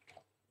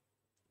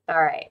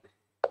 All right.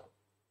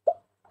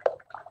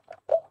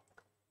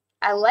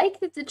 I like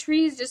that the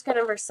trees just kind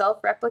of are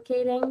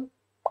self-replicating,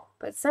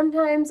 but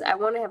sometimes I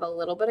want to have a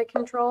little bit of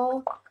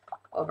control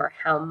over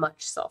how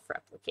much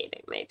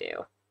self-replicating they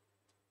do.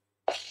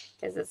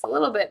 Because it's a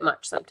little bit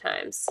much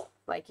sometimes.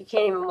 Like you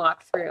can't even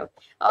walk through.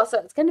 Also,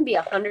 it's going to be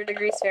 100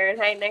 degrees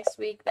Fahrenheit next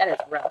week. That is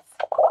rough.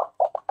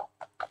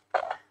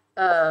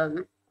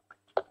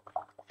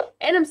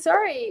 And I'm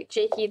sorry,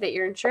 Jakey, that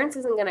your insurance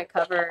isn't going to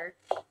cover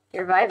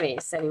your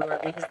Vivace anymore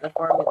because of the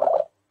formula.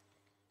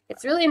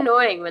 It's really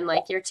annoying when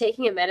like you're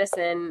taking a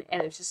medicine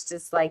and it's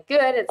just like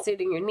good, it's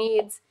suiting your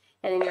needs,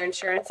 and then your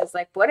insurance is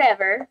like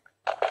whatever.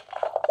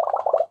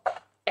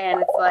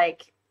 And it's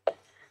like,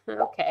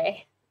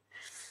 okay.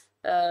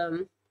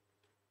 The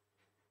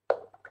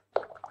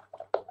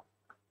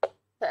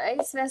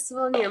ice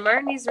festival near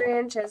Marnie's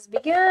Ranch has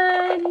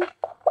begun.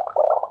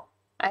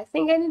 I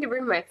think I need to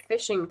bring my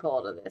fishing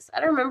pole to this.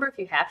 I don't remember if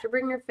you have to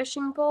bring your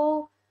fishing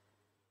pole,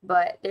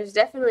 but there's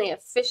definitely a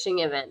fishing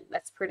event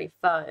that's pretty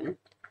fun.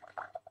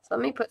 So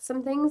let me put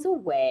some things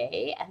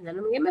away, and then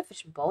I'm gonna get my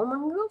fishing pole, and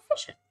I'm gonna go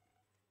fishing.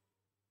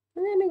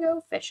 I'm gonna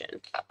go fishing.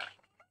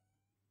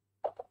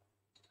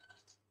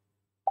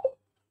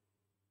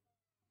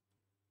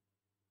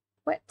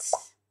 What?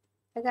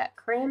 I got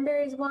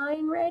cranberries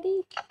wine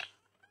ready.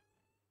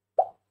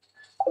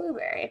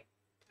 Blueberry.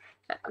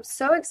 I'm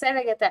so excited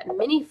I got that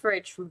mini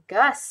fridge from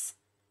Gus.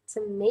 It's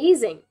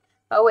amazing.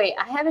 Oh wait,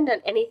 I haven't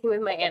done anything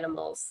with my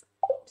animals.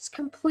 Just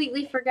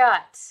completely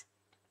forgot.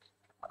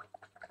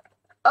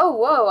 Oh,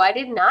 whoa, I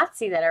did not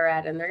see that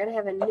errata. They're gonna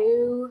have a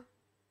new...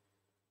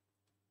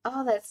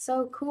 Oh, that's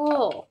so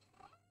cool.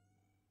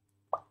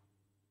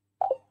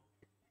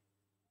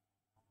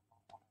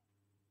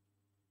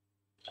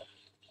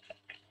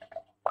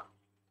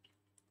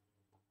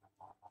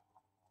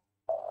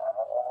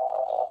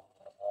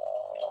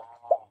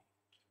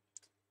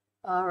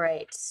 All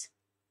right.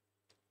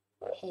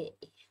 Hey.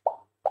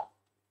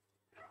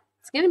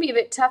 It's going to be a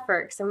bit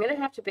tougher because I'm going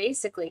to have to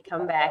basically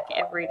come back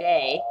every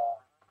day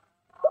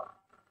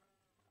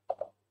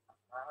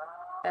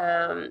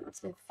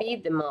to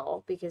feed them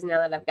all because now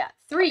that I've got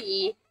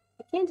 3,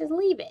 I can't just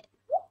leave it.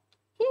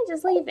 Can't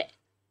just leave it.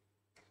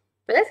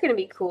 But that's going to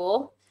be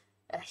cool.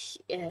 A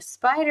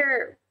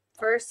spider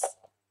first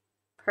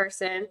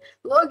person.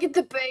 Look at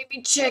the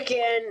baby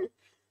chicken.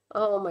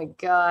 Oh my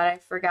god, I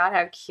forgot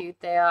how cute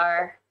they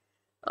are.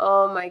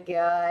 Oh my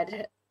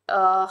god.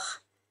 Ugh.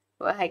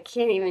 Well, I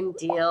can't even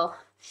deal.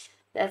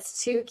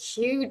 That's too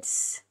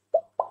cute.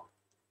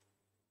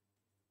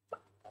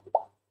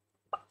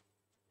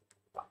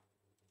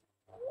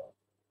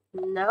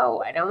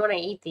 No, I don't want to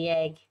eat the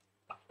egg.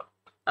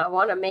 I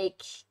want to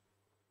make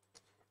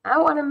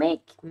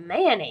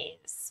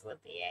mayonnaise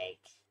with the egg.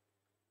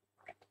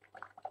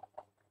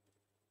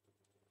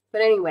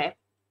 But anyway,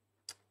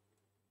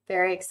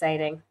 very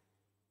exciting.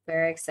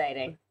 Very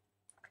exciting.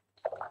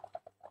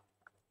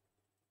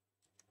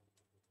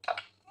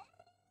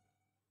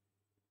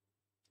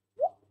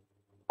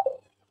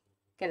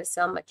 Gonna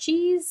sell my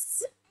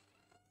cheese.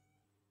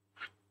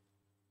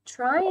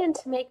 Trying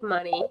to make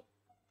money.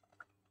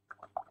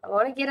 I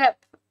want to get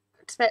up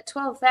to that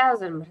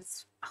 12,000, but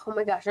it's, oh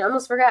my gosh, I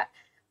almost forgot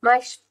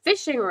my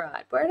fishing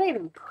rod. Where did I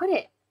even put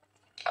it?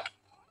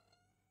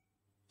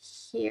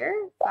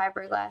 Here,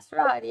 fiberglass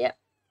rod. Yep,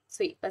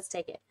 sweet. Let's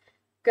take it.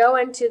 Go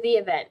into the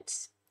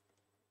event.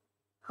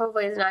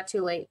 Hopefully, it's not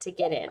too late to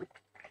get in.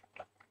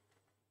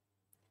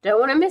 Don't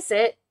want to miss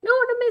it. Don't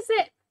want to miss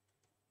it.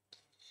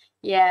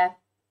 Yeah.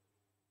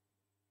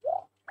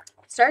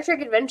 Star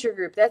Trek Adventure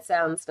Group. That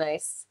sounds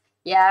nice.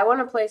 Yeah, I want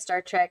to play Star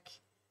Trek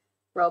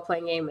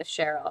role-playing game with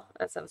Cheryl.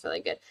 That sounds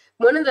really good.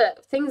 One of the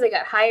things I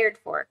got hired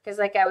for, because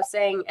like I was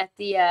saying at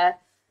the, I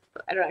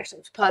don't actually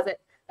have to pause it.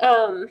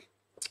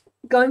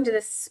 Going to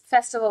this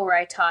festival where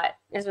I taught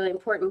is really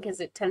important because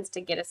it tends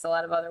to get us a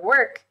lot of other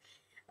work.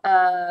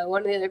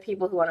 One of the other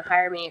people who want to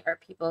hire me are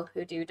people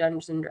who do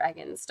Dungeons and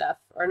Dragons stuff,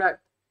 or not.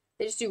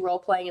 They just do role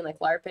playing and like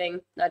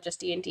LARPing, not just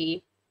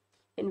D&D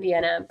in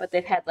Vienna. But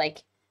they've had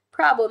like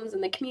problems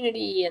in the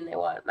community, and they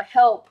want my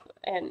help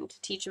and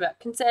to teach about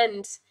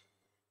consent.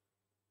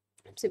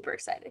 I'm super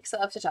excited because I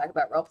love to talk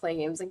about role playing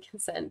games and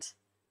consent.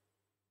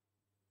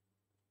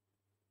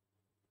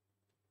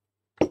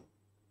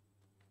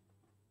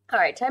 All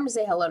right, time to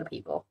say hello to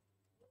people.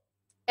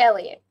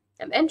 Elliot,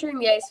 I'm entering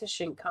the ice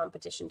fishing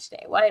competition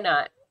today. Why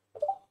not?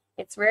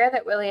 It's rare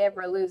that Willie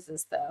ever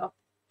loses, though.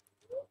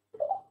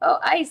 Oh,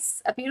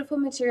 ice! A beautiful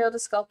material to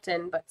sculpt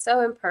in, but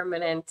so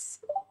impermanent.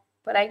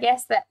 But I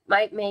guess that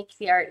might make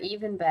the art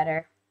even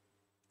better.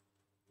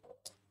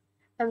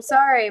 I'm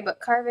sorry, but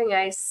carving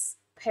ice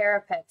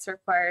parapets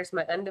requires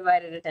my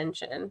undivided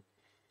attention.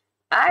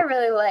 I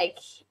really like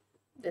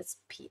this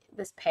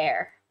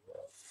pear.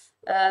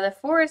 The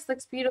forest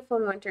looks beautiful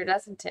in winter,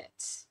 doesn't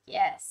it?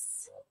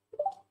 Yes.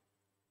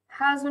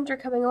 How's winter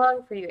coming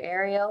along for you,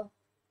 Ariel?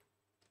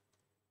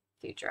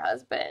 Future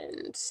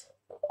husband.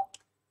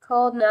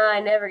 Cold? Nah,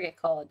 I never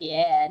get cold.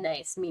 Yeah,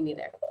 nice. Me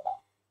neither.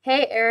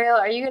 Hey, Ariel,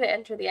 are you going to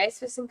enter the ice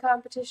fishing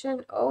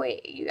competition? Oh,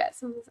 wait, you got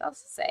something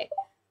else to say.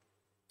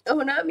 Oh,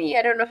 not me.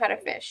 I don't know how to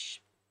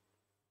fish.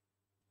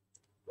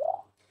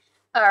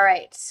 All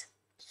right.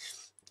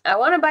 I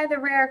want to buy the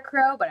rare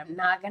crow, but I'm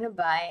not going to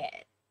buy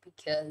it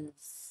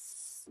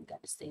because I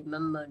got to save my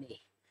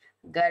money.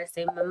 Gotta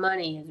save my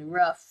money. It's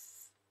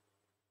rough.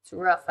 It's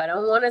rough. I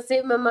don't want to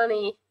save my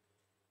money.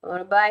 I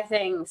want to buy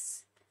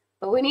things.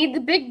 But we need the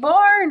big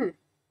barn.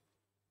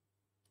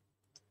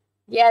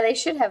 Yeah, they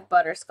should have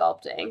butter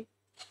sculpting.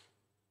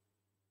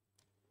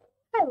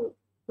 Hi,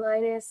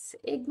 Linus.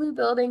 Igloo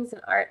buildings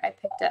and art I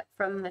picked up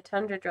from the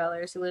tundra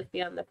dwellers who live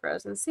beyond the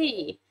frozen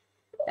sea.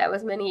 That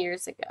was many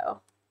years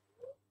ago.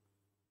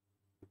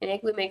 An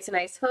igloo makes a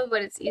nice home,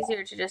 but it's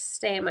easier to just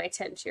stay in my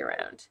tent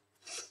year-round.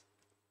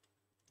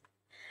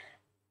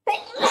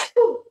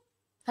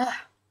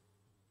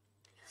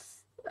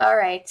 All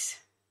right.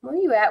 Where are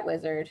you at,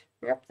 wizard?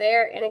 You're up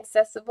there,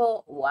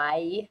 inaccessible.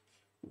 Why?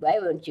 Why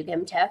won't you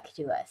come talk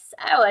to us?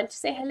 I want to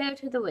say hello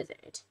to the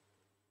wizard.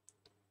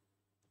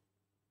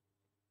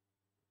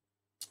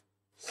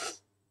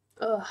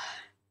 Ugh.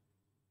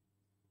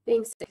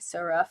 Being sick is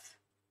so rough.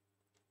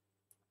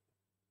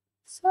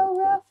 So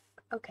rough.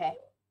 Okay.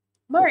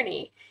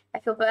 Marnie, I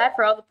feel bad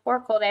for all the poor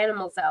cold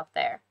animals out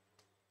there.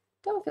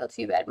 Don't feel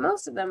too bad.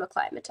 Most of them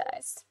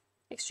acclimatize.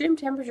 Extreme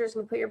temperatures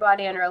can put your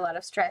body under a lot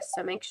of stress,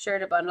 so make sure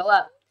to bundle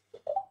up.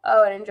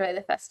 Oh, and enjoy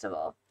the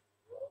festival.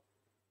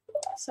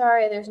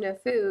 Sorry, there's no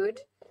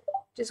food.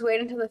 Just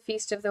wait until the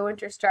Feast of the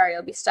Winter Star.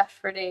 You'll be stuffed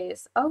for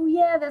days. Oh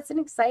yeah, that's an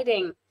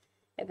exciting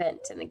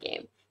event in the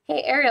game.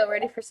 Hey, Ariel,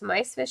 ready for some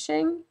ice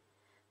fishing?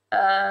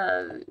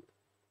 Yes,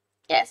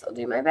 I'll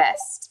do my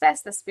best.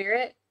 That's the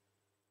spirit.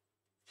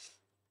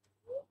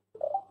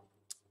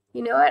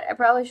 You know what? I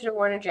probably should have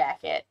worn a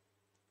jacket.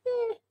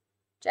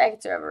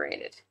 Jackets are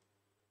overrated.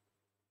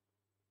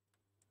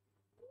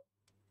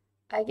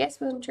 I guess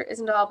winter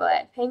isn't all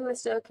bad. Playing in the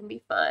snow can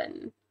be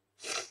fun.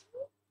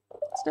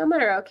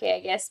 Snowmen are okay, I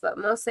guess, but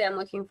mostly I'm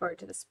looking forward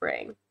to the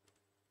spring.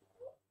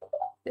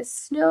 This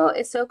snow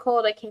is so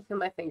cold I can't feel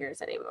my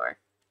fingers anymore.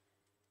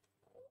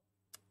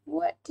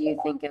 What do you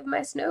think of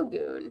my snow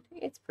goon?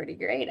 It's pretty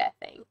great, I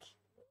think.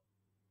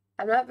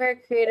 I'm not very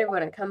creative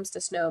when it comes to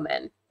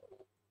snowmen.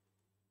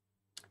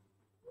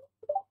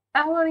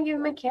 I want to give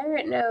him a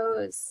carrot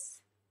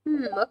nose.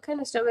 What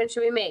kind of snowman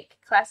should we make?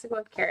 Classic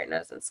one, carrot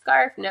nose and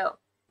scarf? No.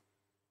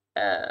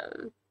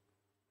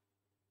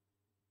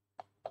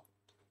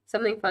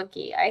 Something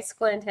funky.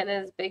 Icicle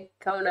antennas, big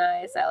cone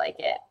eyes. I like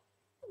it.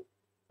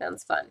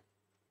 Sounds fun.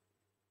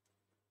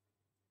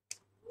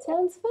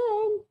 Sounds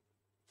fun.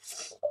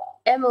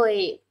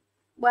 Emily,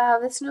 wow,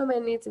 this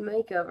snowman needs a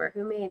makeover.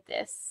 Who made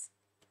this?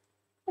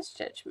 That's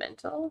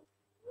judgmental.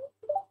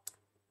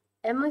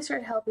 Emily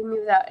started helping me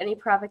without any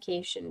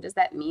provocation. Does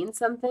that mean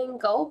something?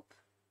 Gulp?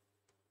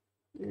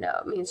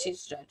 No, it means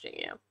she's judging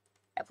you.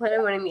 I plan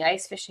on winning the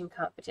ice fishing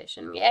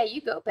competition. Yeah,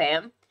 you go,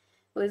 Pam.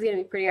 It was gonna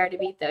be pretty hard to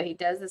beat, though. He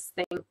does this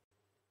thing.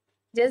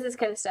 He does this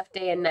kind of stuff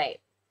day and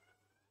night.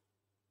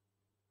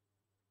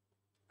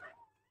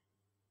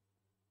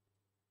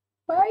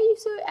 Why are you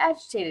so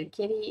agitated,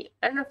 kitty?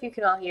 I don't know if you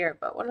can all hear it,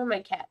 but one of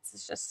my cats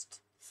is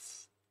just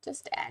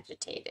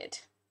agitated.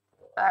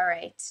 All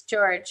right,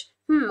 George.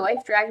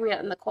 Wife dragged me out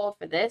in the cold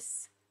for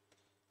this.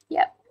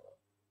 Yep.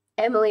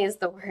 Emily is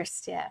the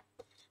worst, yeah.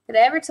 Did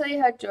I ever tell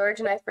you how George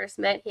and I first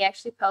met? He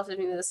actually pelted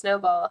me with a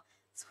snowball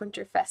this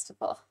winter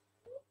festival.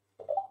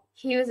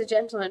 He was a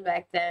gentleman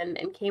back then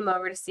and came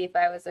over to see if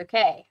I was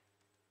okay.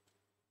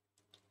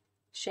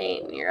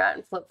 Shame, you're out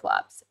in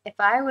flip-flops. If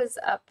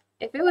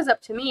it was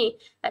up to me,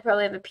 I'd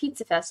probably have a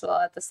pizza festival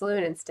at the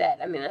saloon instead.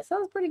 I mean, that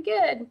sounds pretty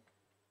good.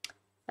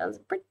 Sounds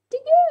pretty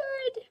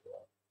good.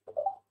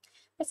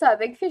 I saw a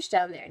big fish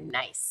down there.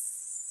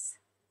 Nice.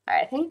 All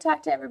right, I think I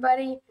talked to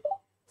everybody.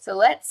 So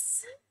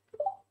let's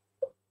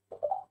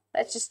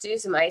just do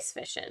some ice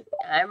fishing.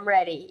 I'm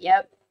ready.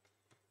 Yep.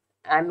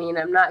 I mean,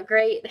 I'm not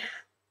great.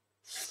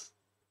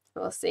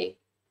 We'll see.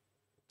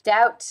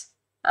 Doubt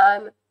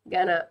I'm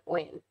gonna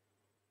win.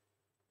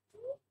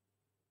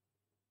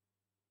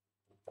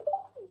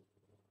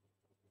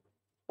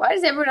 Why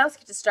does everyone else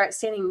get to start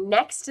standing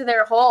next to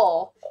their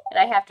hole and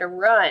I have to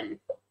run?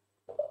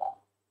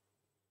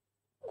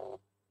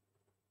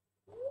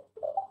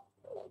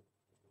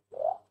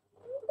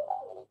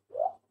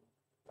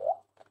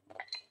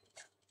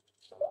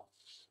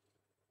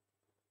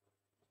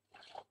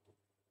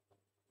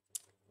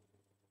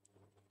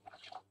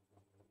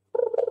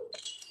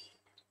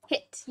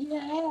 Hit.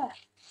 Yeah.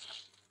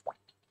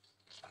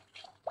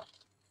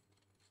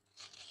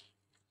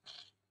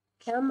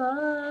 Come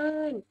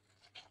on.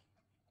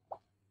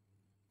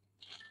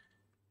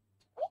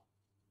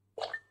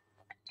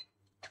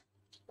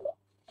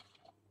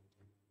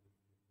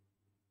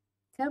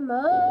 Come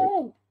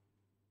on.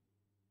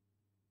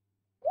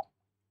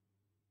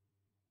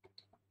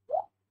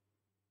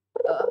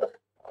 Ugh.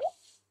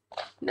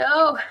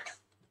 No.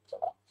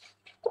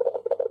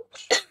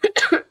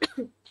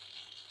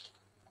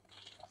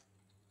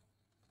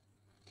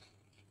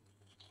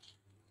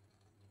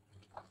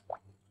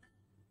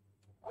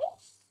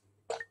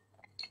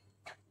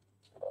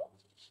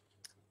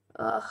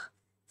 Ugh,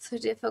 so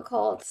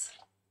difficult.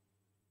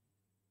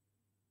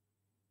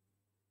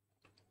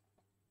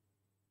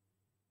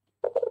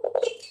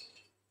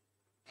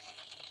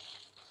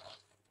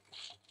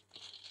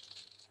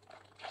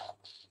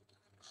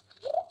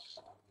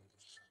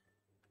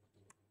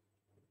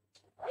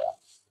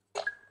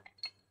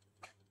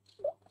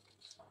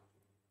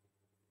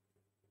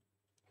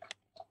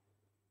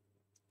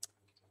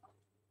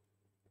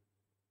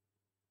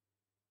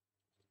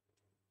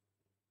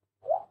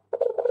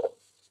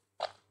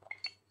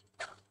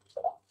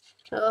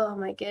 Oh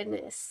my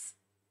goodness.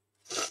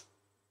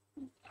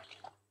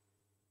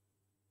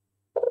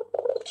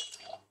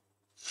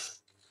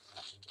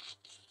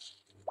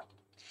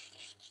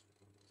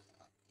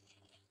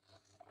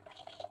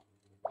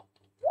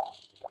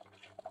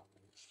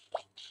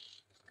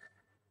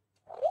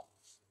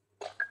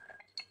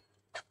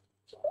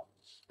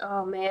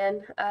 Oh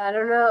man, I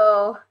don't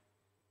know.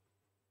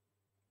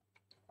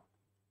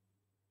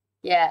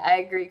 Yeah, I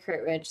agree,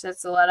 Kurt Rich.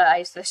 That's a lot of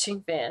ice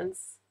fishing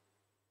fans.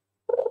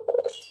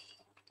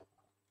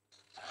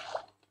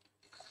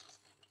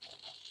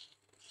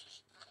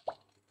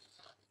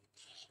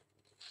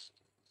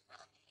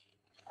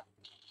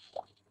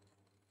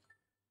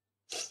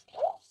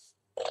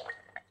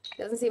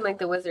 Doesn't seem like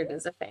the wizard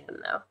is a fan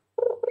though.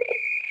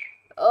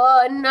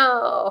 Oh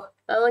no,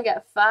 I only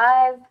got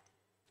 5.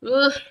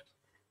 Ugh,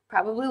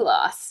 probably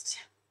lost.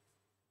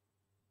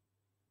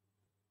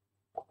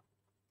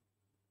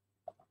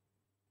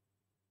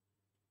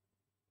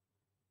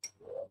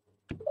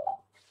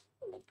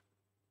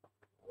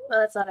 Well,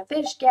 that's not a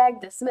fish.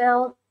 Gag the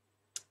smell.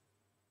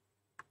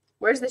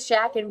 Where's the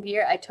shack and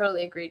beer? I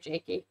totally agree,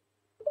 Jakey.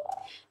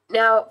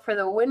 Now, for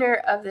the winner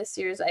of this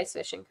year's ice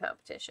fishing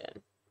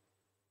competition,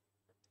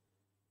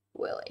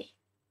 Willie.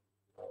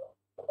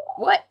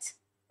 What?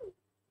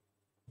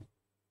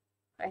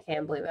 I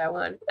can't believe I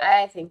won.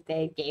 I think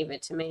they gave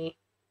it to me.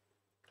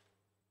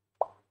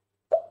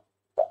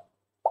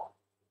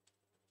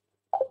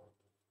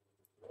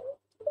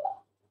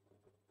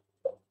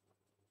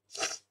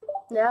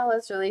 Now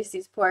let's release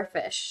these poor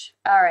fish.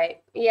 All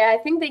right. Yeah,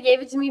 I think they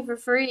gave it to me for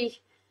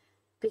free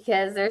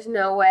because there's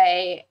no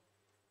way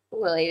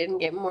Willie didn't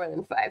get more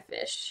than 5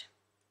 fish.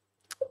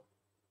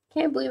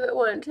 Can't believe it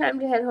won. Time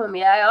to head home.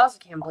 Yeah, I also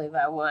can't believe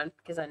I won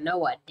because I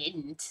know I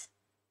didn't.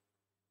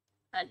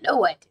 I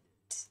know I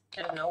didn't.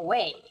 There's no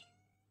way.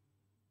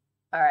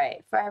 All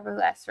right.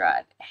 Fiberglass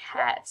rod.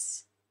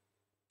 Hats.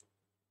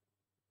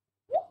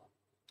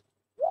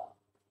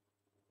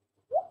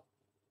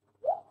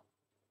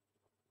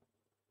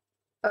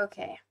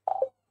 Okay.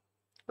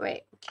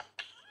 Wait.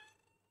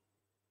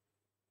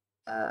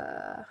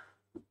 I'm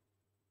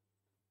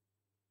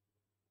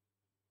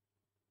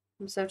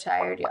so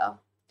tired, y'all.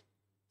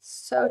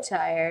 So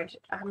tired.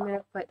 I'm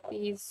gonna put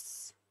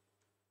these.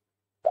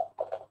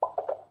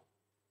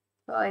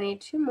 Oh, I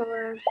need 2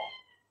 more.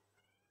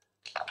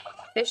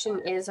 Fishing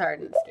is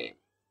hard in this game.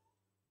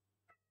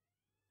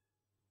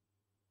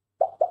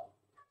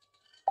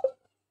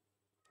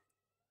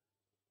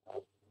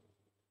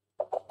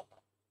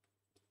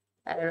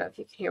 I don't know if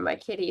you can hear my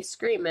kitty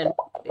screaming.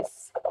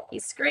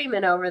 He's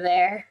screaming over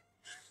there.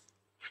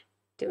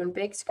 Doing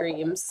big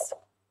screams.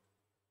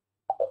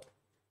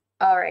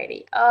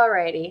 Alrighty,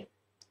 alrighty.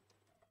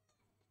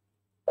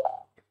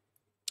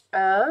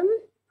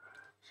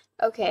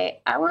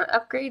 Okay, I want to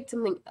upgrade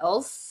something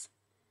else.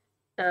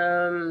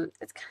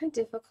 It's kind of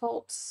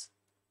difficult.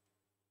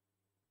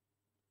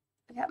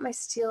 I got my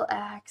steel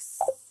axe,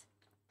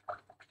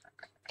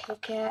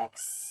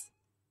 pickaxe.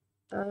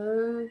 I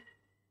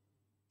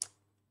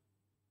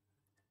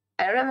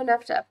don't have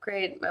enough to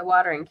upgrade my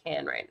watering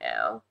can right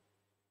now.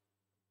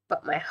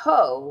 But my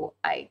hoe,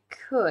 I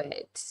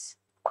could.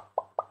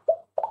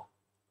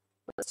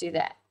 Let's do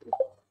that.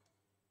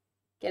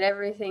 Get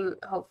everything,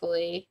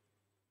 hopefully.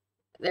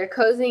 They're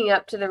cozying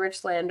up to the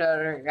rich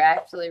landowner. You're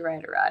actually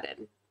right,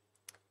 Rodden.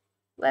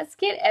 Let's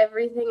get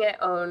everything I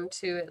own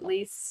to at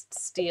least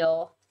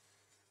steal.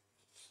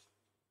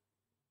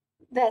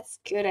 That's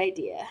a good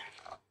idea.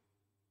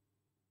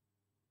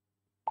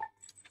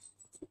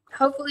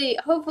 Hopefully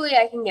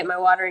I can get my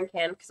watering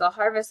can because I'll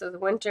harvest those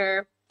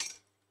winter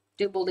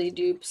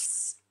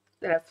doobly-doops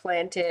that I've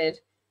planted,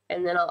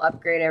 and then I'll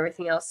upgrade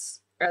everything else,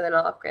 or then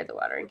I'll upgrade the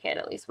watering can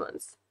at least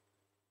once.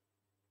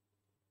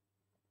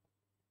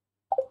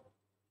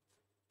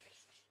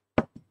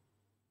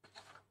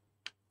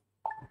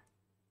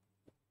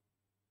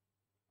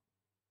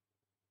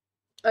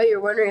 Oh,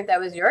 you're wondering if that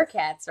was your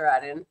cat,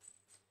 Rodden.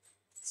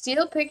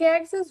 Steel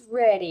pickaxe is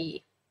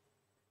ready.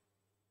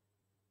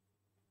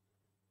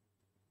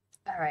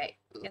 Alright,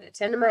 I'm gonna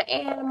tend to my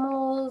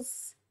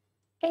animals.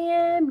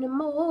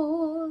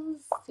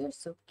 Animals, they're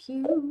so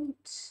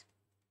cute.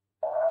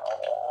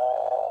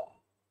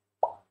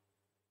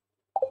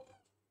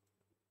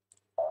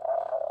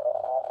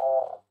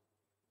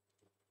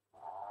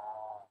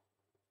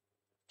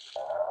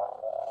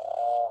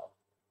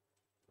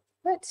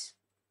 What?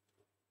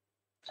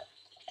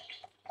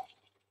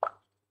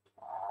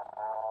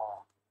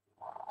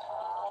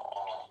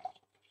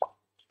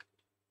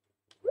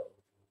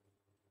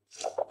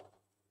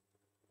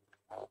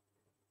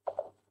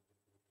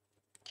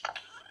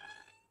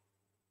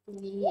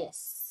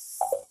 Yes.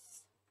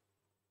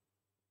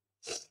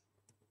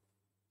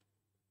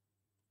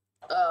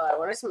 Oh, I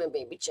want to see my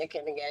baby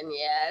chicken again.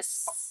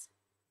 Yes.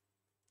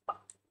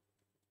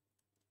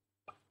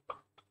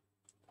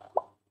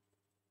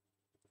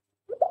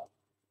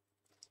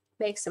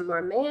 Make some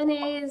more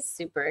mayonnaise.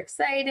 Super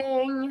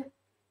exciting.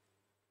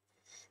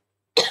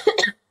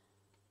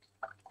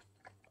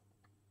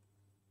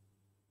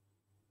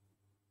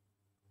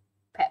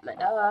 Pet my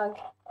dog.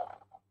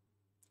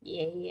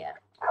 Yeah.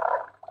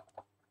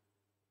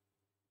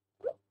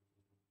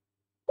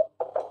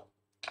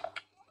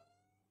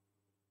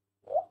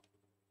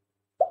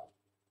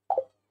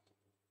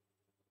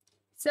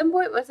 At some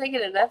point, once I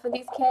get enough of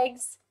these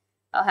kegs,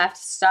 I'll have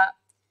to stop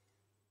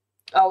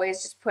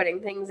always just putting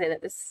things in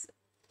at this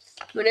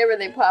whenever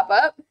they pop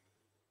up.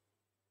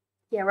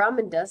 Yeah,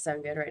 ramen does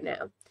sound good right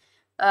now.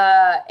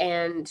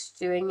 And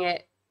doing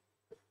it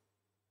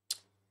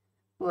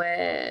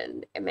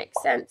when it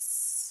makes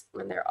sense,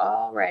 when they're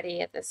all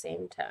ready at the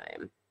same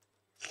time.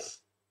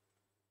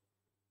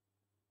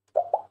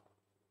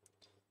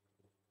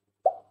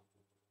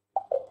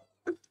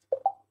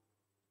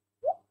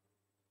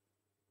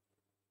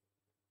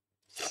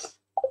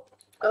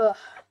 Ugh.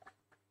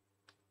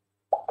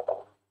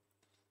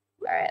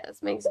 Alright,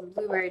 let's make some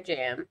blueberry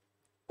jam.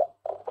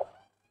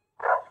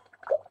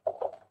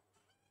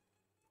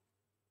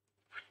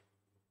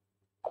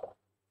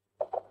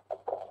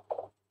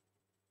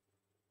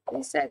 At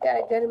least I've got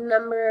a good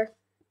number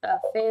of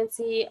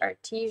fancy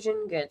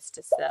artesian goods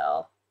to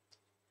sell.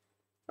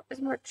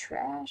 There's more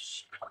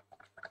trash.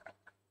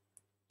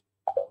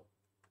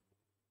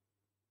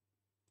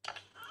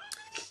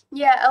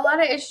 Yeah, a lot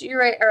of issues,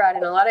 you're right,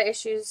 Aradin, a lot of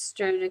issues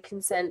due to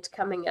consent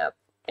coming up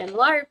in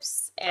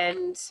LARPs,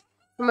 and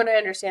from what I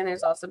understand,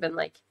 there's also been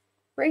like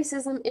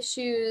racism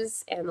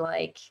issues and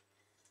like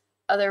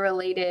other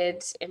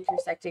related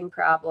intersecting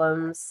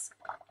problems.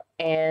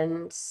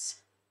 And,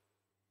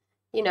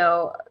 you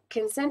know,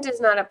 consent is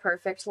not a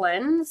perfect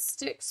lens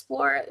to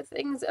explore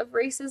things of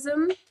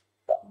racism,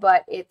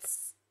 but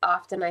it's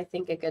often, I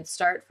think, a good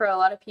start for a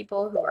lot of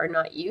people who are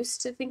not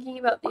used to thinking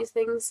about these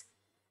things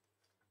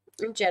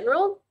in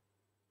general.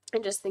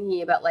 And just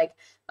thinking about like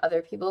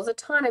other people's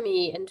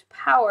autonomy and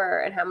power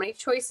and how many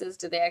choices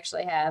do they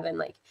actually have, and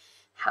like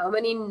how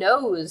many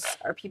no's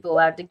are people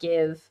allowed to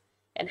give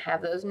and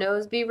have those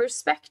no's be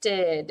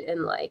respected.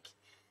 And like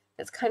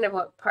that's kind of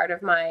what part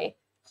of my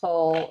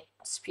whole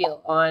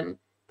spiel on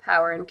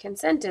power and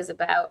consent is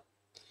about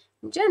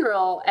in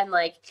general. And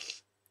like,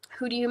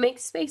 who do you make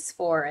space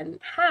for and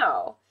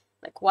how?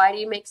 Like, why do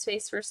you make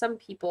space for some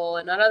people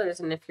and not others?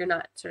 And if you're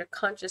not sort of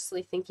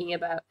consciously thinking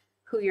about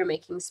who you're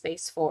making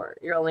space for,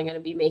 you're only going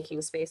to be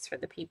making space for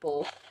the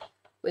people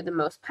with the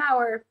most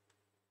power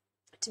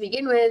to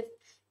begin with,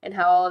 and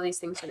how all of these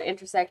things sort of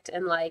intersect.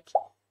 And like,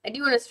 I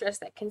do want to stress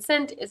that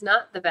consent is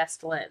not the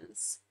best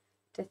lens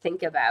to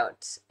think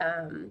about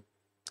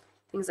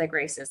things like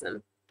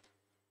racism,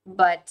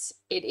 but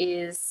it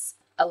is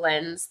a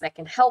lens that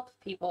can help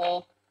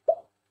people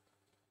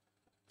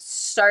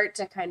start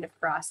to kind of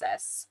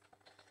process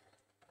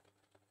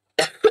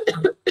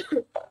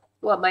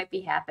what might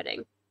be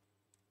happening.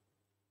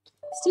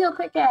 Steel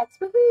pickaxe,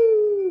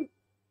 woohoo!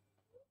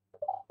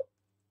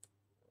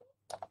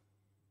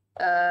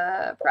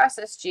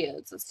 Process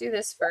geodes. Let's do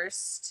this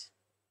first.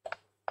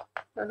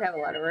 Don't have a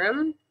lot of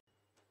room.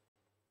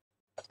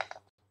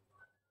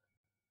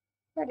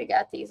 Already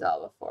got these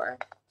all before,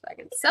 so I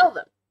can sell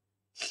them.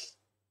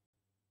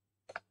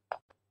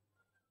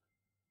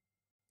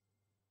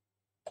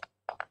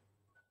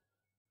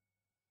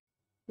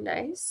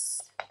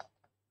 Nice.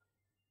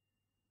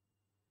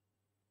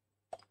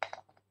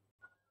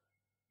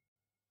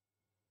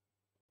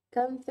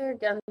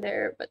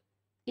 Gunther, but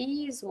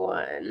these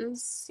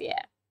ones,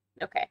 yeah,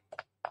 okay.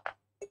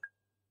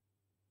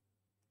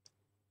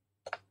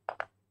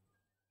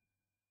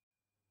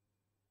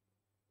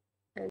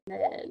 And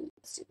then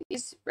let's do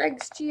these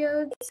Rex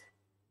Geodes.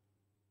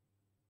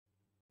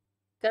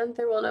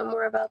 Gunther will know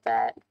more about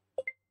that.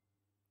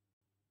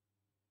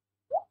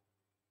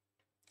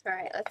 All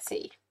right, let's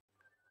see.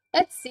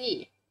 Let's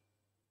see.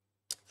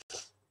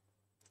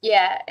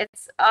 Yeah,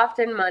 it's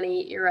often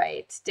money, you're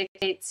right,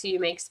 dictates who you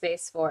make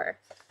space for.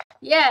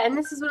 Yeah, and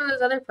this is one of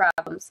those other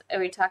problems.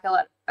 And we talk a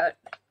lot about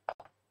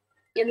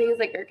in things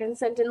like our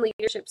consent and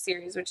leadership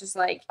series, which is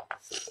like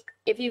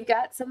if you've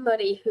got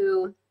somebody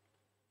who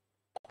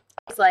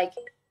is like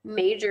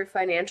major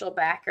financial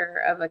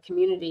backer of a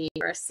community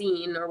or a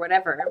scene or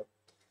whatever,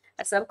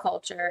 a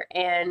subculture,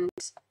 and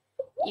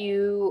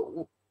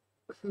you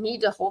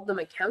need to hold them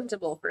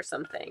accountable for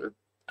something,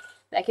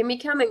 that can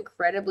become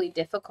incredibly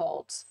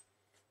difficult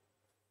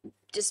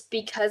just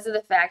because of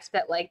the fact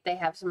that like they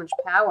have so much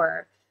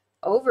power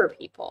over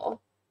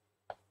people.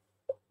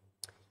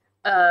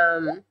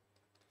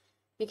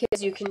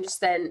 Because you can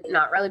just then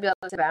not really build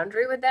a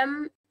boundary with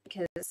them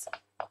because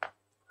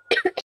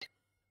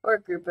or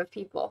a group of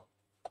people.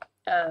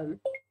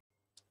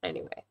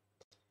 Anyway,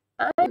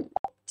 I'm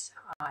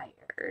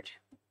tired.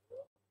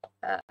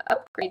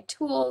 Upgrade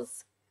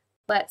tools.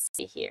 Let's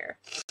see here.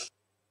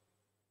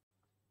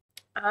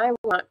 I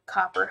want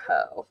copper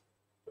hoe.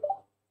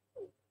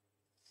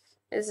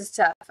 This is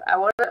tough.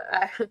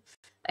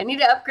 I need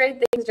to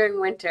upgrade things during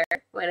winter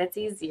when it's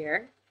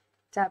easier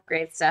to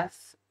upgrade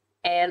stuff.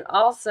 And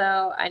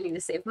also, I need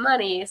to save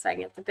money so I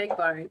can get the big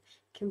barn.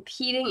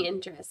 Competing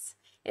interests.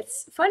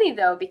 It's funny,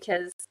 though,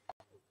 because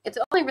it's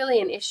only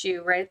really an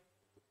issue, right?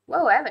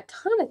 Whoa, I have a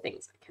ton of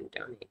things I can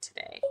donate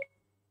today.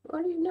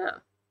 What do you know?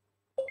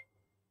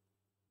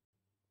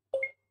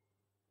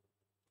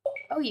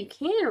 Oh, you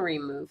can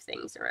remove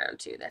things around,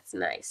 too. That's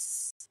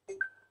nice.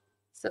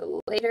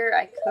 So later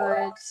I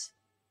could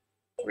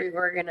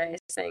reorganize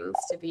things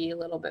to be a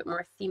little bit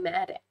more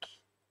thematic.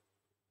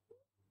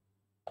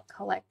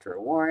 Collect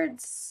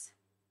rewards.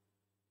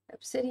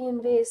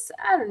 Obsidian base.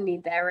 I don't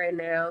need that right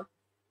now.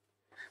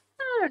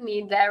 I don't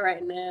need that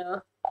right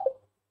now.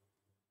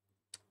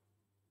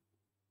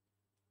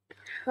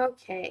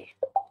 Okay.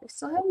 I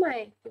still have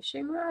my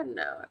fishing rod.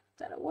 No, I put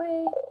that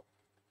away.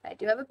 I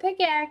do have a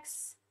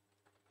pickaxe.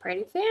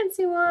 Pretty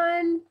fancy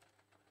one.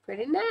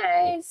 Pretty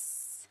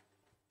nice.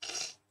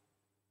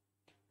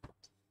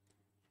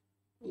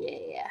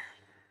 Yeah.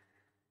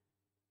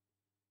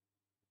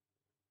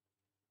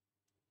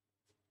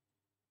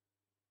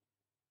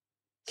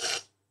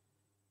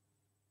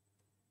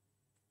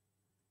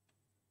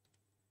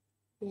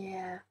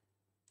 Yeah.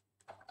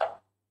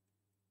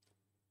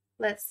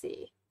 Let's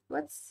see.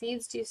 What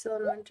seeds do you sell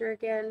in winter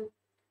again?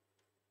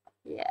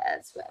 Yeah,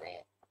 that's about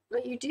it.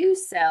 But you do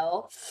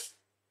sell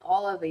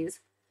all of these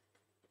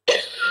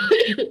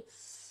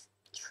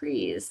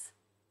trees.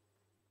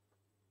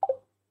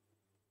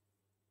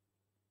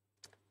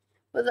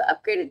 Will the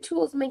upgraded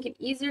tools make it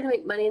easier to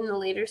make money in the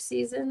later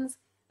seasons?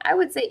 I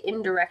would say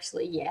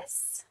indirectly,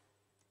 yes.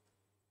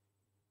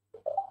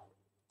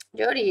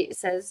 Jody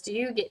says, do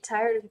you get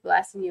tired of people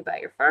asking you about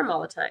your farm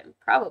all the time?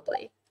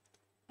 Probably.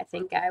 I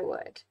think I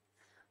would.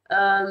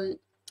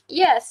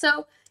 Yeah,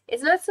 so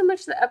it's not so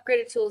much that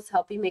upgraded tools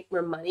help you make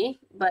more money,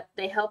 but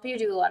they help you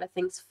do a lot of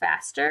things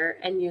faster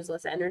and use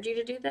less energy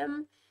to do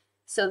them.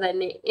 So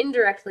then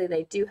indirectly,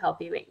 they do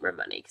help you make more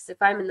money. Because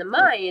if I'm in the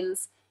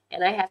mines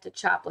and I have to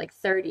chop like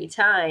 30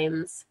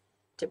 times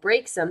to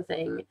break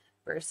something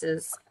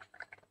versus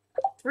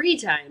 3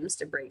 times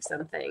to break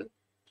something,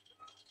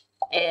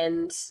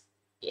 and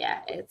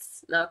yeah,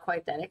 it's not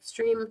quite that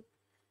extreme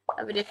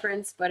of a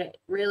difference, but it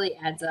really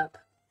adds up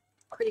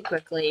pretty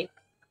quickly.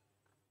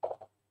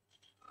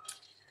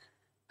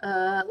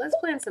 Let's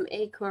plant some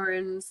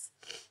acorns.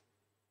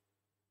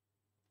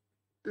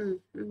 I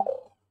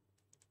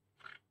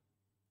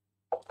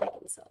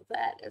can sell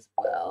that as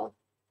well.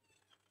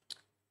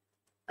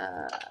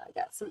 I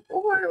got some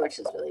ore, which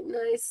is really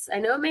nice. I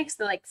know it makes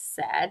the like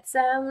sad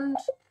sound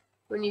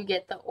when you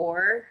get the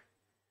ore,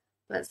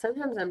 but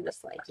sometimes I'm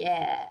just like,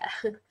 yeah,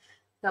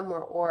 got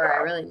more ore. I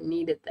really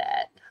needed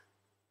that.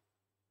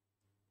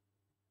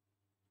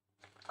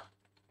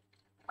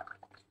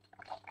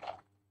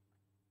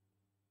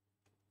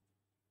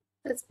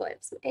 Let's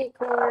plant some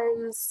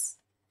acorns.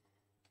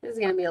 There's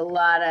gonna be a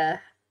lot of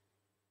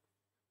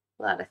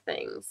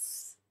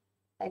things.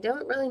 I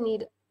don't really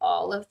need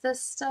all of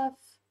this stuff.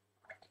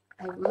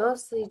 I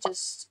mostly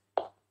just,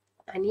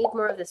 I need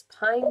more of this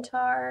pine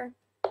tar.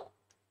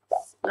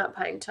 Not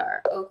pine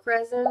tar, oak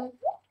resin.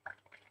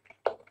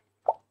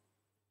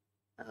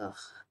 Ugh.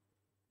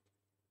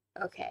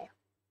 Okay.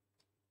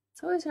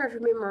 It's always hard to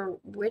remember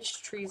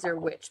which trees are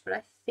which, but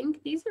I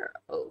think these are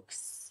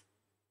oaks.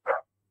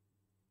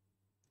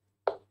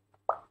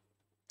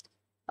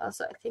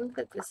 Also, I think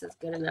that this is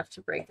good enough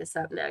to break this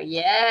up now.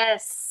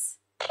 Yes!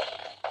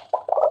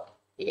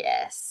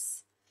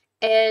 Yes.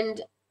 And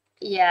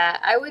yeah,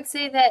 I would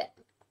say that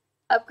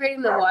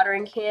upgrading the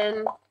watering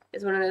can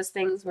is one of those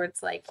things where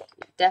it's like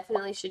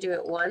definitely should do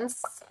it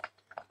once,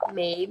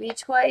 maybe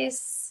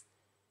twice,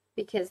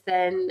 because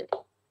then,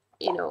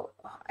 oh,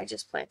 I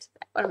just planted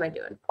that. What am I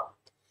doing?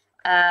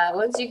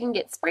 Once you can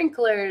get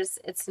sprinklers,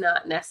 it's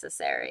not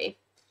necessary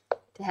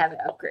to have it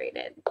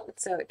upgraded.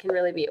 So it can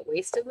really be a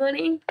waste of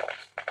money.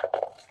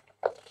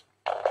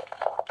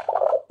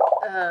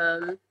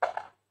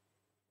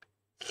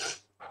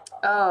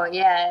 Oh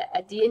yeah,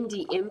 a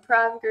D&D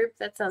improv group.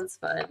 That sounds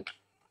fun.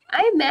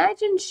 I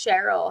imagine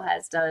Cheryl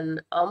has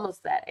done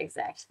almost that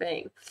exact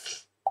thing.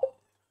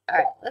 All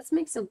right, let's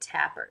make some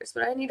tappers.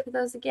 What do I need for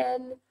those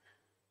again?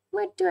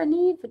 What do I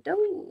need for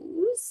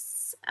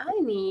those? I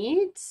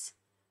need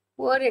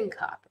wood and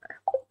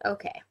copper.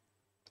 Okay.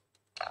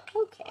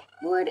 Okay,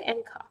 wood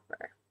and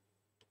copper.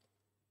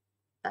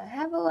 I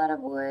have a lot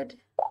of wood.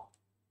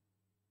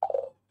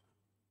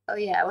 Oh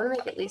yeah, I want to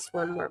make at least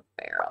one more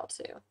barrel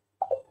too.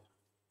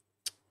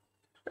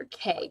 Or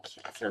keg,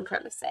 that's what I'm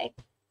trying to say.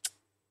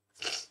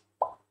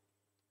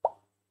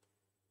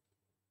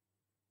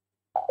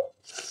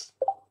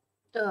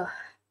 Ugh.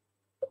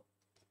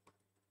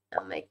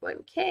 I'll make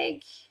one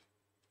keg.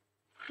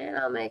 And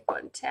I'll make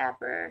one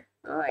tapper.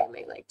 Oh, I can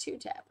make like 2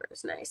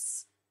 tappers.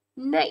 Nice.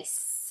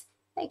 Nice.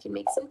 I can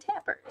make some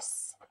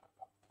tappers.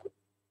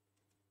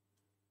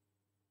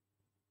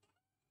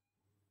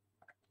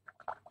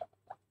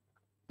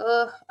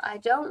 Ugh, I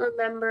don't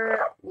remember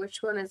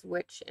which one is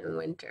which in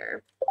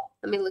winter.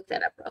 Let me look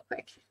that up real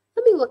quick.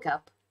 Let me look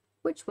up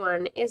which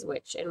one is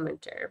which in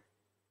winter.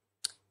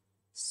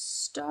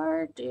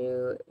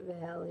 Stardew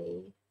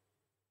Valley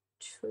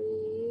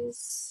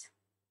trees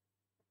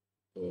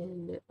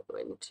in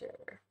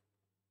winter.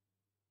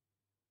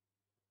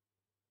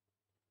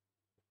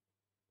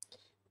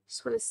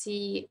 Just want to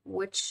see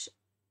which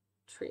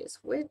tree is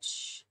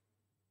which.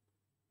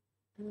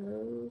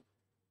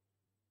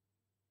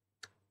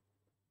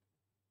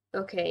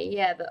 Okay,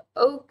 yeah, the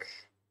oak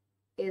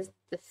is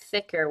the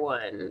thicker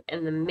one,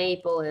 and the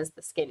maple is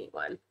the skinny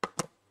one.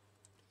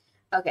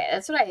 Okay,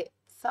 that's what I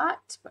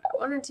thought, but I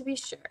wanted to be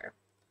sure.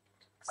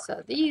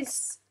 So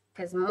these,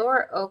 because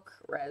more oak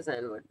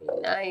resin would be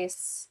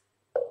nice.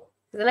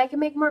 Then I can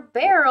make more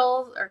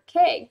barrels or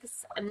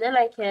kegs, and then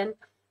I can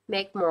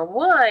make more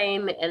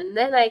wine, and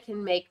then I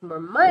can make more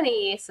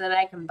money so that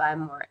I can buy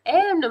more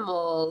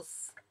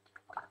animals.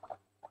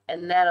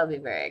 And that'll be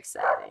very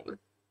exciting.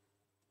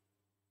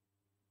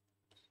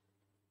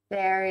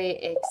 Very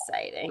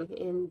exciting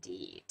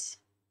indeed.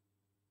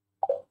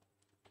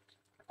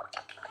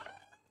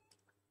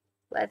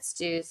 Let's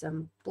do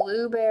some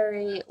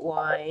blueberry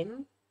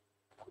wine.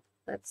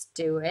 Let's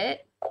do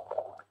it.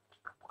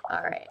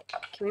 All right.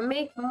 Can we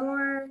make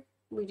more?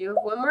 We do have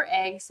one more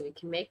egg, so we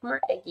can make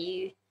more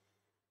eggy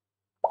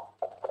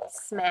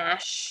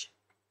smash.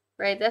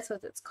 Right? That's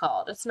what it's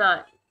called. It's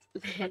not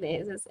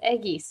mayonnaise, it's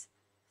eggies.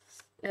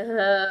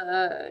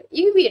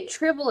 You can be a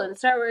Tribble in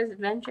Star Wars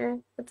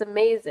Adventure. That's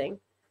amazing.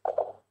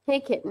 Hey,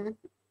 kitten.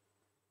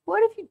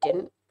 What if you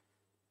didn't?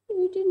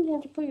 You didn't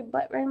have to put your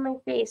butt right in my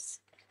face.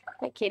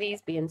 My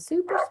kitty's being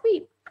super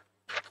sweet.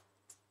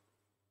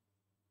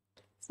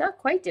 It's not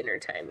quite dinner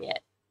time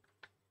yet,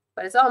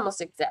 but it's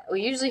almost exact.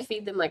 We usually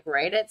feed them like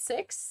right at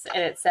 6,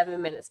 and it's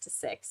 7 minutes to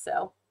 6,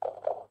 so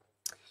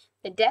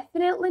they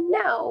definitely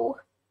know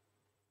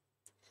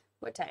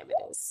what time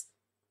it is.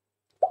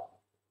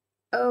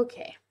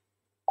 Okay.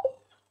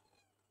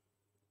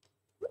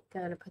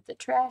 Gonna put the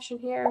trash in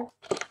here.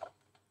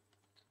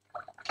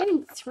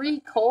 Getting 3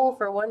 coal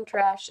for 1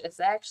 trash is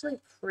actually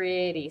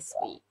pretty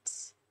sweet.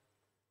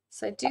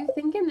 So I do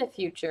think in the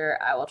future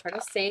I will try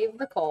to save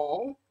the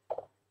coal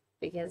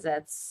because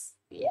that's,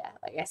 yeah,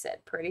 like I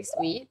said, pretty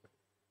sweet.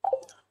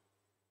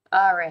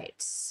 All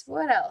right,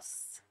 what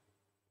else?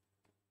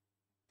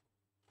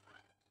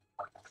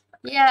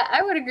 Yeah,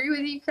 I would agree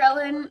with you,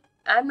 Krellin.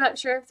 I'm not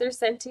sure if they're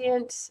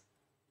sentient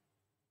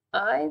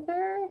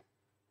either.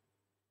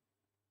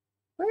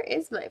 Where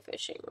is my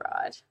fishing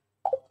rod?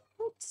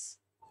 What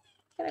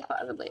could I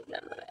possibly have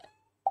done with it?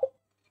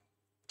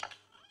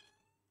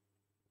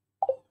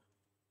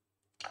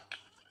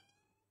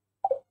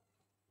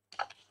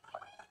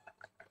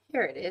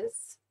 Here it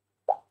is.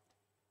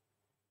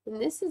 And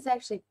this is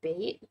actually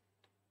bait.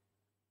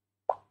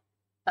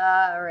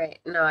 Right.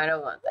 No, I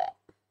don't want that.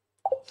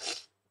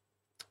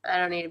 I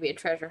don't need to be a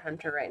treasure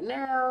hunter right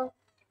now.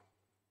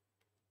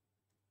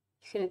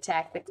 You can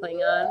attack the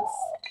Klingons.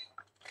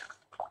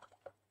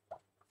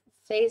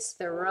 Face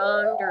the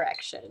wrong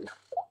direction.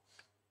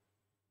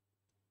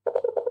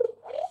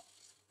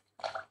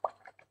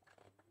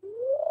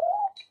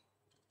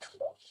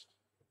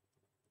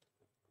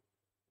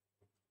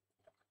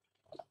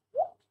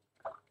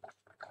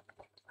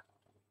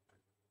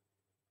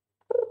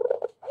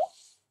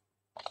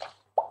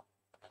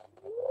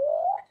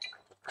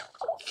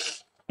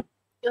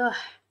 Ugh.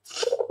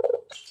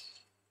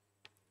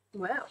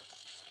 Wow.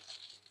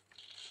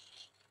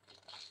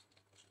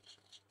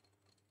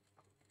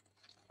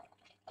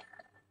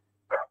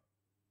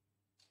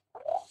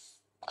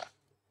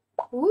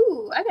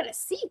 I got a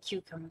sea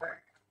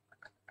cucumber.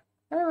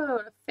 I don't really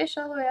want to fish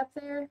all the way up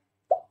there.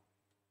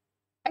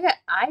 I got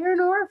iron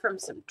ore from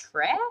some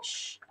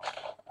trash.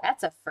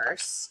 That's a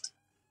first.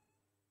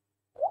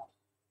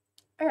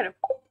 I got a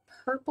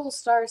purple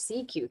star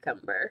sea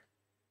cucumber.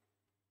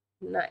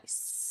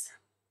 Nice.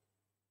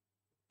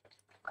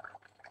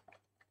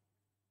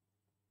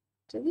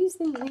 Do these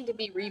things need to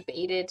be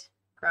rebaited?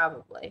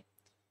 Probably.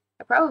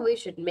 I probably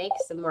should make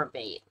some more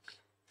bait,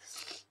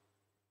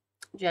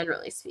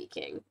 generally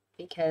speaking,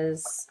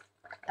 because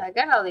I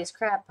got all these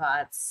crab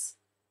pots.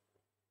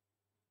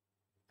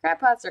 Crab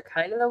pots are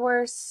kind of the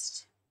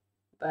worst,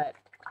 but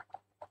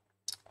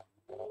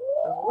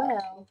oh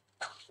well.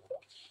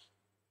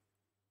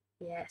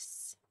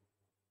 Yes.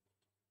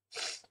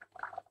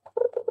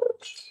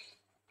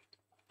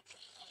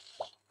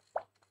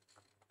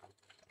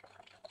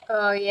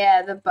 Oh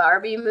yeah, the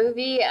Barbie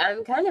movie.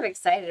 I'm kind of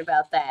excited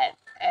about that.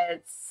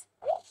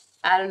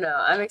 I don't know.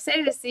 I'm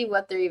excited to see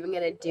what they're even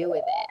gonna do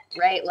with it,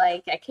 right?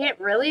 Like, I can't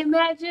really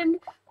imagine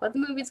what the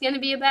movie's gonna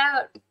be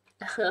about.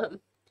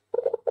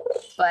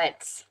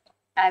 But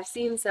I've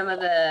seen some of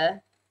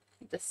the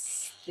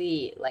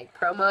like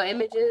promo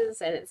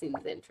images, and it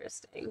seems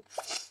interesting.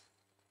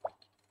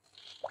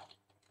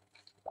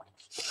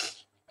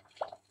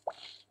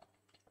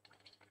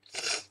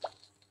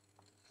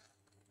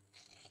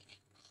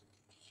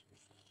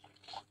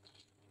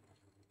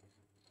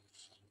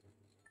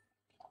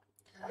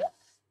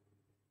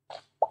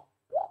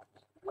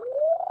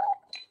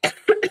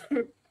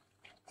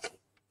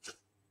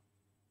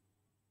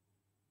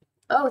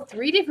 Oh,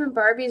 3 different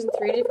Barbies and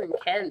 3 different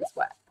Kens.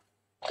 What?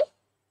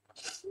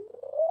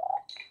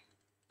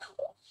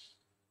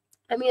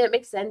 I mean, it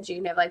makes sense. You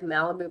can have like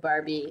Malibu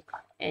Barbie,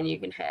 and you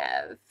can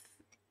have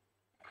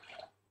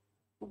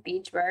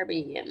Beach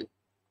Barbie, and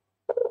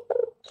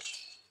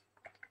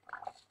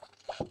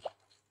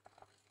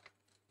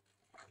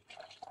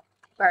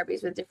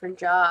Barbies with different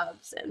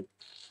jobs, and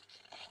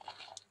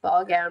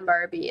ball gown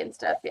Barbie and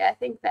stuff. Yeah, I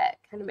think that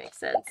kind of makes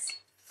sense.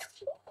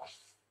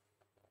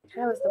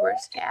 That was the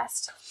worst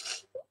cast.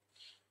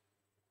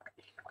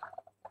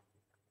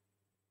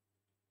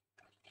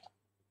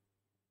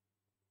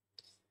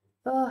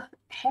 Oh,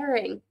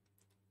 herring.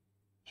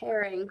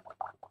 Herring.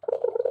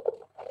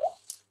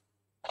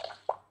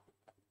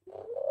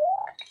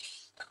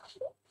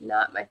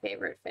 Not my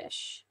favorite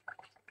fish.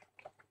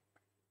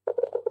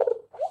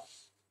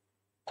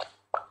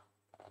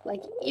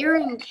 Like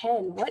Earring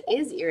Ken. What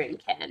is Earring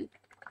Ken?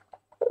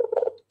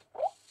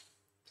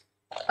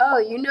 Oh,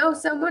 you know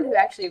someone who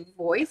actually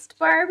voiced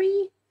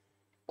Barbie?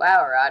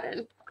 Wow,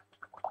 Rodden.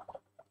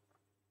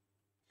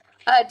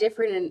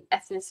 Different in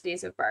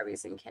ethnicities of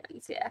Barbies and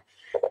Kens, yeah.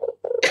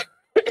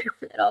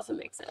 It also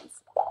makes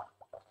sense.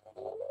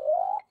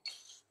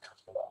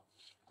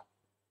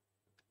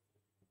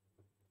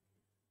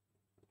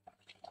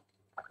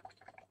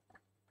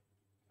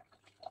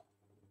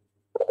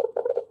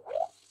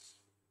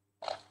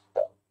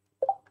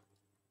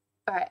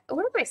 All right,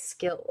 what are my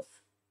skills?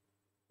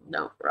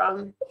 No,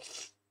 wrong.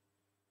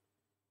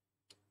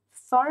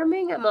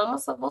 Farming, I'm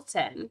almost level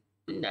 10.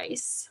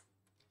 Nice.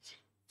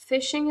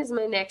 Fishing is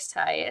my next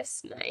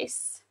highest.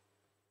 Nice.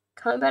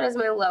 Combat is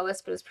my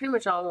lowest, but it's pretty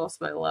much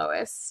almost my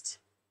lowest.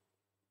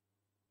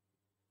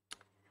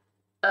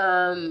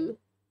 Mining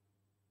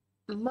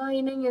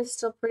is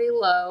still pretty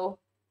low.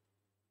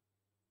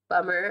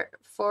 Bummer.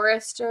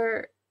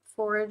 Forester,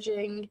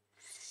 foraging.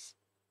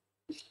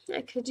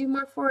 I could do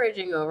more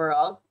foraging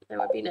overall. That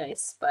would be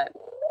nice, but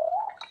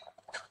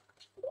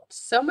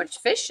so much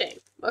fishing.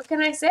 What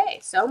can I say?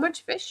 So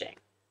much fishing.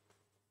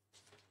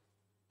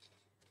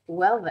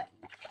 Well then.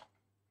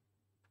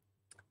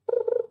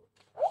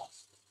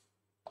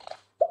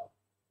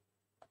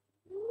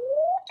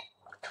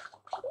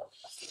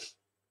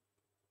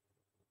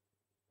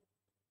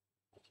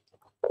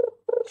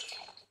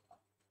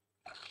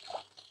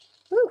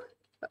 Whew.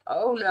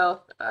 Oh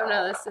no. Oh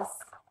no, this is...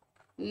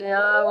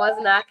 No, it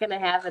was not going to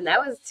happen.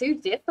 That was too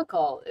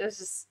difficult. It was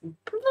just...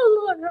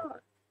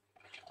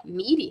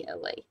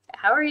 Immediately.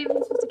 How are you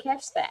even supposed to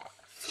catch that?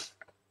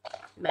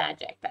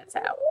 Magic, that's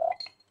how.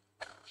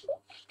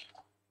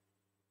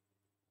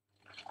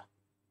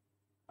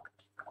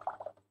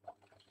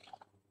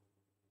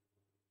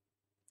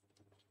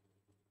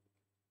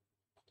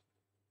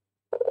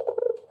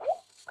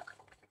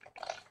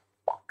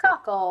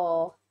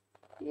 Cockle.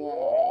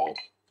 Yay.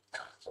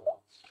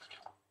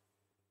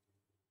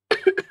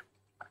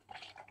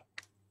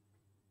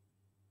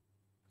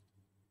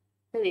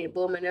 I need to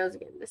blow my nose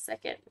again in a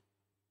second.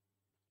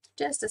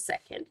 Just a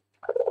second.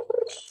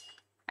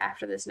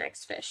 After this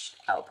next fish,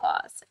 I'll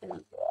pause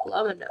and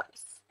blow my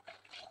nose.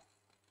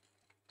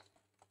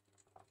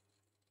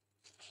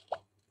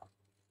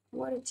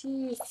 What a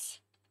tease.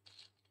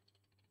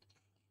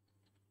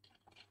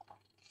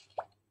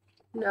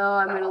 No,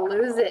 I'm gonna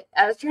lose it.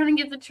 I was trying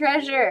to get the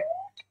treasure.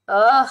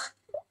 Ugh.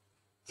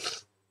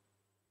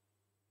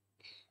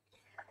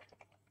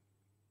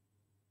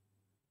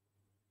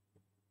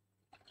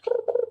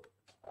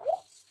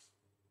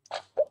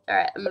 All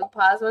right, I'm gonna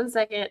pause 1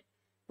 second.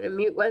 I'm gonna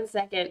mute 1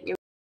 second.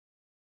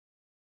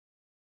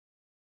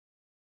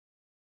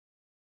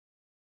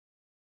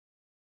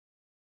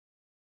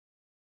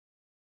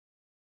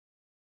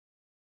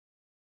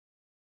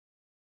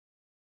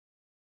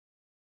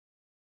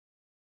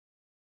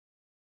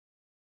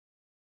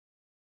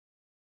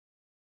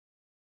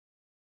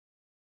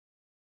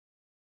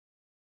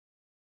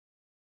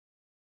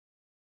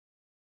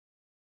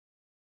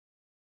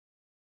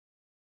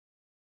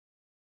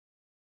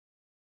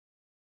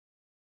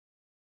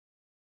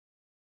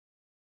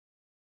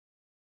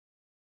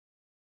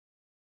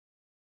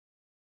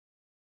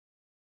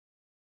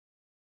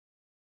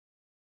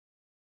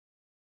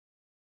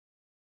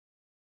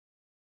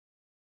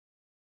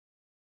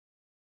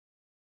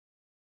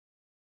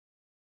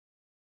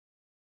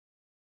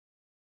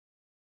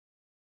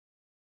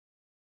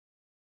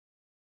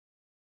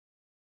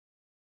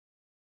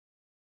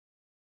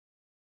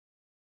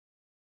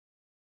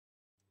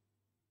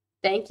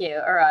 Thank you,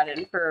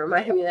 Aradin, for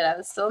reminding me that I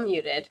was still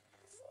muted.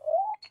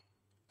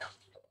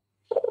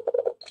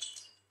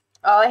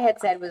 All I had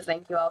said was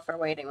thank you all for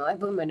waiting while I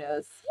blew my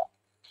nose.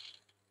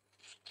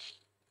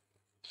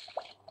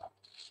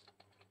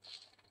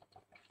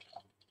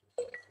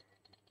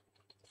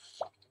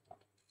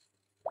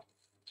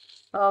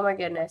 Oh my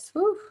goodness.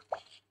 Whew.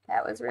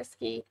 That was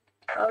risky.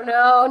 Oh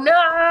no,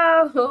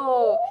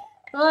 no!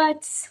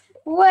 What?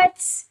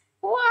 What?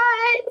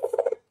 What?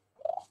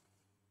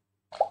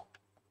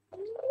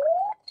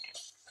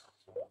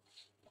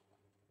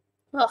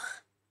 Ugh.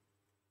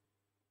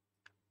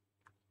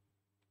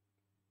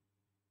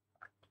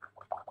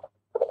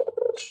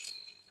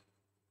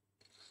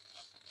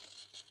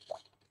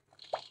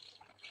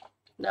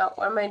 No,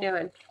 what am I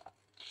doing?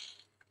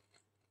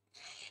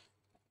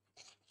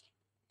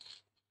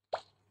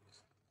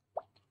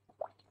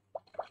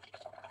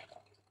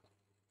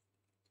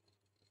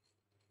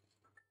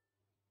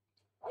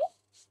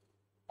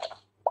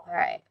 All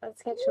right,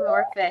 let's catch some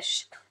more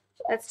fish.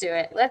 Let's do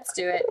it. Let's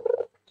do it.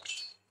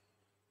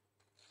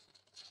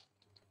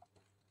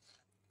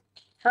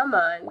 Come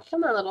on.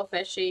 Come on, little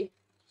fishy.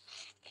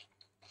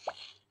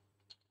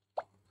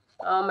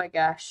 Oh my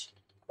gosh.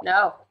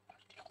 No.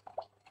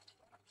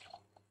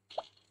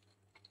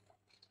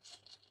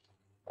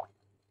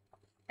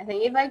 I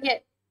think if I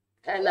get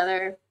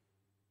another...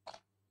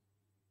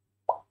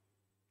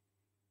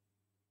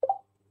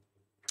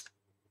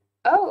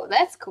 Oh,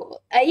 that's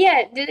cool.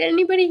 Yeah, did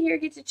anybody here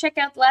get to check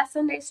out last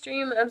Sunday's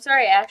stream? I'm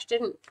sorry, Ash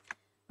didn't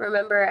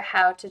remember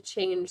how to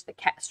change the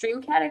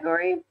stream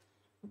category,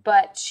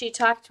 but she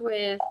talked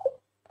with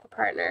her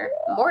partner,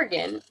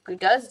 Morgan, who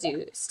does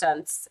do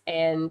stunts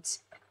and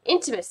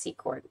intimacy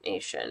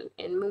coordination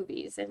in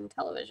movies and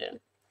television.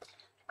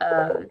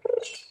 So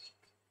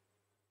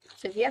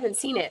if you haven't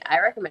seen it, I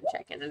recommend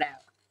checking it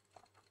out.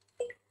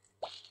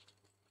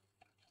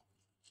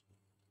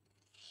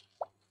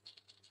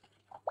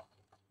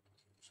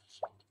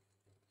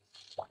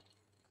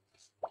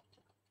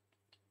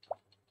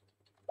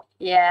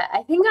 Yeah,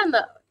 I think on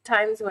the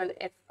times when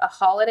if a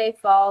holiday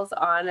falls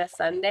on a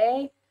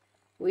Sunday,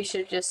 we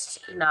should just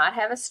not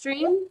have a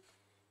stream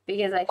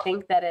because I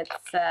think that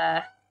it's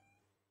I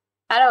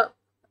don't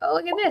oh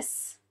look at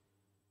this.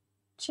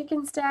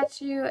 Chicken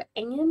statue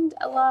and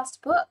a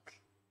lost book.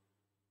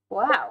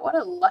 Wow, what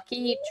a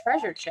lucky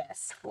treasure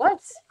chest.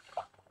 What?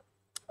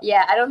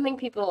 Yeah, I don't want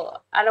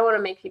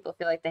to make people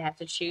feel like they have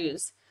to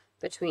choose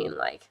between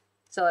like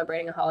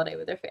celebrating a holiday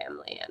with their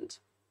family and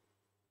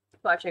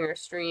watching our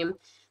stream.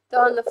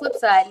 Though on the flip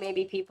side,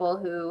 maybe people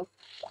who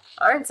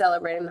aren't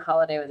celebrating the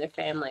holiday with their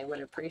family would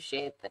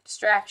appreciate the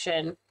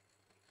distraction.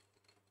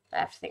 I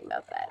have to think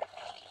about that.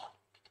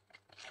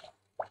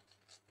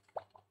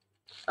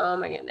 Oh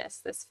my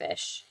goodness, this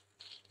fish.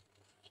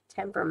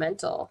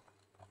 Temperamental.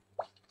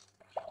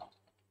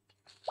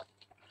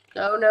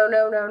 No, no,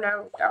 no, no,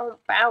 no. Don't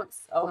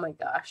bounce. Oh my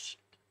gosh.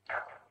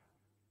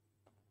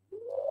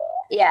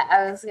 Yeah,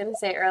 I was going to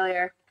say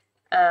earlier.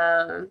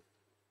 Yeah,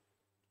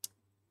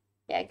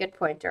 good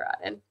point,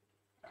 Doradin.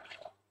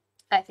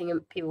 I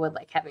think people would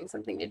like having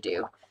something to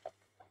do.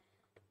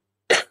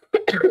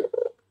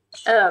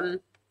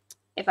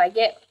 If I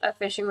get a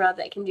fishing rod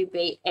that can do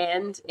bait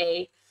and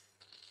a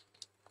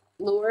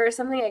lure or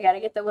something, I gotta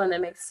get the one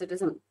that makes so it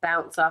doesn't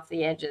bounce off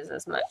the edges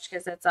as much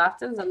because that's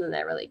often something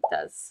that really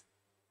does.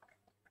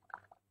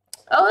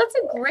 Oh, that's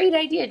a great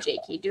idea,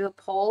 Jakey. Do a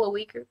poll a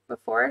week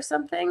before or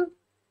something.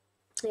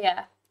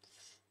 Yeah.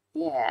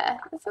 Yeah,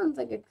 that sounds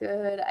like a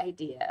good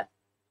idea.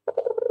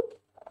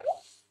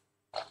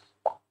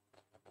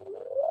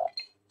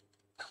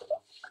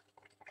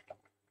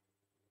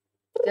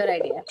 Good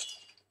idea.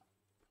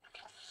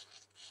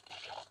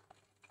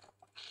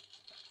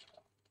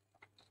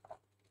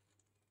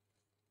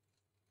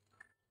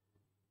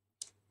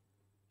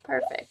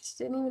 Perfect.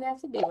 Didn't even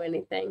have to do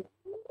anything.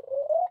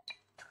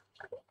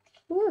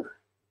 Woo.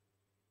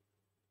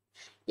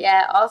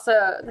 Yeah,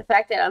 also the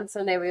fact that on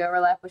Sunday we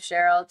overlap with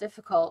Cheryl,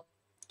 difficult.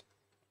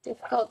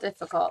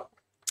 Difficult.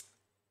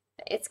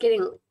 It's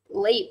getting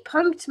late.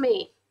 Punked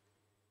me.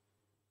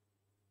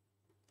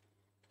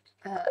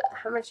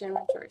 How much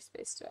inventory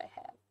space do I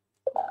have?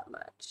 Not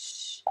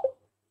much.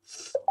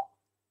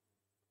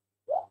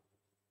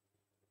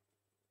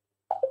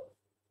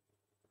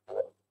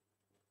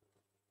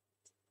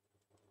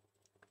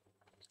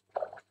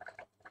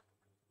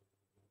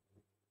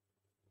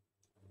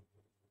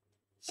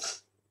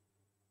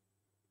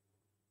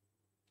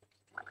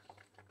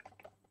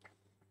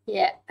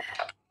 Yeah.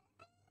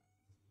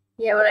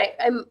 Yeah, when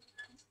I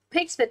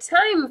picked the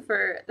time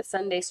for the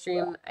Sunday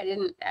stream, I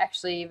didn't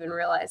actually even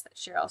realize that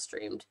Cheryl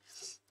streamed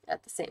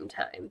at the same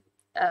time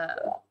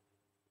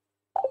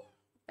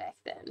back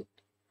then.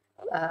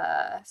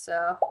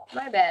 So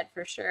my bad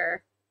for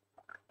sure.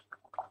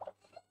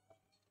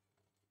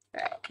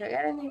 All right, do I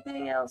got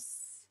anything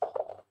else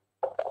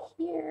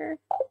here?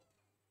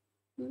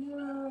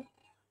 No.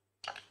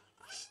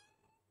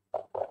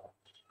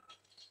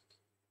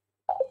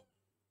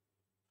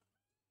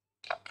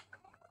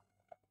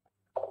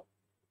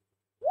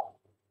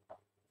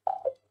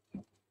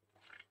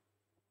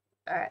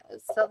 All right,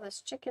 let's sell this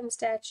chicken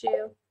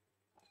statue.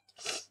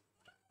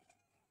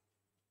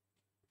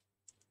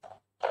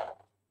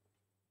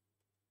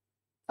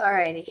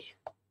 Alrighty,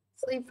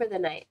 sleep for the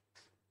night.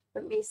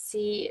 Let me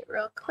see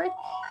real quick.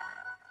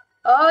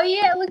 Oh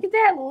yeah, look at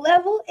that,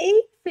 level 8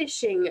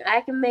 fishing.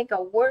 I can make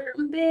a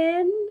worm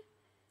bin.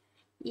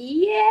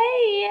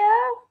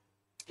 Yeah,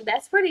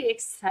 that's pretty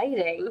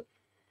exciting.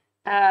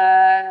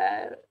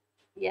 Yeah,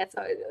 it's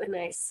always really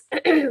nice.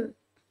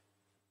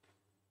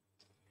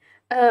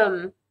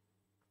 Um,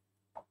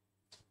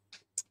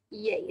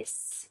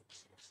 yes.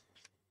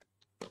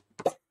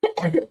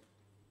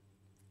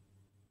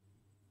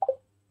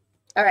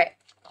 All right,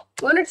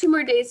 1 or 2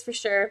 more days for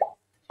sure.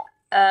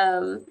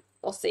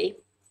 We'll see.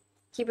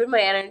 Keeping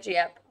my energy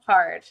up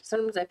hard.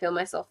 Sometimes I feel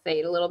myself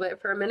fade a little bit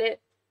for a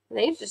minute. And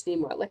I just need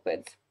more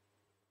liquids.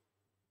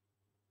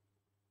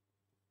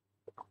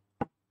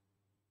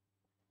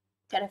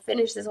 Gotta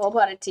finish this whole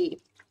pot of tea.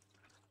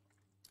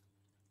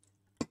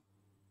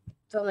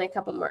 It's only a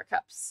couple more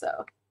cups,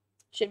 so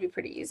should be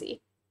pretty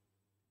easy.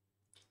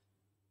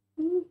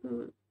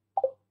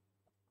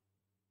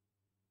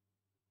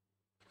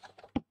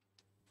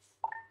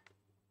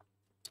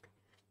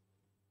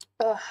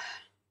 Ugh.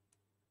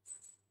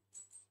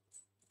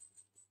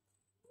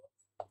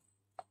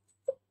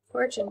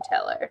 Fortune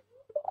teller.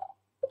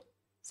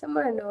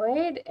 Somewhat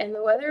annoyed, and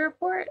the weather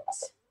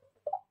reports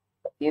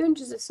a few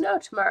inches of snow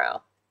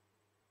tomorrow.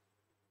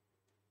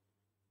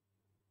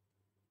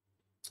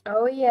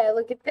 Oh yeah,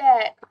 look at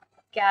that.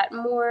 Got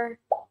more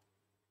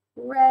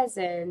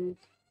resin.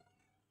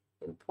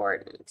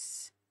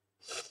 Important.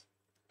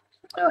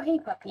 Oh, hey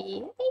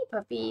puppy. Hey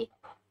puppy.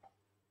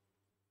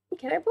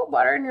 Can I put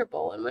water in your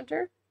bowl in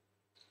winter?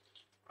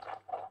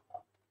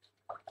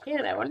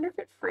 Can. I wonder if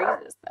it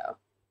freezes though.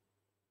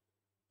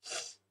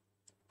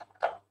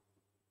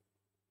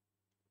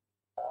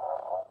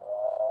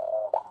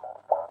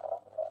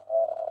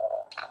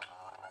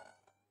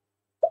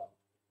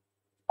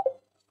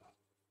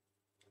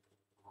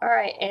 All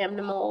right,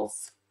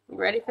 animals. You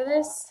ready for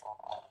this?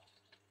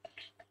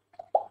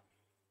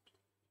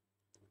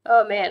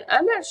 Oh man,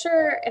 I'm not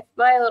sure if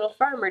my little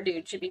farmer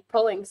dude should be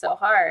pulling so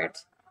hard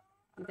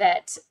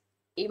that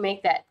you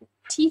make that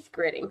teeth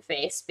gritting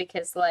face,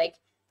 because like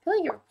I feel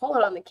like you're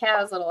pulling on the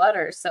cow's little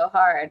udders so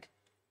hard.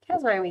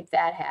 Cows aren't gonna be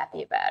that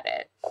happy about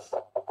it.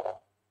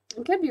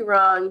 I could be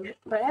wrong,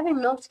 but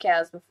having milked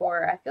cows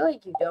before, I feel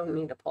like you don't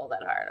need to pull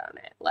that hard on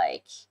it.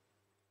 Like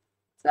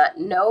it's not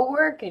no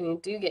work, and you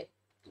do get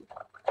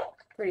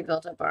pretty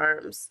built up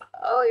arms.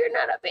 Oh, you're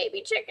not a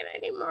baby chicken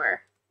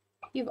anymore.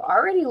 You've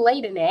already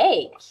laid an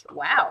egg.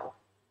 Wow.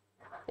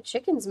 The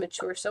chickens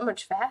mature so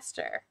much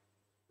faster.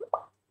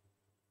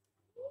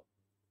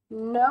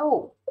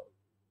 No,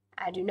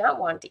 I do not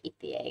want to eat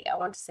the egg. I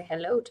want to say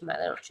hello to my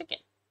little chicken.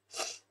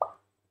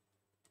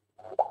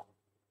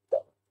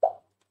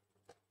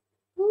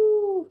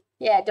 Ooh.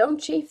 Yeah, don't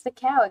chafe the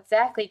cow.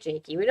 Exactly,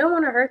 Jakey. We don't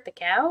want to hurt the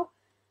cow.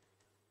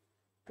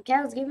 The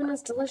cow's giving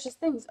us delicious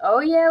things. Oh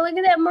yeah, look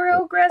at that more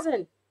oak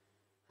resin.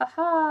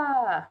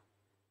 Ha.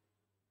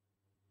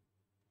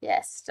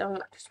 Yes,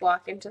 don't just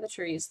walk into the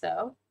trees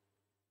though.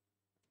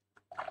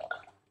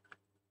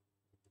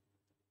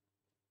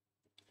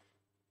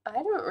 I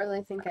don't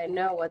really think I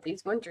know what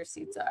these winter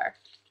seeds are.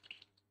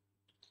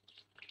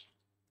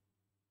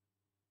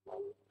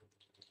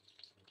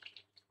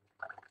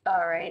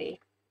 Alrighty.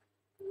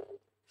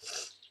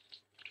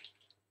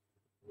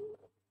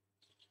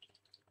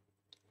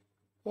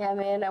 Yeah,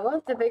 man, I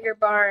want the bigger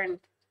barn.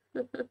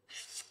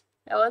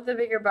 I want the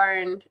bigger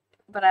barn,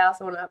 but I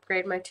also want to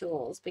upgrade my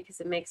tools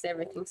because it makes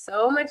everything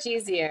so much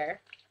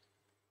easier.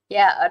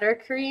 Yeah, udder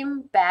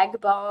cream, bag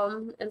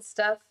balm, and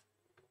stuff.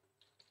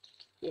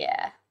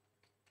 Yeah.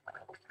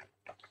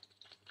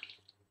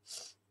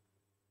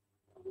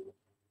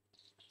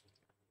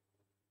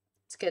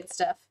 It's good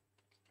stuff.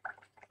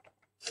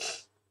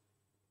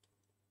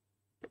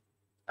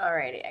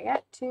 Alrighty, I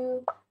got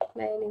too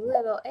many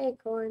little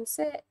acorns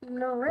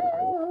sitting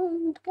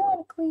around.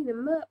 Gotta clean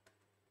them up.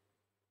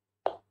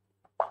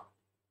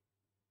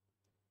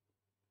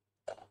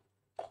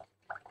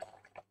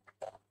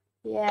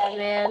 Yeah,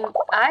 man,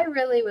 I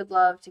really would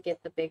love to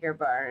get the bigger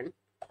barn.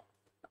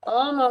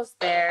 Almost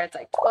there. It's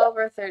like 12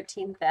 or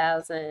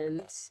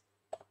 13,000.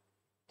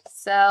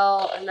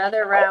 Sell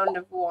another round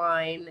of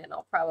wine and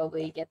I'll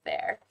probably get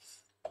there.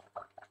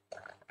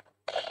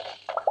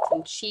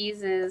 Some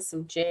cheeses,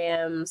 some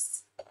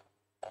jams.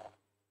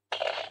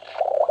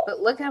 But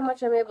look how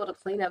much I'm able to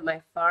clean up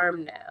my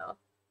farm now.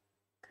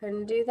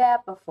 Couldn't do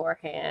that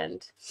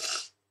beforehand.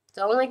 It's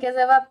only because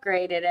I've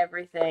upgraded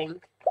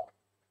everything.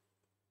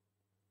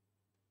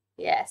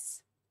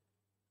 Yes.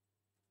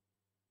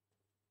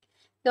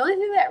 The only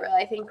thing that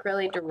I think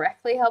really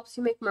directly helps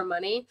you make more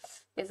money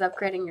is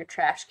upgrading your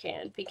trash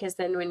can, because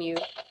then when you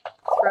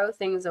throw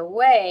things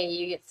away,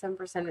 you get some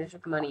percentage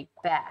of money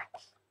back.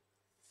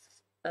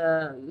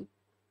 And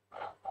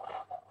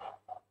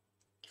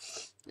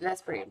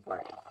that's pretty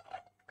important.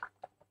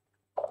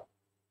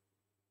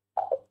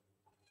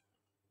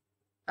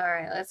 All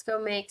right, let's go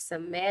make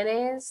some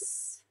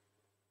mayonnaise.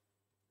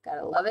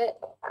 Gotta love it.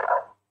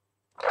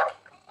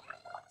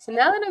 So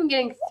now that I'm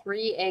getting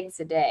 3 eggs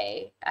a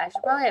day, I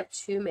should probably have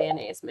 2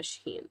 mayonnaise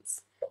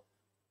machines.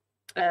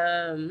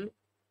 Oh,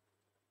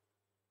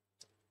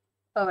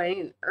 I need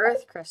an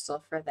earth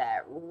crystal for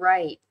that.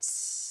 Right.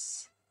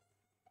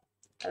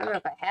 I don't know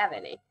if I have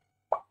any.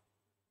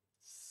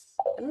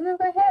 I don't know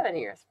if I have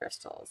any earth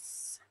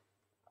crystals.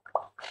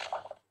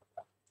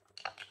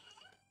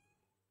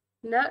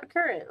 Not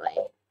currently.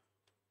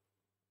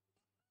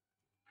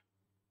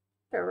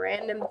 A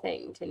random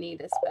thing to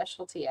need a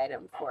specialty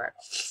item for.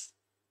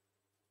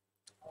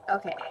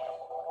 Okay.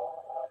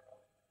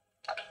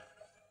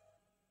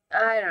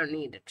 I don't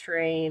need a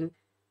train.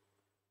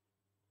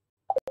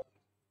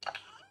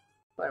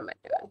 What am I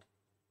doing?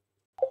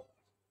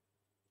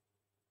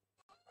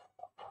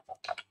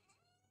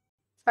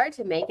 It's hard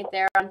to make it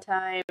there on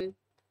time.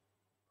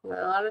 A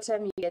lot of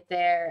time you get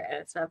there and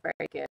it's not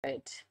very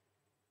good.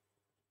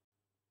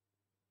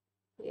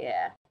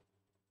 Yeah.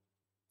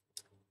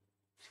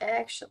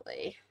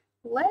 Actually,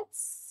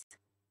 let's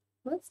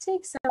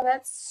take some of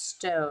that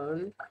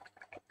stone,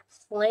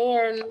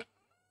 plan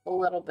a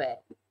little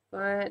bit.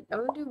 I'm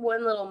gonna do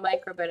one little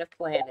micro bit of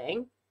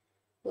planning.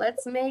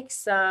 Let's make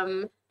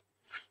some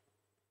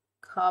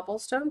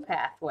cobblestone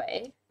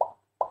pathway.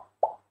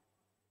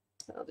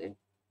 I'll do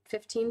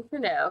 15 for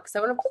now because I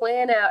want to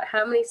plan out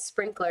how many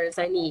sprinklers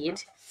I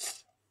need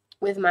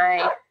with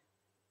my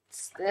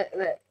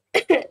the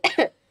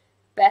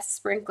best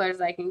sprinklers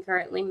I can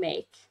currently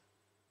make.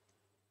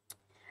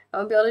 I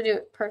won't be able to do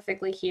it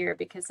perfectly here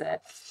because of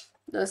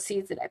those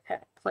seeds that I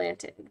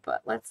planted,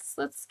 but let's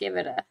give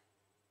it a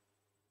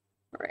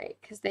right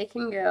because they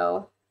can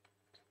go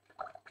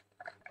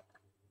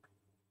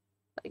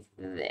like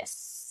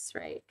this,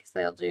 right? Because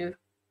they'll do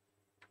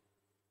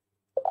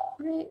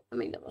right. Let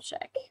me double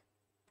check.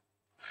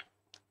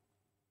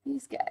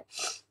 These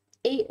guys,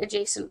 8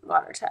 adjacent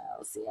water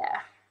tiles.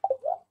 Yeah.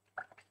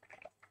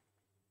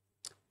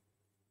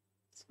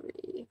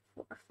 3,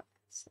 4, 5,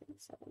 6,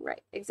 7.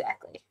 Right,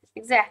 exactly.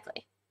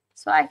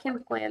 So I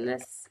can plan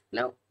this.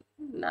 Nope,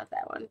 not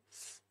that one.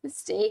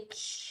 Mistake.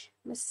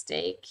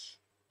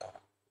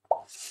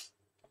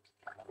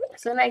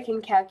 So then I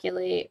can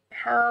calculate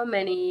how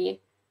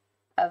many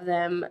of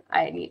them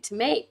I need to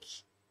make.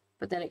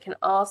 But then it can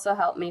also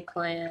help me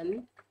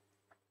plan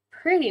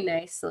pretty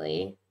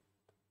nicely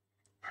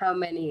how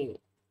many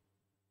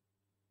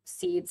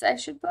seeds I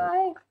should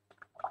buy.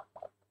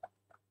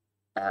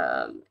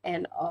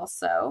 And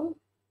also,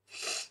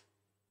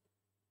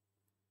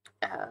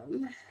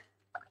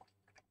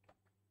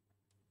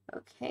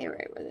 okay,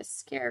 right where the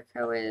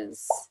scarecrow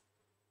is.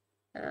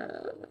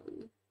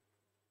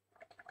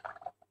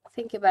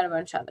 Think about a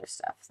bunch of other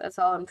stuff. That's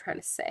all I'm trying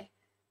to say.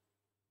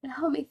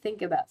 Help me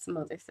think about some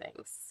other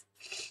things.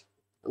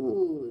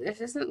 Ooh,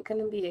 this isn't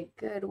going to be a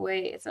good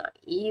way. It's not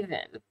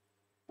even.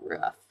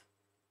 Rough.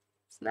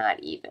 It's not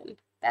even.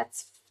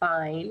 That's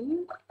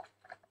fine.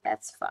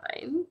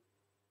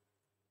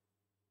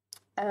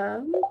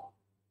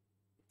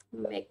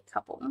 Make a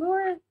couple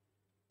more.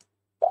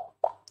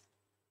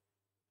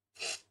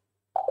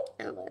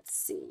 And let's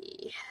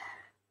see.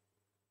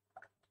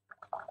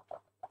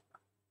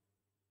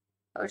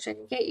 I wish I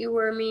could get you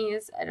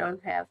wormies. I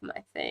don't have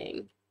my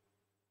thing.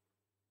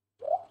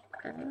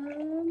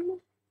 And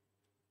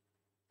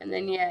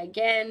then yeah,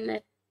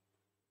 again,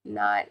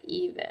 not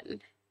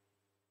even.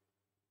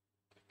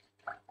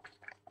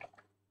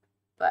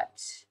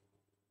 But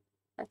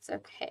that's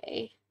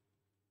okay.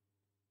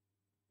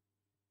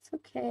 It's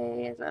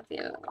okay. It's not the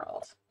end of the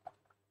world.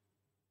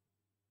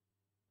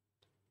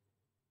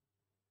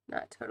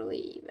 Not totally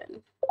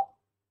even.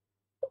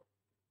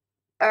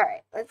 All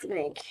right, let's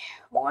make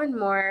one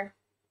more.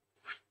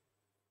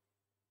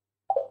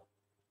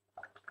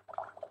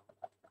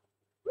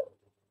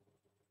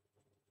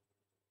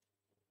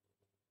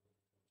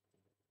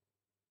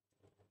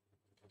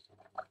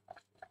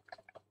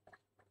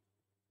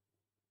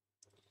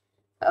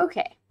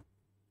 Okay,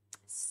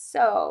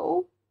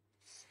 so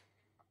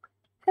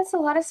that's a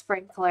lot of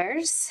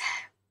sprinklers,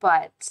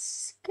 but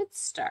good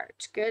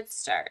start.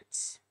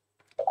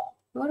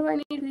 What do I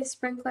need for these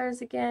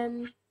sprinklers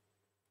again?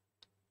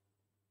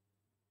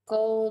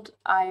 Gold,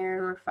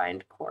 iron,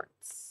 refined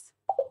quartz.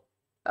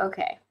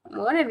 Okay,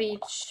 one of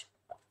each.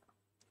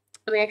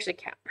 Let me actually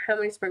count. How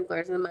many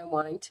sprinklers am I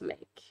wanting to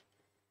make?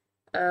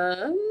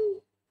 Oh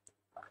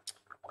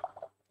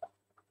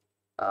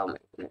my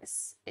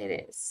goodness,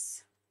 it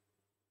is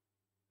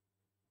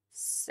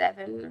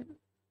 7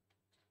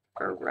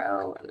 per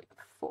row and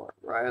 4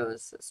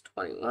 rows. So it's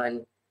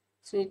 21.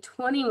 So we need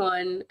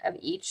 21 of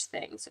each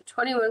thing. So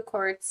 21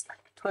 quartz,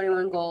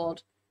 21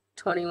 gold,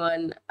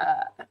 21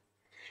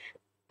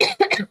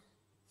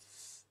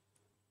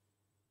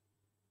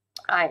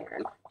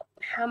 iron.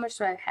 How much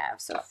do I have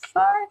so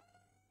far?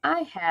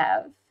 I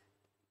have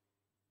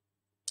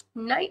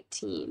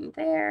 19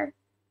 there.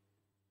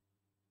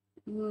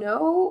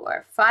 No,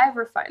 or 5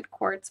 refined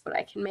quartz, but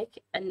I can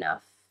make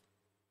enough.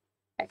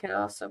 I can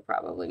also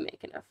probably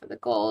make enough for the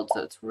gold,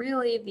 so it's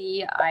really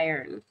the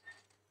iron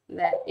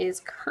that is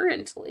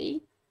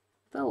currently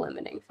the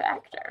limiting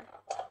factor.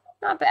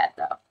 Not bad,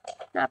 though.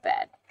 Not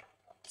bad.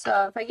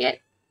 So if I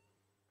get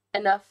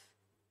enough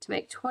to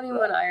make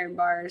 21 iron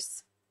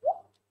bars,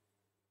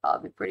 I'll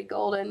be pretty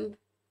golden.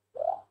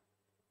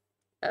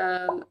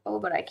 Oh,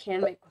 but I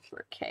can make one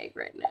more keg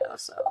right now,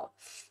 so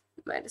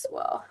might as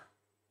well.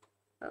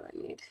 Oh, I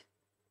need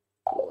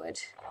wood.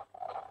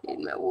 Need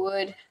my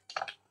wood.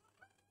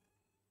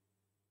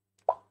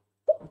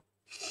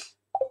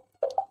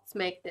 Let's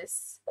make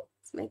this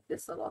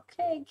little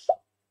keg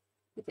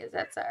because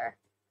that's our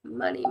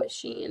money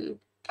machine.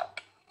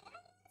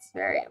 It's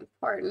very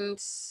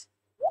important.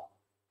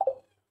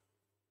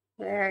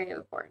 Very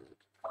important.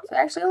 So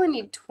I actually only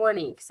need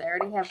 20 because I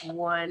already have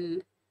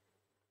one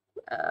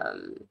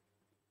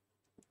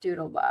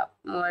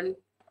one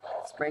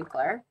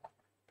sprinkler.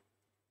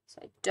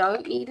 So I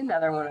don't need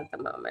another one at the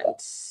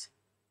moment. So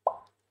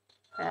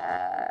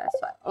I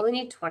only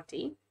need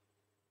 20.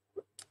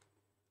 So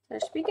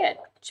it should be good.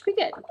 It should be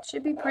good. It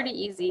should be pretty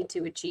easy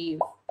to achieve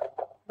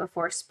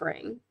before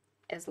spring,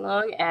 as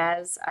long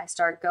as I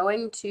start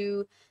going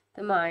to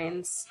the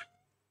mines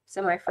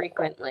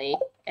semi-frequently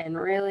and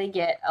really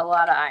get a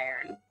lot of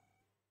iron,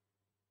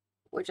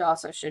 which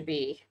also should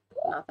be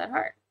not that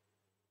hard.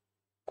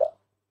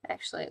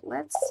 Actually,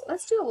 let's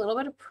do a little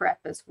bit of prep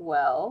as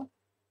well.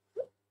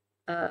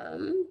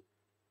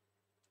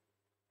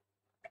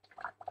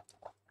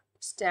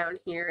 Just down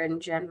here in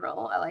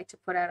general, I like to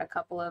put out a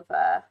couple of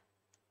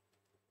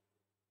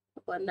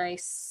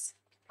nice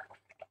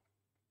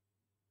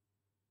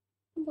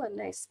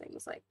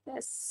things like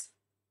this.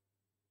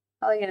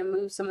 Probably gonna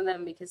move some of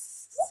them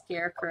because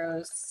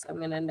scarecrows, I'm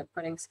gonna end up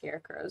putting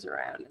scarecrows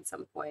around at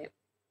some point.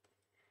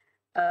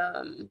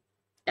 And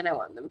I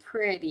want them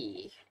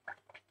pretty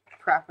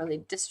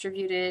properly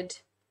distributed.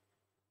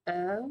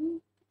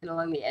 And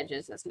along the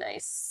edges is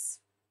nice.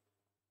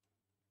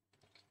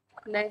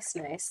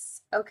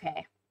 Nice.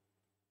 Okay.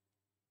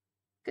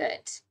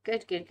 Good.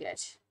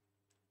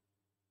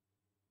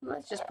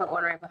 Let's just put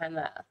one right behind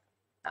the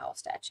owl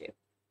statue.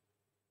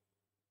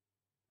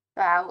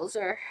 The owls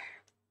are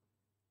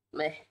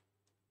meh.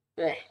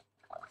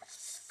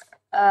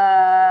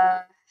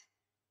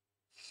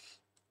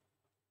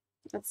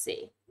 Let's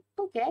see.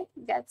 Okay,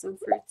 got some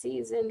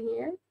fruitsies in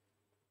here.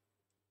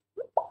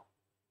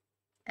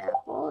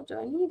 Apple, do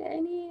I need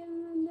any?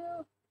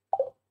 No.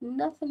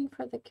 Nothing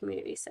for the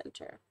community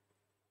center.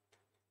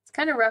 It's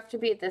kind of rough to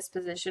be at this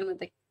position with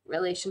the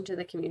relation to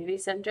the community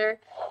center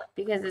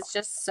because it's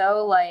just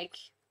so like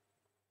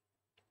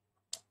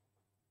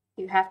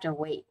you have to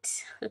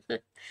wait.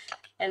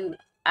 And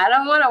I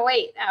don't want to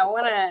wait. I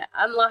want to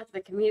unlock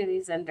the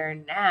community center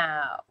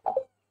now.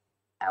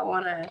 I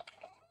want to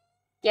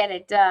get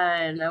it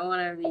done. I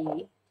want to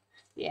be,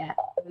 yeah,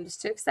 I'm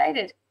just too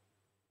excited.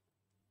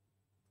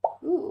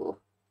 Ooh,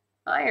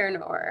 iron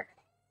ore.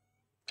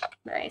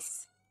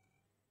 Nice.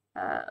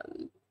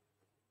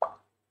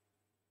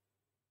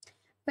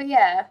 But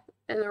yeah,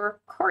 and the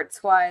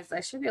quartz wise,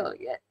 I should be able to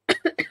get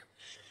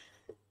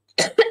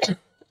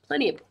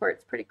plenty of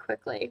quartz pretty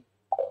quickly.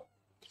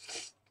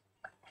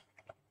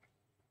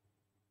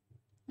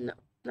 No,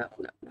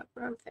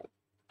 wrong thing.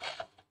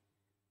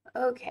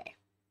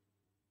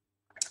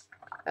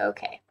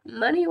 Okay,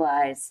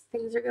 money-wise,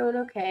 things are going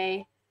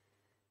okay.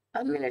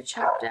 I'm gonna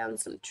chop down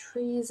some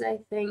trees, I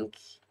think.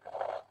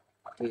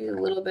 Do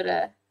a little bit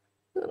of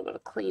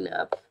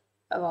cleanup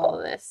of all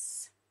of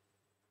this.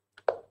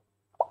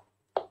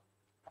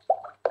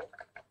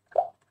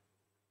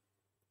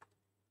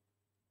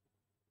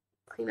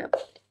 Clean up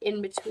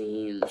in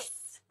betweens.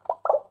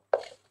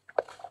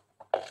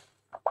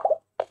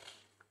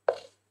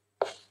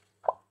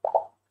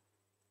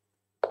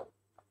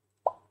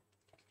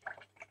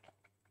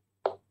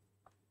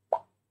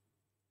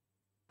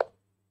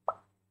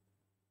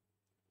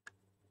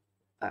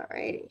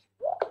 Alrighty.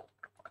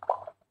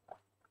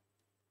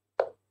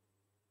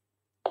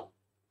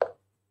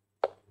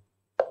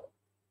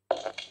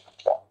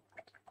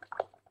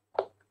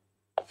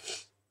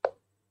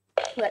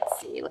 Let's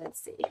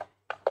see.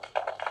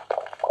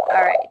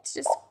 Alright,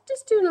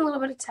 just doing a little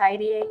bit of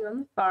tidying on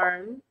the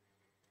farm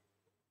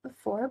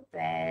before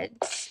bed,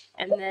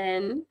 and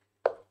then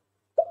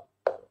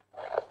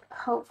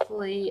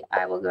hopefully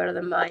I will go to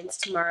the mines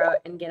tomorrow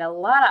and get a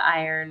lot of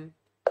iron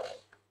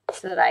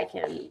so that I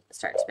can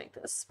start to make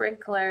those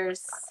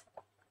sprinklers,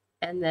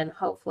 and then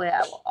hopefully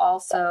I will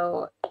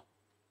also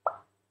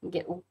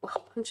get a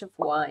bunch of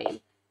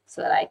wine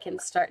so that I can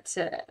start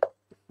to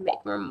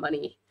make more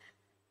money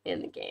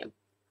in the game.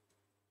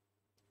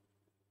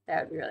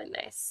 That would be really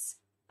nice.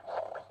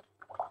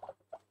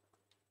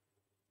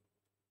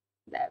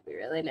 That would be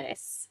really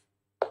nice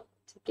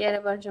to get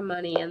a bunch of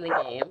money in the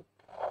game.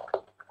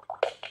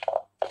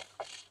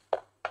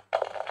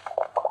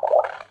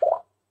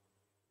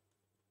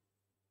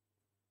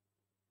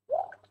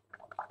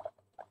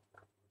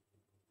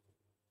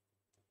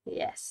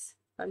 Yes,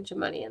 a bunch of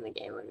money in the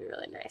game would be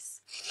really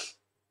nice.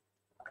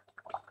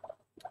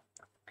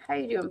 How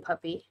you doing,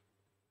 puppy?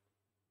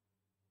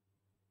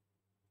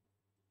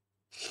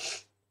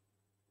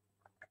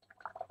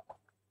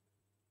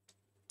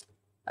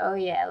 Oh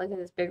yeah, look at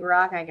this big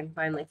rock I can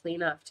finally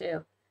clean off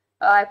too.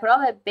 Oh, I put all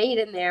that bait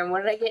in there, and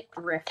what did I get?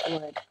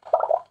 Driftwood.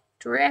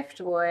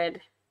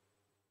 Driftwood.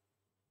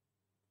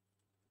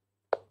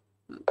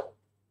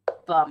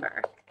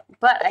 Bummer.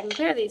 But I can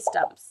clear these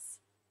stumps,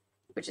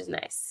 which is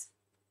nice.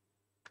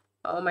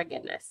 Oh my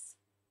goodness.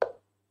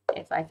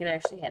 If I can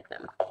actually hit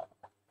them.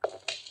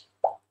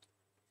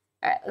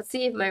 Alright, let's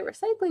see if my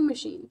recycling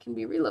machine can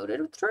be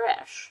reloaded with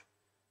trash.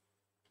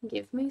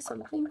 Give me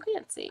something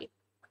fancy.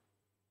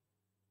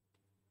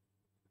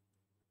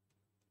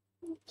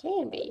 It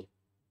can be.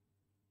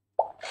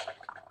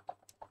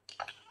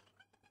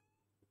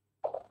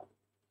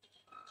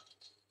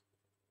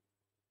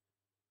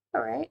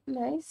 Alright,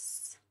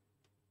 nice.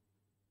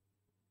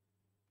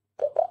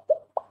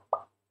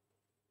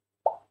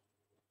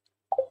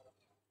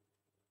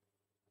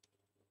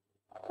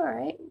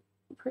 Alright,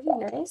 pretty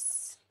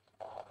nice.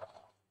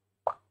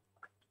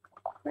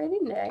 Pretty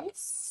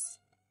nice.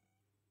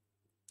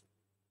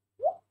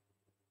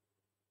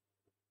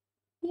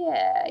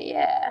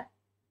 Yeah.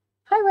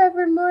 Hi,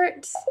 Reverend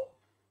Mort.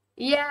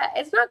 Yeah,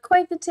 it's not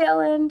quite the tail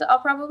end. I'll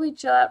probably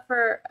chill out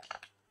for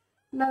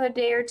another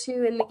day or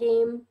two in the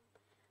game.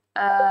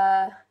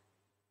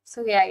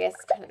 So yeah, I guess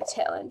it's kind of the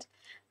tail end.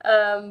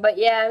 But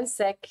yeah, I'm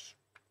sick.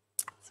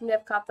 Seem to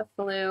have caught the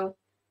flu,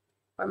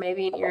 or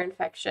maybe an ear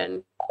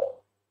infection.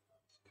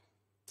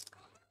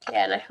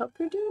 Yeah, and I hope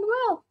you're doing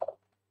well.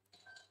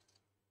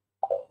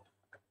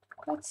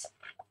 What?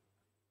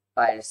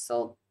 Oh, I just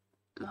sold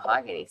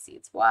mahogany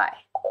seeds. Why?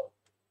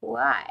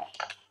 Why?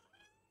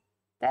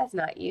 That's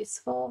not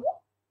useful.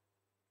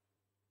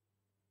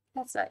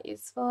 That's not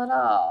useful at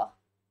all.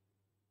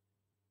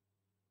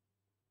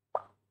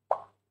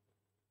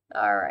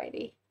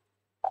 Alrighty.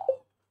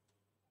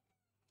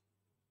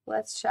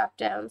 Let's chop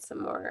down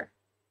some more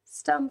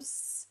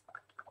stumps,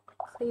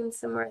 clean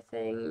some more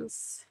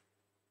things.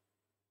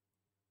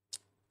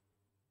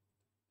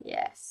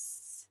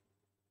 Yes.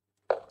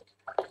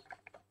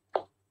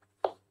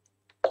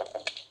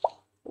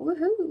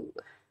 Woohoo!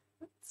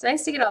 It's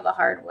nice to get all the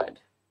hardwood.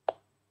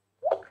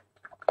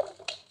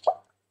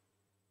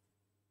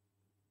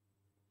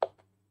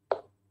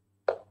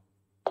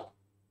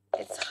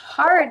 It's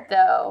hard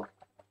though.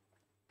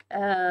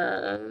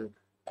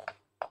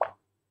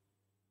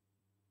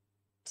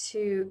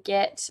 To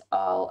get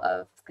all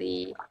of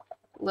the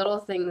little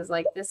things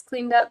like this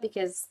cleaned up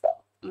because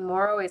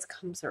more always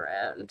comes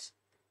around.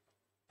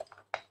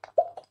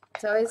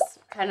 It's always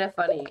kind of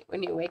funny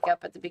when you wake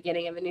up at the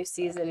beginning of a new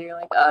season and you're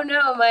like, oh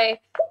no, my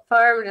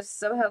farm just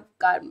somehow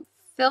got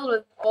filled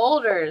with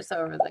boulders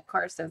over the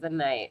course of the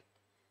night.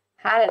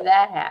 How did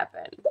that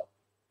happen?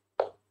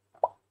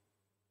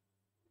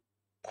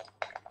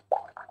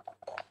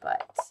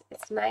 But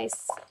it's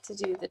nice to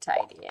do the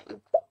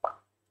tidying.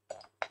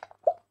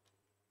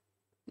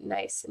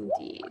 Nice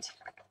indeed.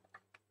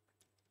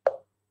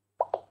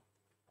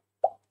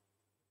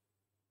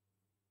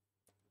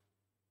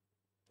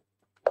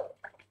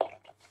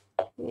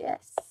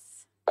 Yes.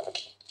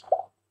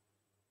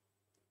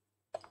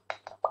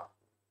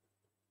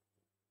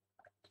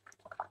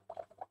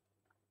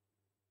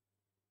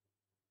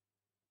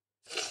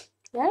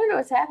 Yeah, I don't know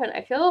what's happened.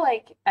 I feel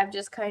like I've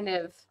just kind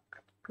of,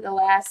 in the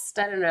last,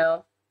 I don't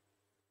know,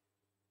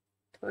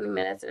 20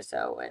 minutes or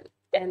so went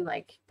and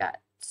like got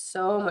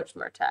so much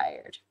more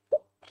tired.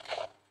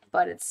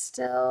 But it's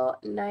still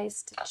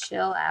nice to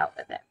chill out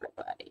with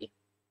everybody.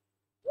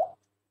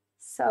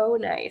 So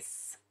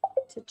nice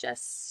to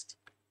just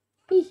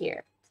be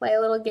here, play a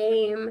little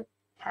game,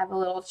 have a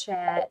little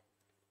chat,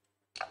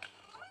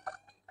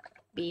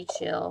 be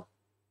chill.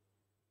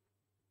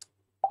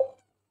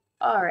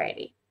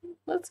 Alrighty,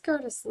 let's go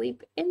to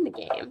sleep in the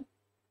game.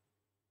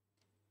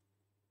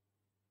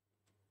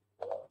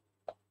 Go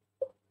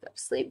to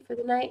sleep for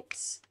the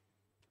night.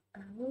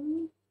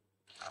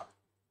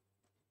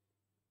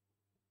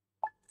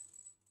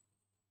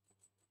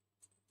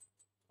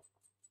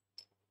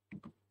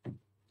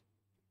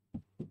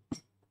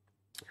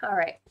 All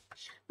right,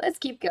 let's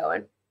keep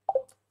going.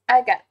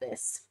 I got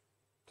this.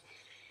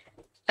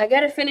 I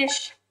gotta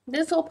finish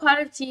this whole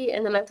pot of tea,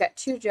 and then I've got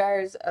 2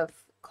 jars of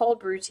cold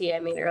brew tea I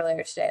made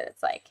earlier today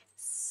that's like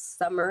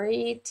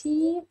summery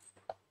tea.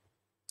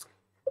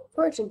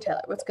 Fortune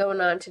teller, what's going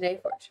on today,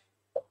 Fortune?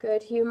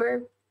 Good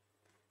humor?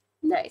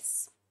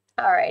 Nice.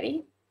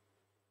 Alrighty.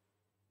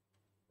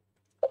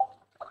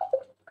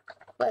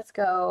 Let's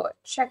go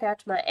check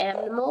out my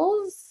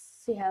animals,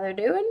 see how they're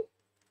doing.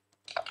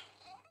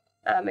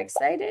 I'm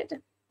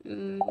excited.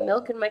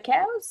 Milking my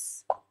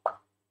cows.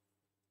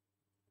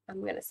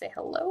 I'm gonna say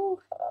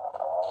hello.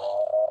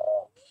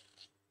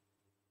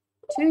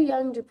 Too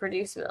young to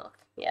produce milk.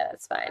 Yeah,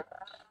 that's fine.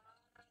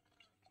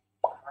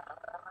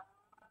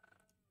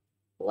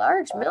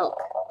 Large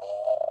milk.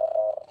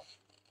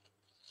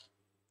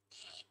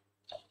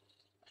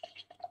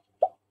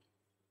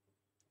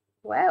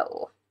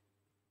 Wow.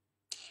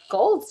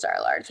 Gold Star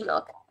large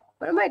milk.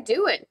 What am I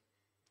doing?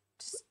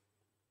 Just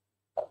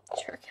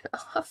jerking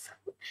off.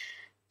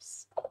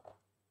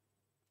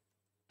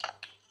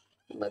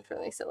 Looked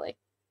really silly.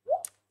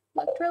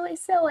 Looked really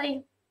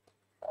silly.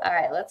 All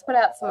right, let's put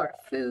out some more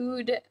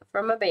food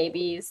for my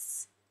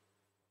babies.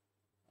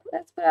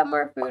 Let's put out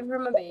more food for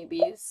my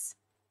babies.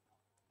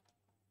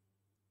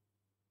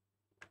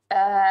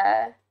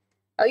 Oh,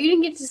 you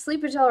didn't get to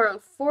sleep until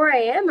around 4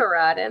 a.m.,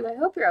 Aradin. I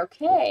hope you're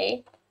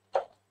okay.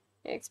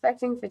 You're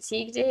expecting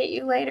fatigue to hit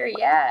you later?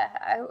 Yeah,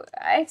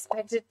 I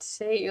expect it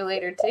to hit you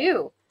later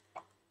too.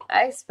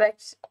 I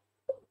expect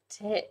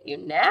to hit you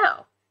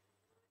now.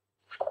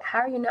 How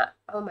are you not?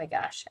 Oh my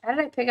gosh. How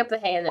did I pick up the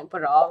hay and then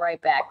put it all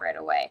right back right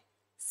away?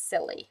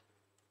 Silly.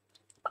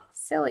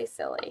 Silly,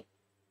 silly.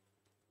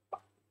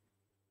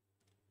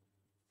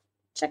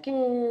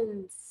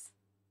 Chickens.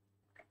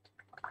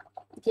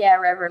 Yeah,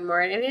 Reverend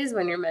Mort, it is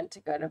when you're meant to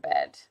go to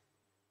bed.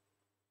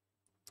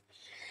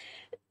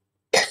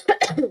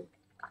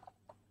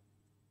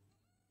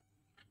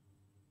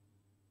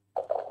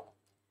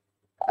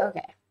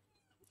 Okay.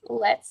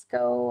 Let's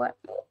go.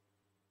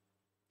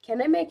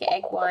 Can I make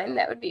egg wine?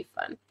 That would be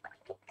fun.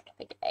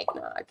 Like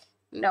eggnog.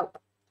 Nope.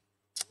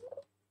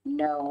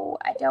 No,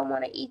 I don't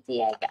want to eat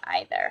the egg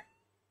either.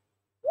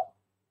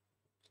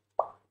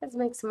 Let's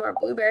make some more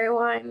blueberry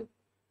wine.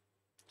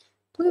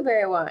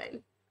 Blueberry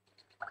wine.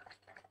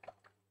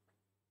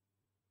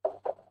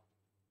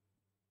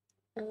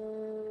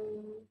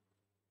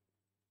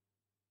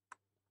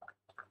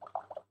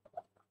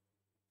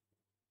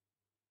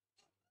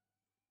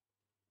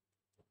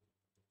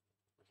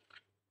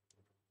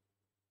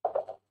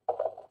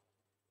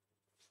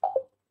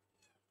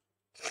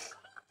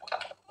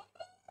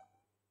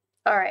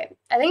 All right,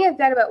 I think I've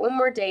got about one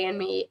more day in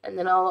me, and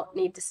then I'll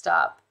need to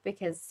stop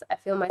because I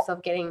feel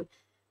myself getting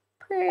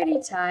pretty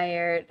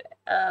tired.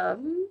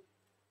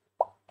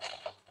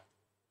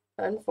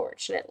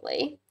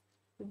 Unfortunately,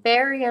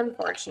 very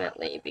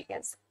unfortunately,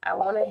 because I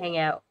want to hang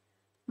out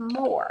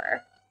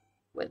more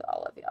with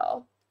all of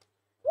y'all.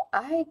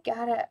 I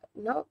gotta,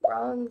 nope,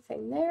 wrong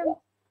thing there.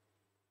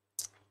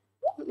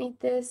 Don't need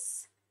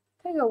this.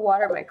 Gotta go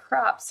water my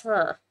crops,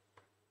 huh?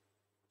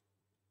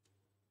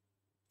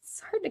 It's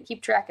hard to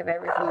keep track of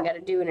everything you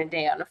gotta do in a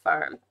day on a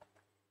farm.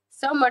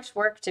 So much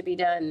work to be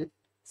done,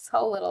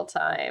 so little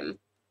time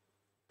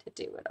to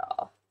do it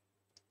all.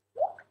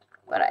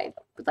 But I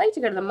would like to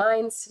go to the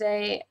mines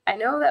today. I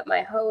know that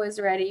my hoe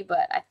is ready,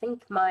 but I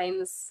think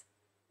mines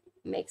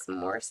makes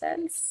more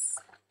sense.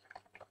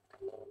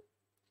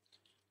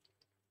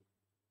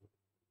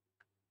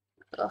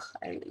 Ugh,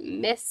 I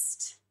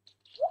missed.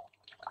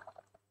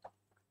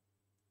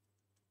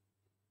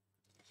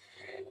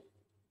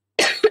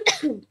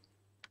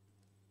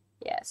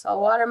 Yeah, so I'll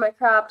water my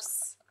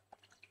crops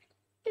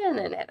and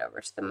then head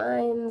over to the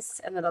mines,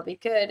 and that'll be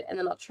good. And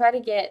then I'll try to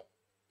get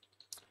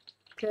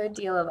a good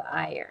deal of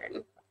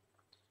iron.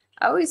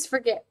 I always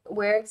forget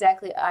where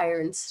exactly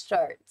iron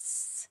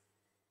starts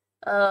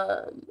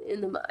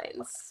in the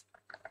mines.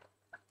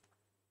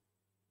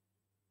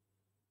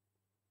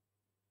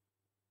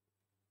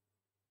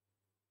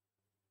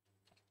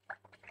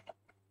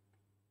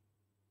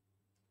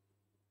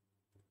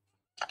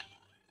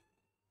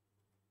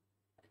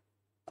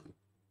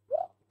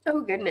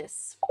 Oh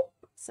goodness.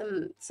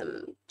 Some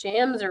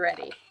jams are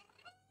ready.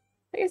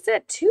 Like I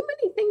said, too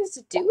many things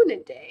to do in a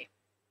day.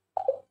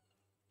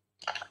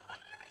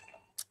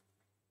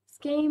 This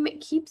game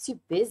keeps you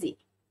busy.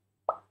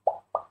 All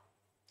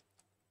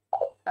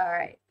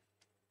right.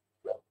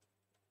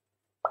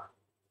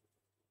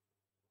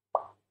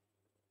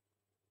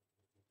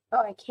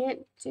 Oh, I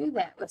can't do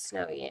that with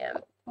Snow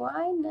Yam.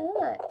 Why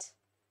not?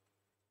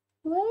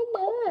 Why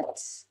not?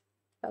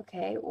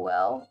 Okay,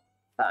 well,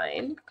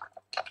 fine.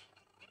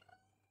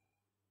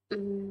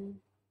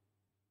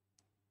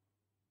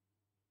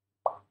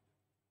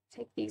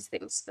 Take these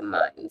things to the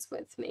mines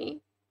with me.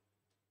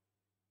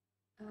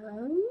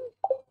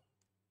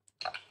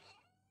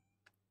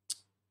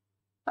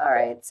 All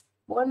right,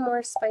 one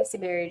more spicy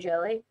berry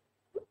jelly.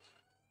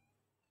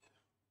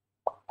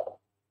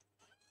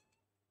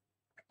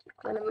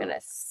 Then I'm gonna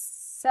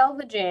sell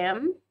the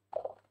jam.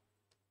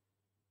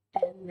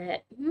 And then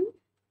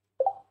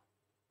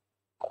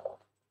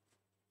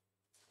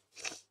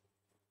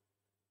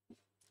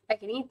I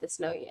can eat the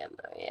snow yam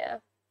though, yeah.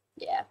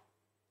 Yeah.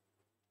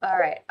 All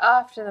right,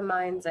 off to the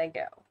mines I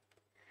go.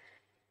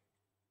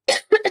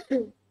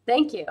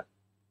 Thank you.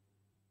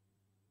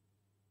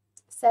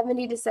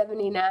 70 to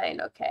 79,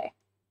 okay.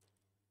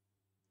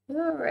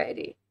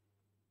 Alrighty.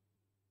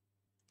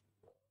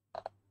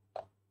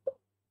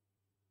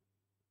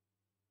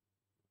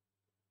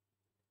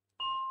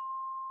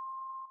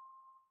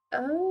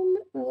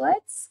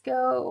 Let's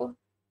go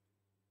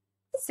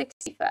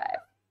 65.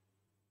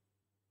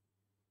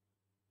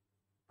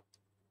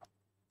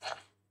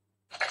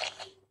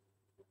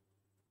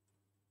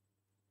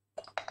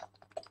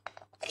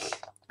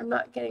 I'm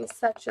not getting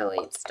such a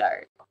late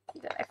start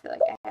that I feel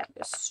like I have to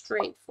go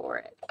straight for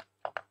it.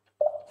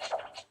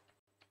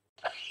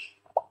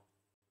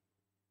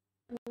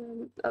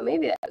 Oh,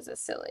 maybe that was a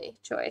silly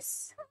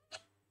choice.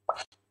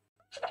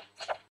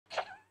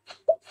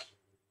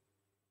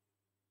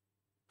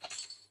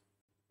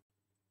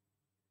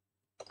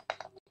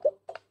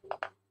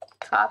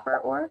 Copper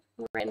ore,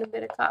 random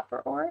bit of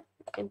copper ore.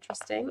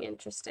 Interesting,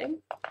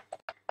 interesting.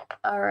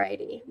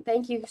 Alrighty.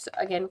 Thank you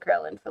again,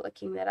 Krellin, for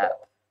looking that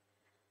up.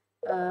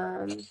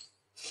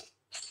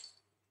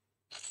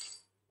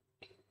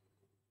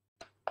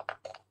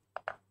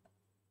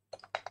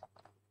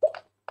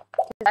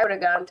 I would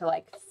have gone to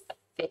like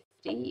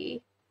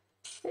 50.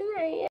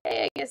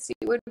 I guess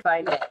you would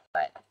find it,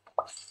 but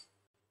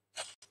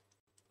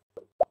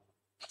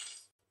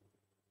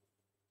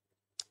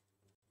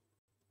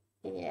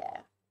yeah.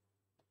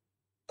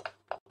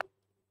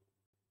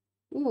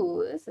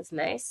 Ooh, this is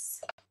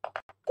nice.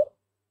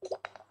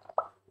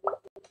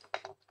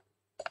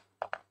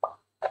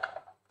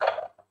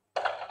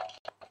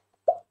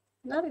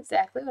 Not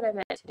exactly what I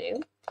meant to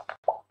do,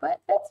 but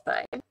that's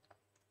fine.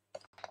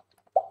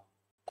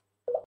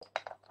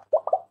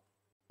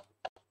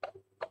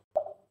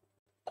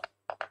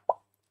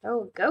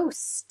 Oh,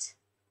 ghost.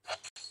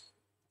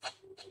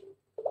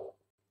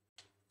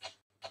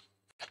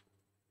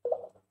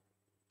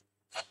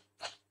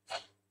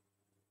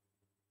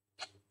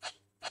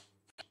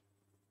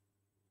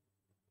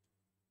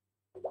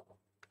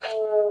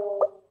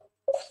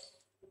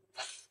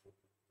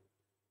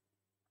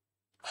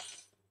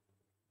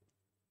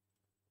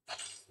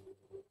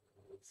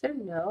 Is there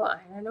no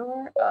iron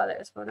ore? Oh,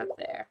 there's one up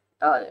there.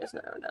 Oh, there's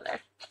another.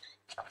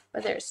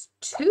 But there's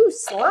 2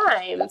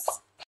 slimes.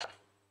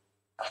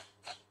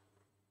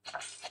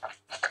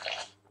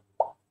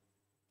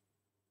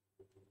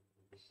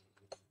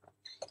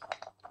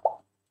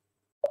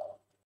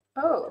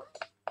 Oh,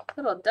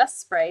 little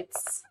dust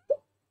sprites.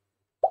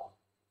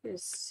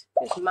 Who's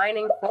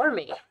mining for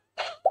me?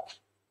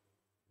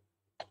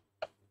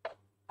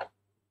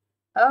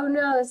 Oh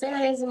no, this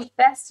area is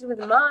infested with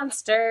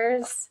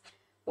monsters.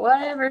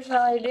 Whatever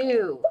shall I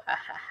do? Ha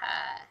ha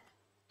ha.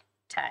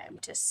 Time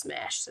to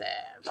smash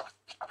them.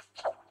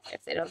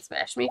 If they don't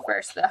smash me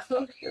first,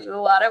 though. There's a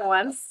lot at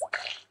once.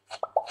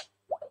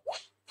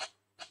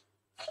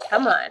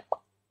 Come on.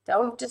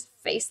 Don't just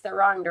face the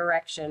wrong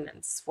direction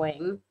and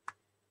swing.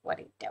 What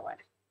are you doing?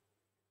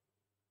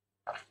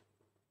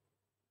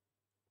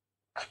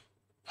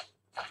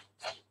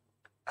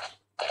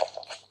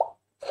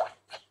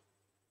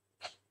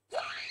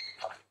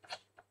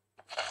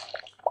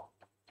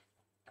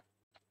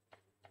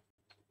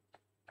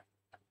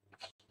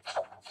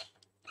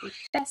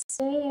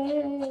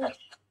 Infested.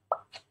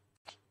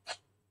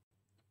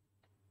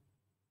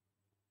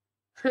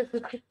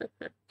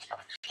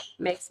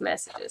 Mixed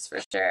messages for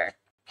sure.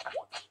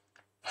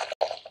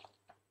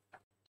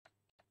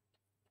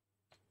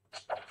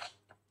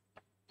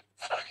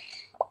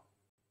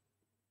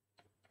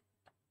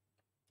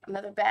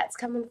 Another bat's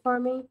coming for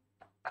me.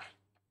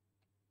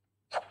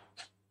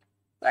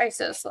 Why are you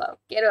so slow?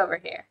 Get over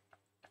here.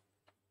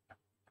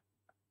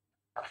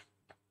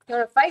 You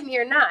want to fight me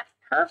or not?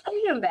 Huh? How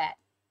you doing, bat?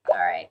 All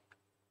right.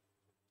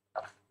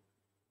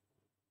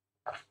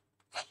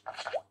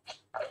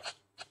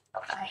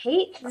 I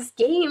hate this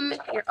game.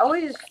 You're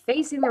always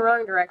facing the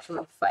wrong direction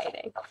with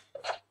fighting.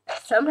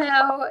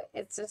 Somehow,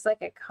 it's just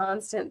like a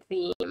constant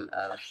theme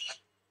of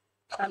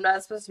I'm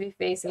not supposed to be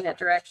facing that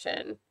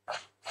direction.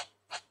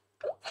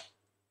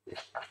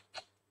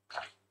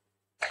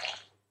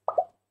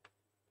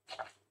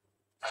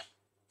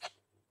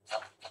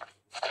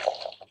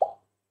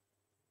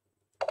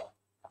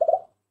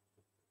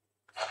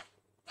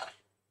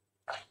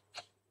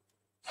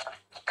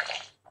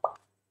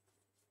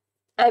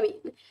 I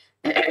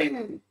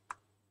mean,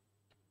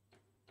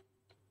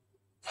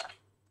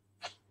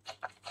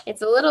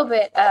 it's a little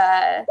bit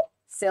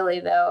silly,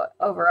 though,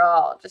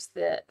 overall, just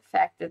the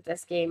fact that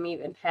this game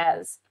even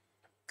has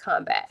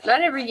combat.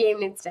 Not every game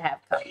needs to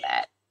have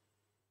combat.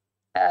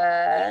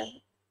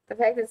 The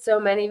fact that so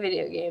many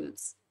video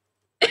games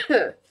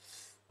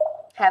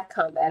have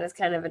combat as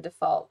kind of a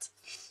default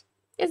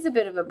is a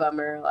bit of a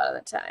bummer a lot of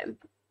the time.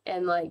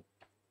 And, like,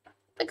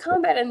 the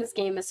combat in this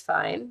game is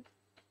fine.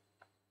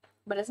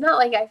 But it's not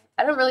like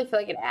I don't really feel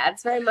like it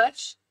adds very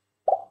much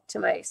to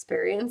my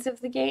experience of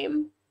the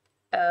game.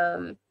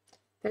 There's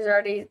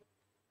already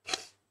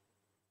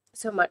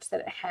so much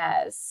that it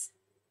has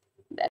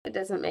that it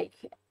doesn't make.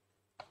 If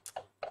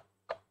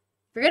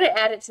you're going to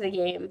add it to the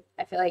game,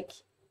 I feel like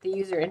the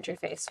user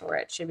interface for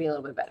it should be a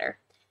little bit better.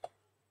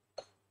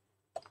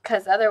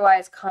 Because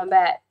otherwise,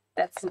 combat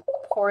that's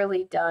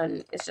poorly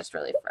done is just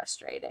really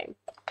frustrating.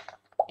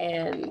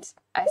 And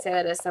I say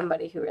that as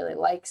somebody who really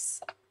likes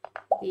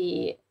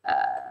the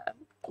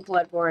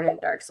Bloodborne and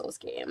Dark Souls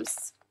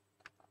games.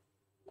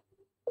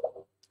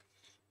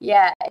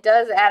 Yeah, it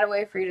does add a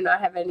way for you to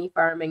not have any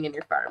farming in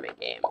your farming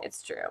game.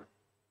 It's true.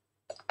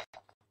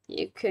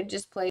 You could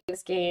just play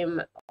this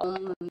game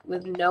only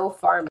with no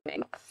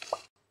farming.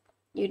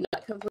 You'd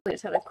not complete a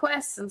ton of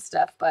quests and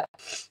stuff, but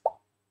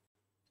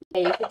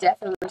yeah, you could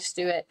definitely just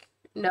do it.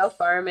 No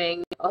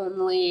farming,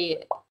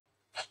 only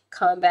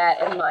combat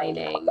and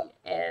mining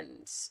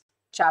and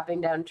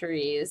chopping down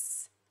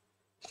trees.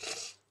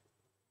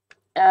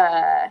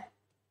 I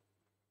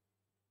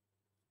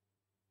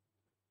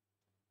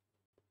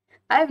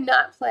have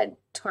not played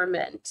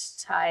Torment,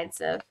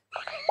 Tides of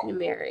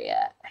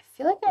Numeria. I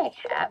feel like I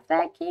have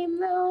that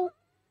game, though.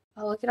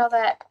 Oh, look at all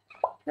that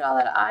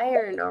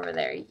iron over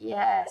there.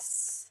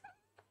 Yes.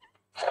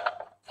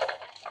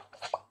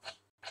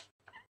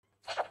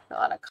 A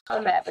lot of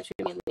combat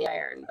between me and the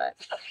iron, but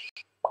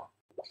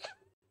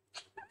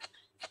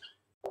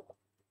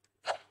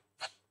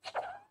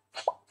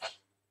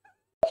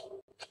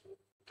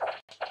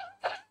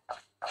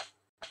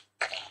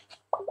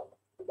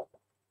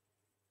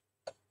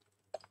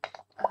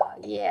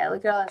yeah,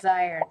 look at all this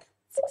iron.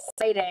 It's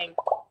exciting.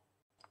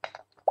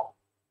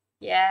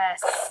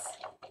 Yes.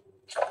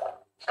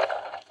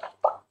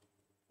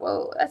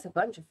 Whoa, that's a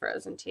bunch of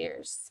frozen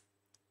tears.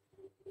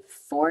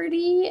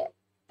 40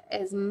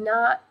 is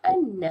not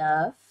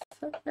enough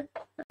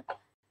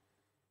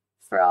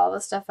for all the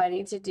stuff I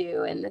need to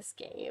do in this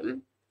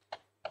game.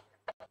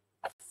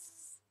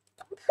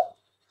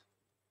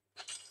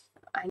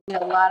 I need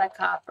a lot of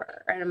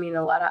copper, I mean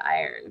a lot of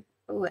iron.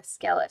 Ooh, a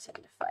skeleton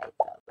to fight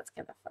though. That's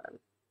kind of fun.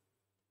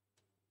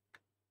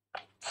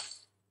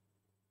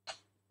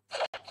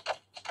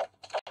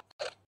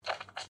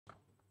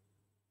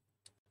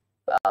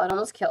 Well, it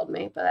almost killed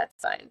me, but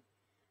that's fine.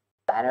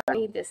 I don't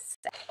need this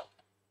sap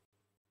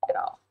at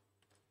all.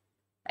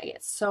 I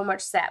get so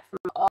much sap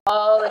from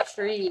all the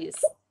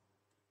trees.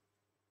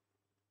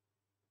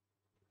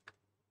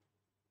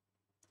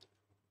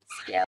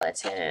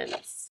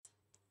 Skeletons.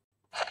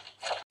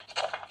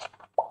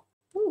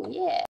 Ooh,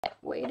 yeah,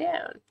 way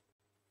down.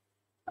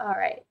 All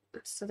right,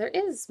 so there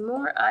is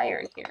more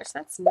iron here, so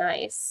that's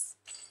nice.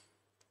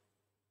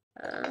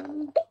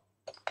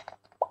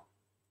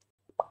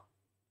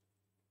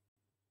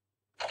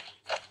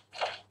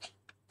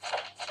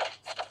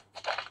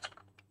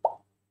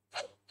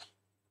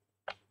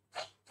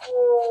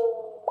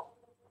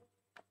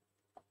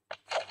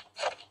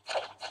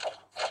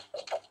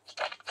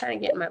 Kind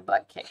of getting my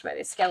butt kicked by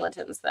these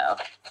skeletons, though.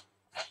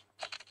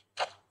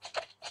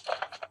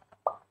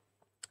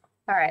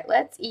 All right,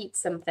 let's eat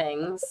some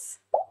things.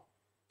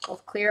 We'll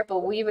clear up a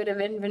wee bit of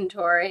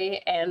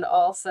inventory and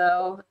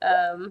also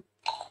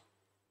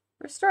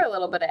restore a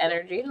little bit of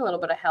energy and a little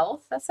bit of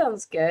health. That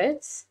sounds good.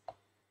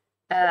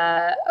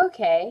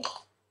 Okay.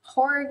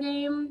 Horror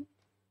game.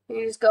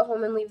 You just go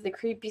home and leave the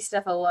creepy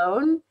stuff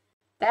alone.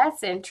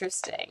 That's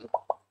interesting.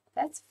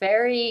 That's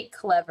very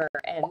clever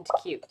and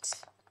cute.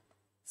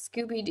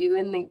 Scooby-Doo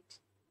and the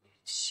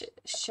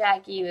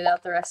Shaggy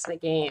without the rest of the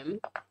game.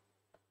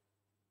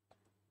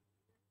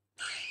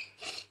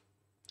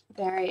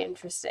 Very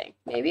interesting.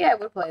 Maybe I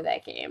would play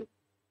that game.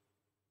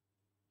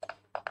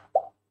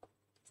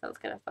 Sounds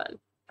kind of fun.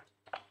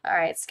 All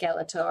right,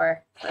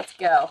 Skeletor, let's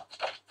go.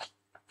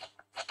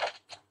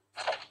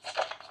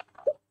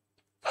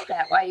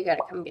 That why you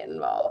gotta come get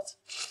involved.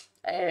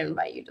 I didn't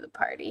invite you to the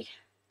party.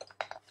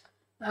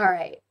 All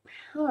right,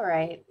 all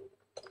right.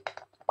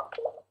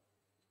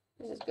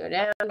 Let's just go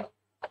down. See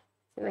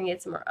if I can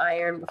get some more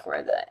iron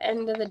before the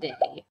end of the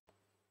day.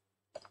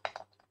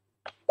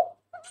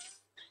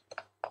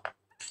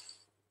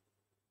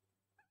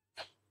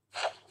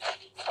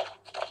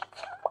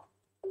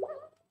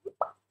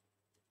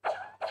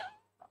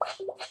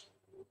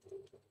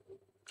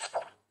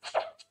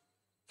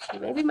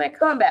 Maybe my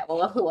combat will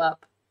level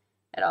up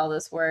at all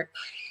this work.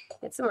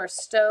 Get some more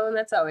stone,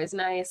 that's always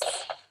nice.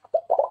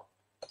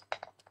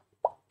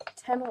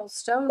 10 whole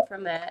stone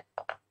from that.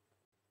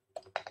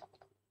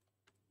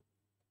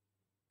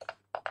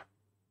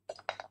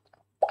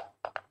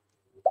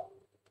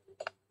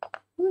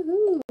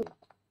 Woohoo!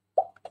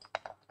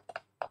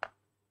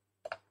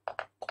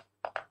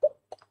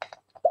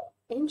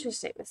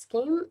 Interesting. This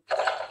game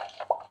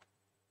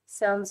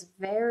sounds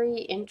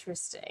very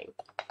interesting.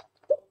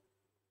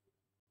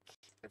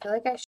 I feel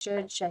like I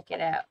should check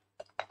it out.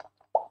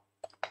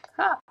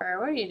 Copper,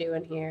 what are you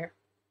doing here?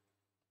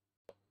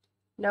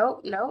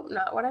 Nope, nope,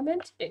 not what I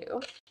meant to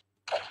do.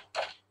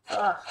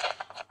 Ugh.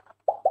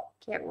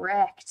 Get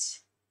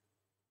wrecked.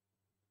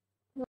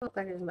 Doesn't look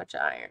like there's much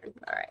iron.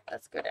 Alright,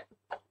 let's go down.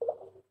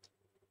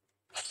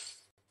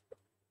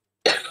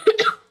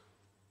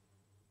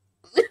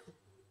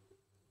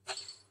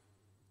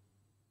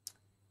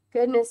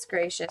 Goodness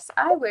gracious.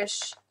 I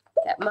wish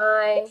that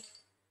my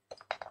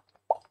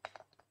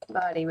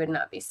body would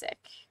not be sick.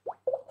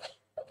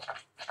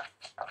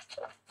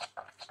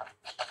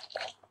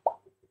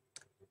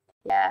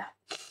 Yeah.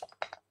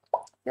 I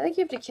feel like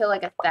you have to kill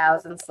like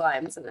 1,000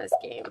 slimes in this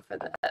game for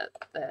the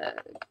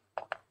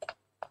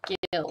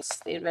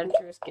guilds, the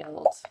Adventurers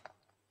Guild.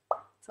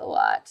 It's a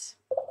lot.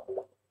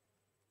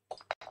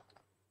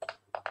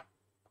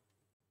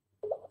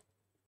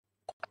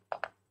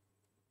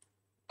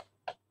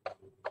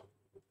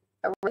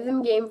 A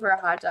rhythm game for a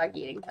hot dog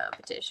eating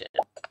competition.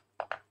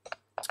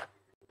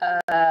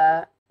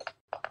 I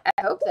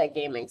hope that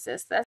game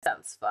exists. That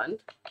sounds fun.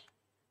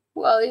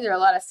 Well, these are a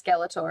lot of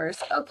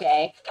Skeletors.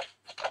 Okay.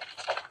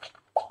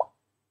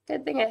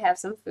 Good thing I have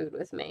some food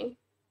with me.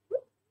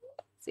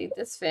 Let's eat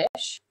this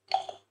fish.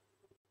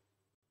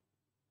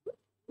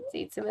 Let's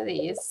eat some of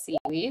these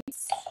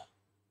seaweeds.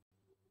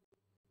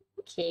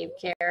 Cave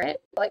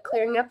carrot. I like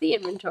clearing up the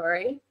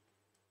inventory.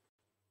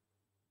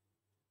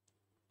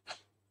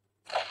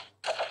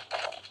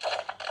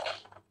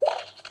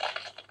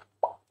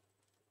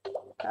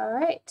 All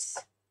right.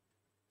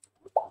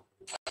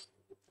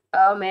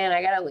 Oh man,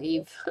 I gotta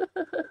leave.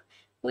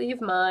 Leave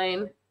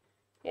mine.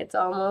 It's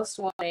almost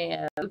 1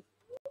 a.m.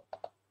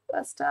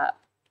 Bus stop.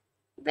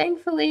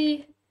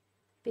 Thankfully,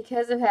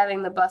 because of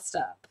having the bus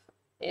stop,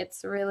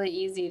 it's really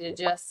easy to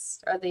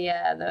just, or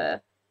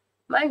the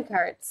mine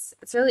carts,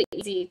 it's really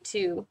easy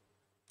to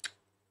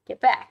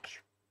get back.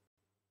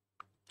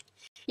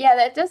 Yeah,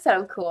 that does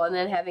sound cool. And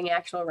then having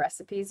actual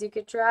recipes you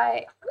could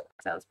try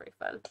sounds pretty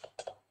fun.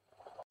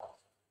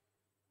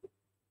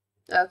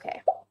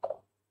 Okay.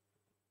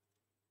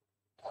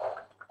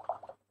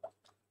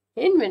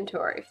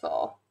 Inventory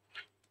full.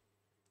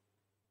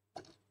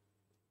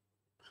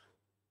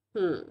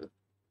 I'm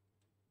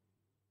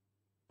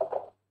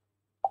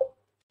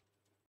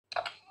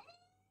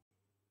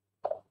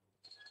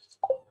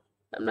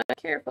not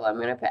careful. I'm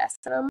gonna pass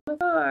it on my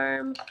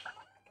farm.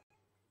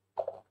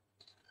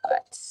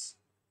 But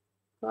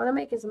I want to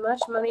make as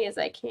much money as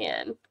I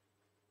can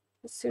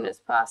as soon as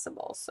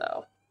possible,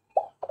 so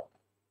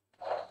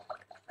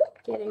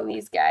getting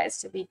these guys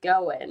to be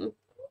going.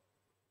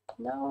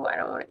 No, I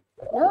don't want to.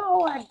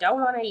 No, I don't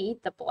want to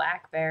eat the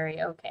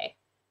blackberry. Okay.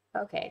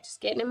 Okay,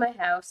 just getting in my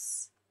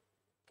house.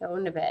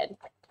 Going to bed.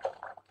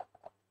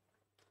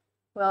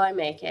 Will I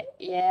make it?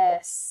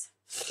 Yes.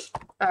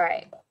 All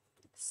right.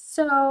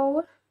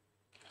 So,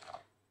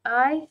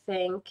 I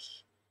think,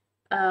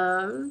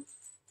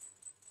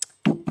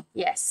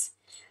 yes.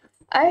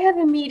 I have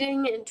a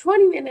meeting in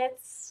 20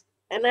 minutes,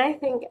 and I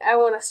think I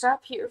want to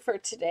stop here for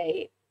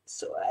today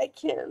so I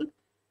can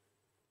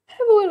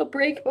have a little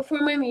break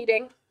before my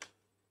meeting.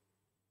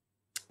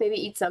 Maybe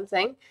eat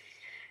something.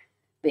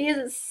 Because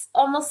it's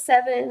almost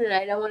 7 and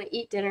I don't want to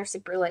eat dinner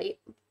super late.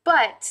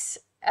 But,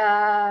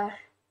 yeah,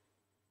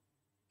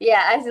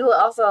 I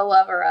also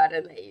love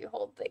Arata that you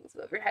hold things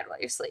above your head while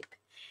you sleep.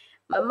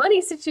 My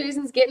money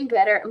situation's getting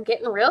better. I'm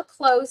getting real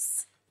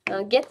close.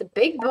 I'll get the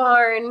big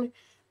barn.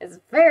 It's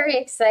very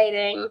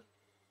exciting.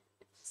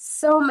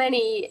 So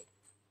many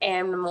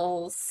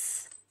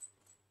animals.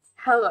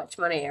 How much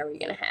money are we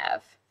going to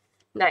have?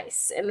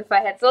 Nice. And if I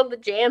had sold the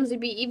jams,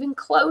 it'd be even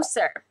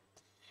closer.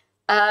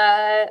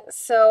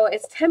 So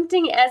as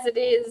tempting as it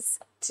is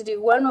to do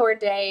one more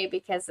day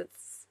because this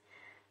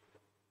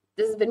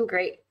has been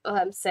great while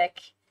I'm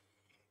sick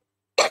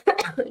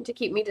to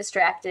keep me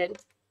distracted.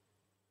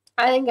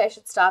 I think I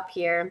should stop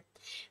here.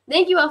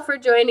 Thank you all for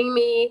joining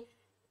me.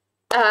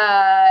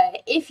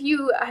 If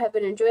you have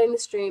been enjoying the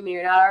stream and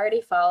you're not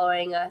already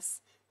following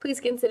us, please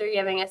consider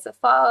giving us a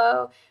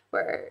follow.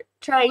 We're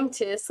trying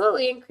to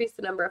slowly increase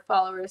the number of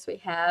followers we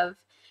have.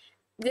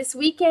 This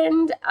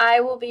weekend, I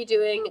will be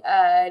doing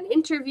an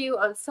interview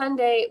on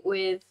Sunday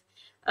with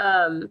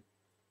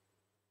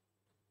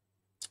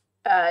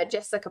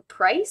Jessica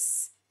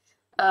Price.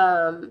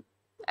 I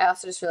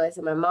also just realized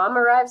that my mom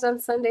arrives on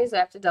Sunday, so I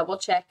have to double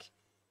check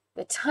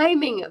the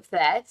timing of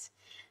that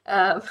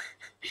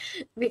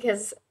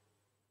because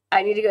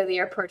I need to go to the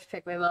airport to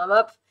pick my mom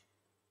up.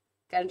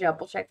 Gotta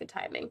double check the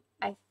timing.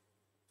 I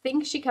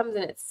think she comes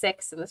in at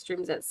 6 and the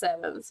stream's at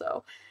 7,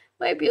 so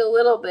might be a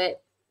little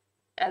bit,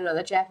 I don't know,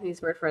 the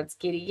Japanese word for it's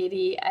giddy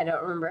giddy. I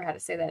don't remember how to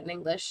say that in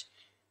English.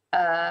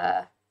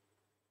 Cutting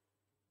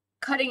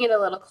it a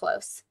little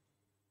close.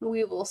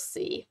 We will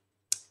see.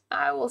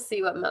 I will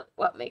see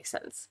what makes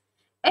sense.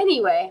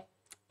 Anyway,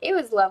 it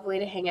was lovely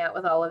to hang out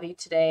with all of you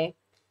today.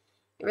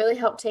 It really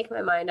helped take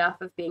my mind off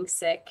of being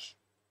sick.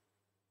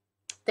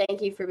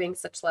 Thank you for being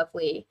such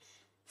lovely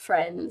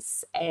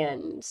friends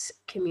and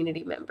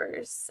community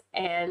members.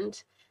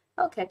 And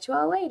I'll catch you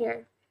all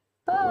later.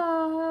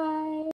 Bye.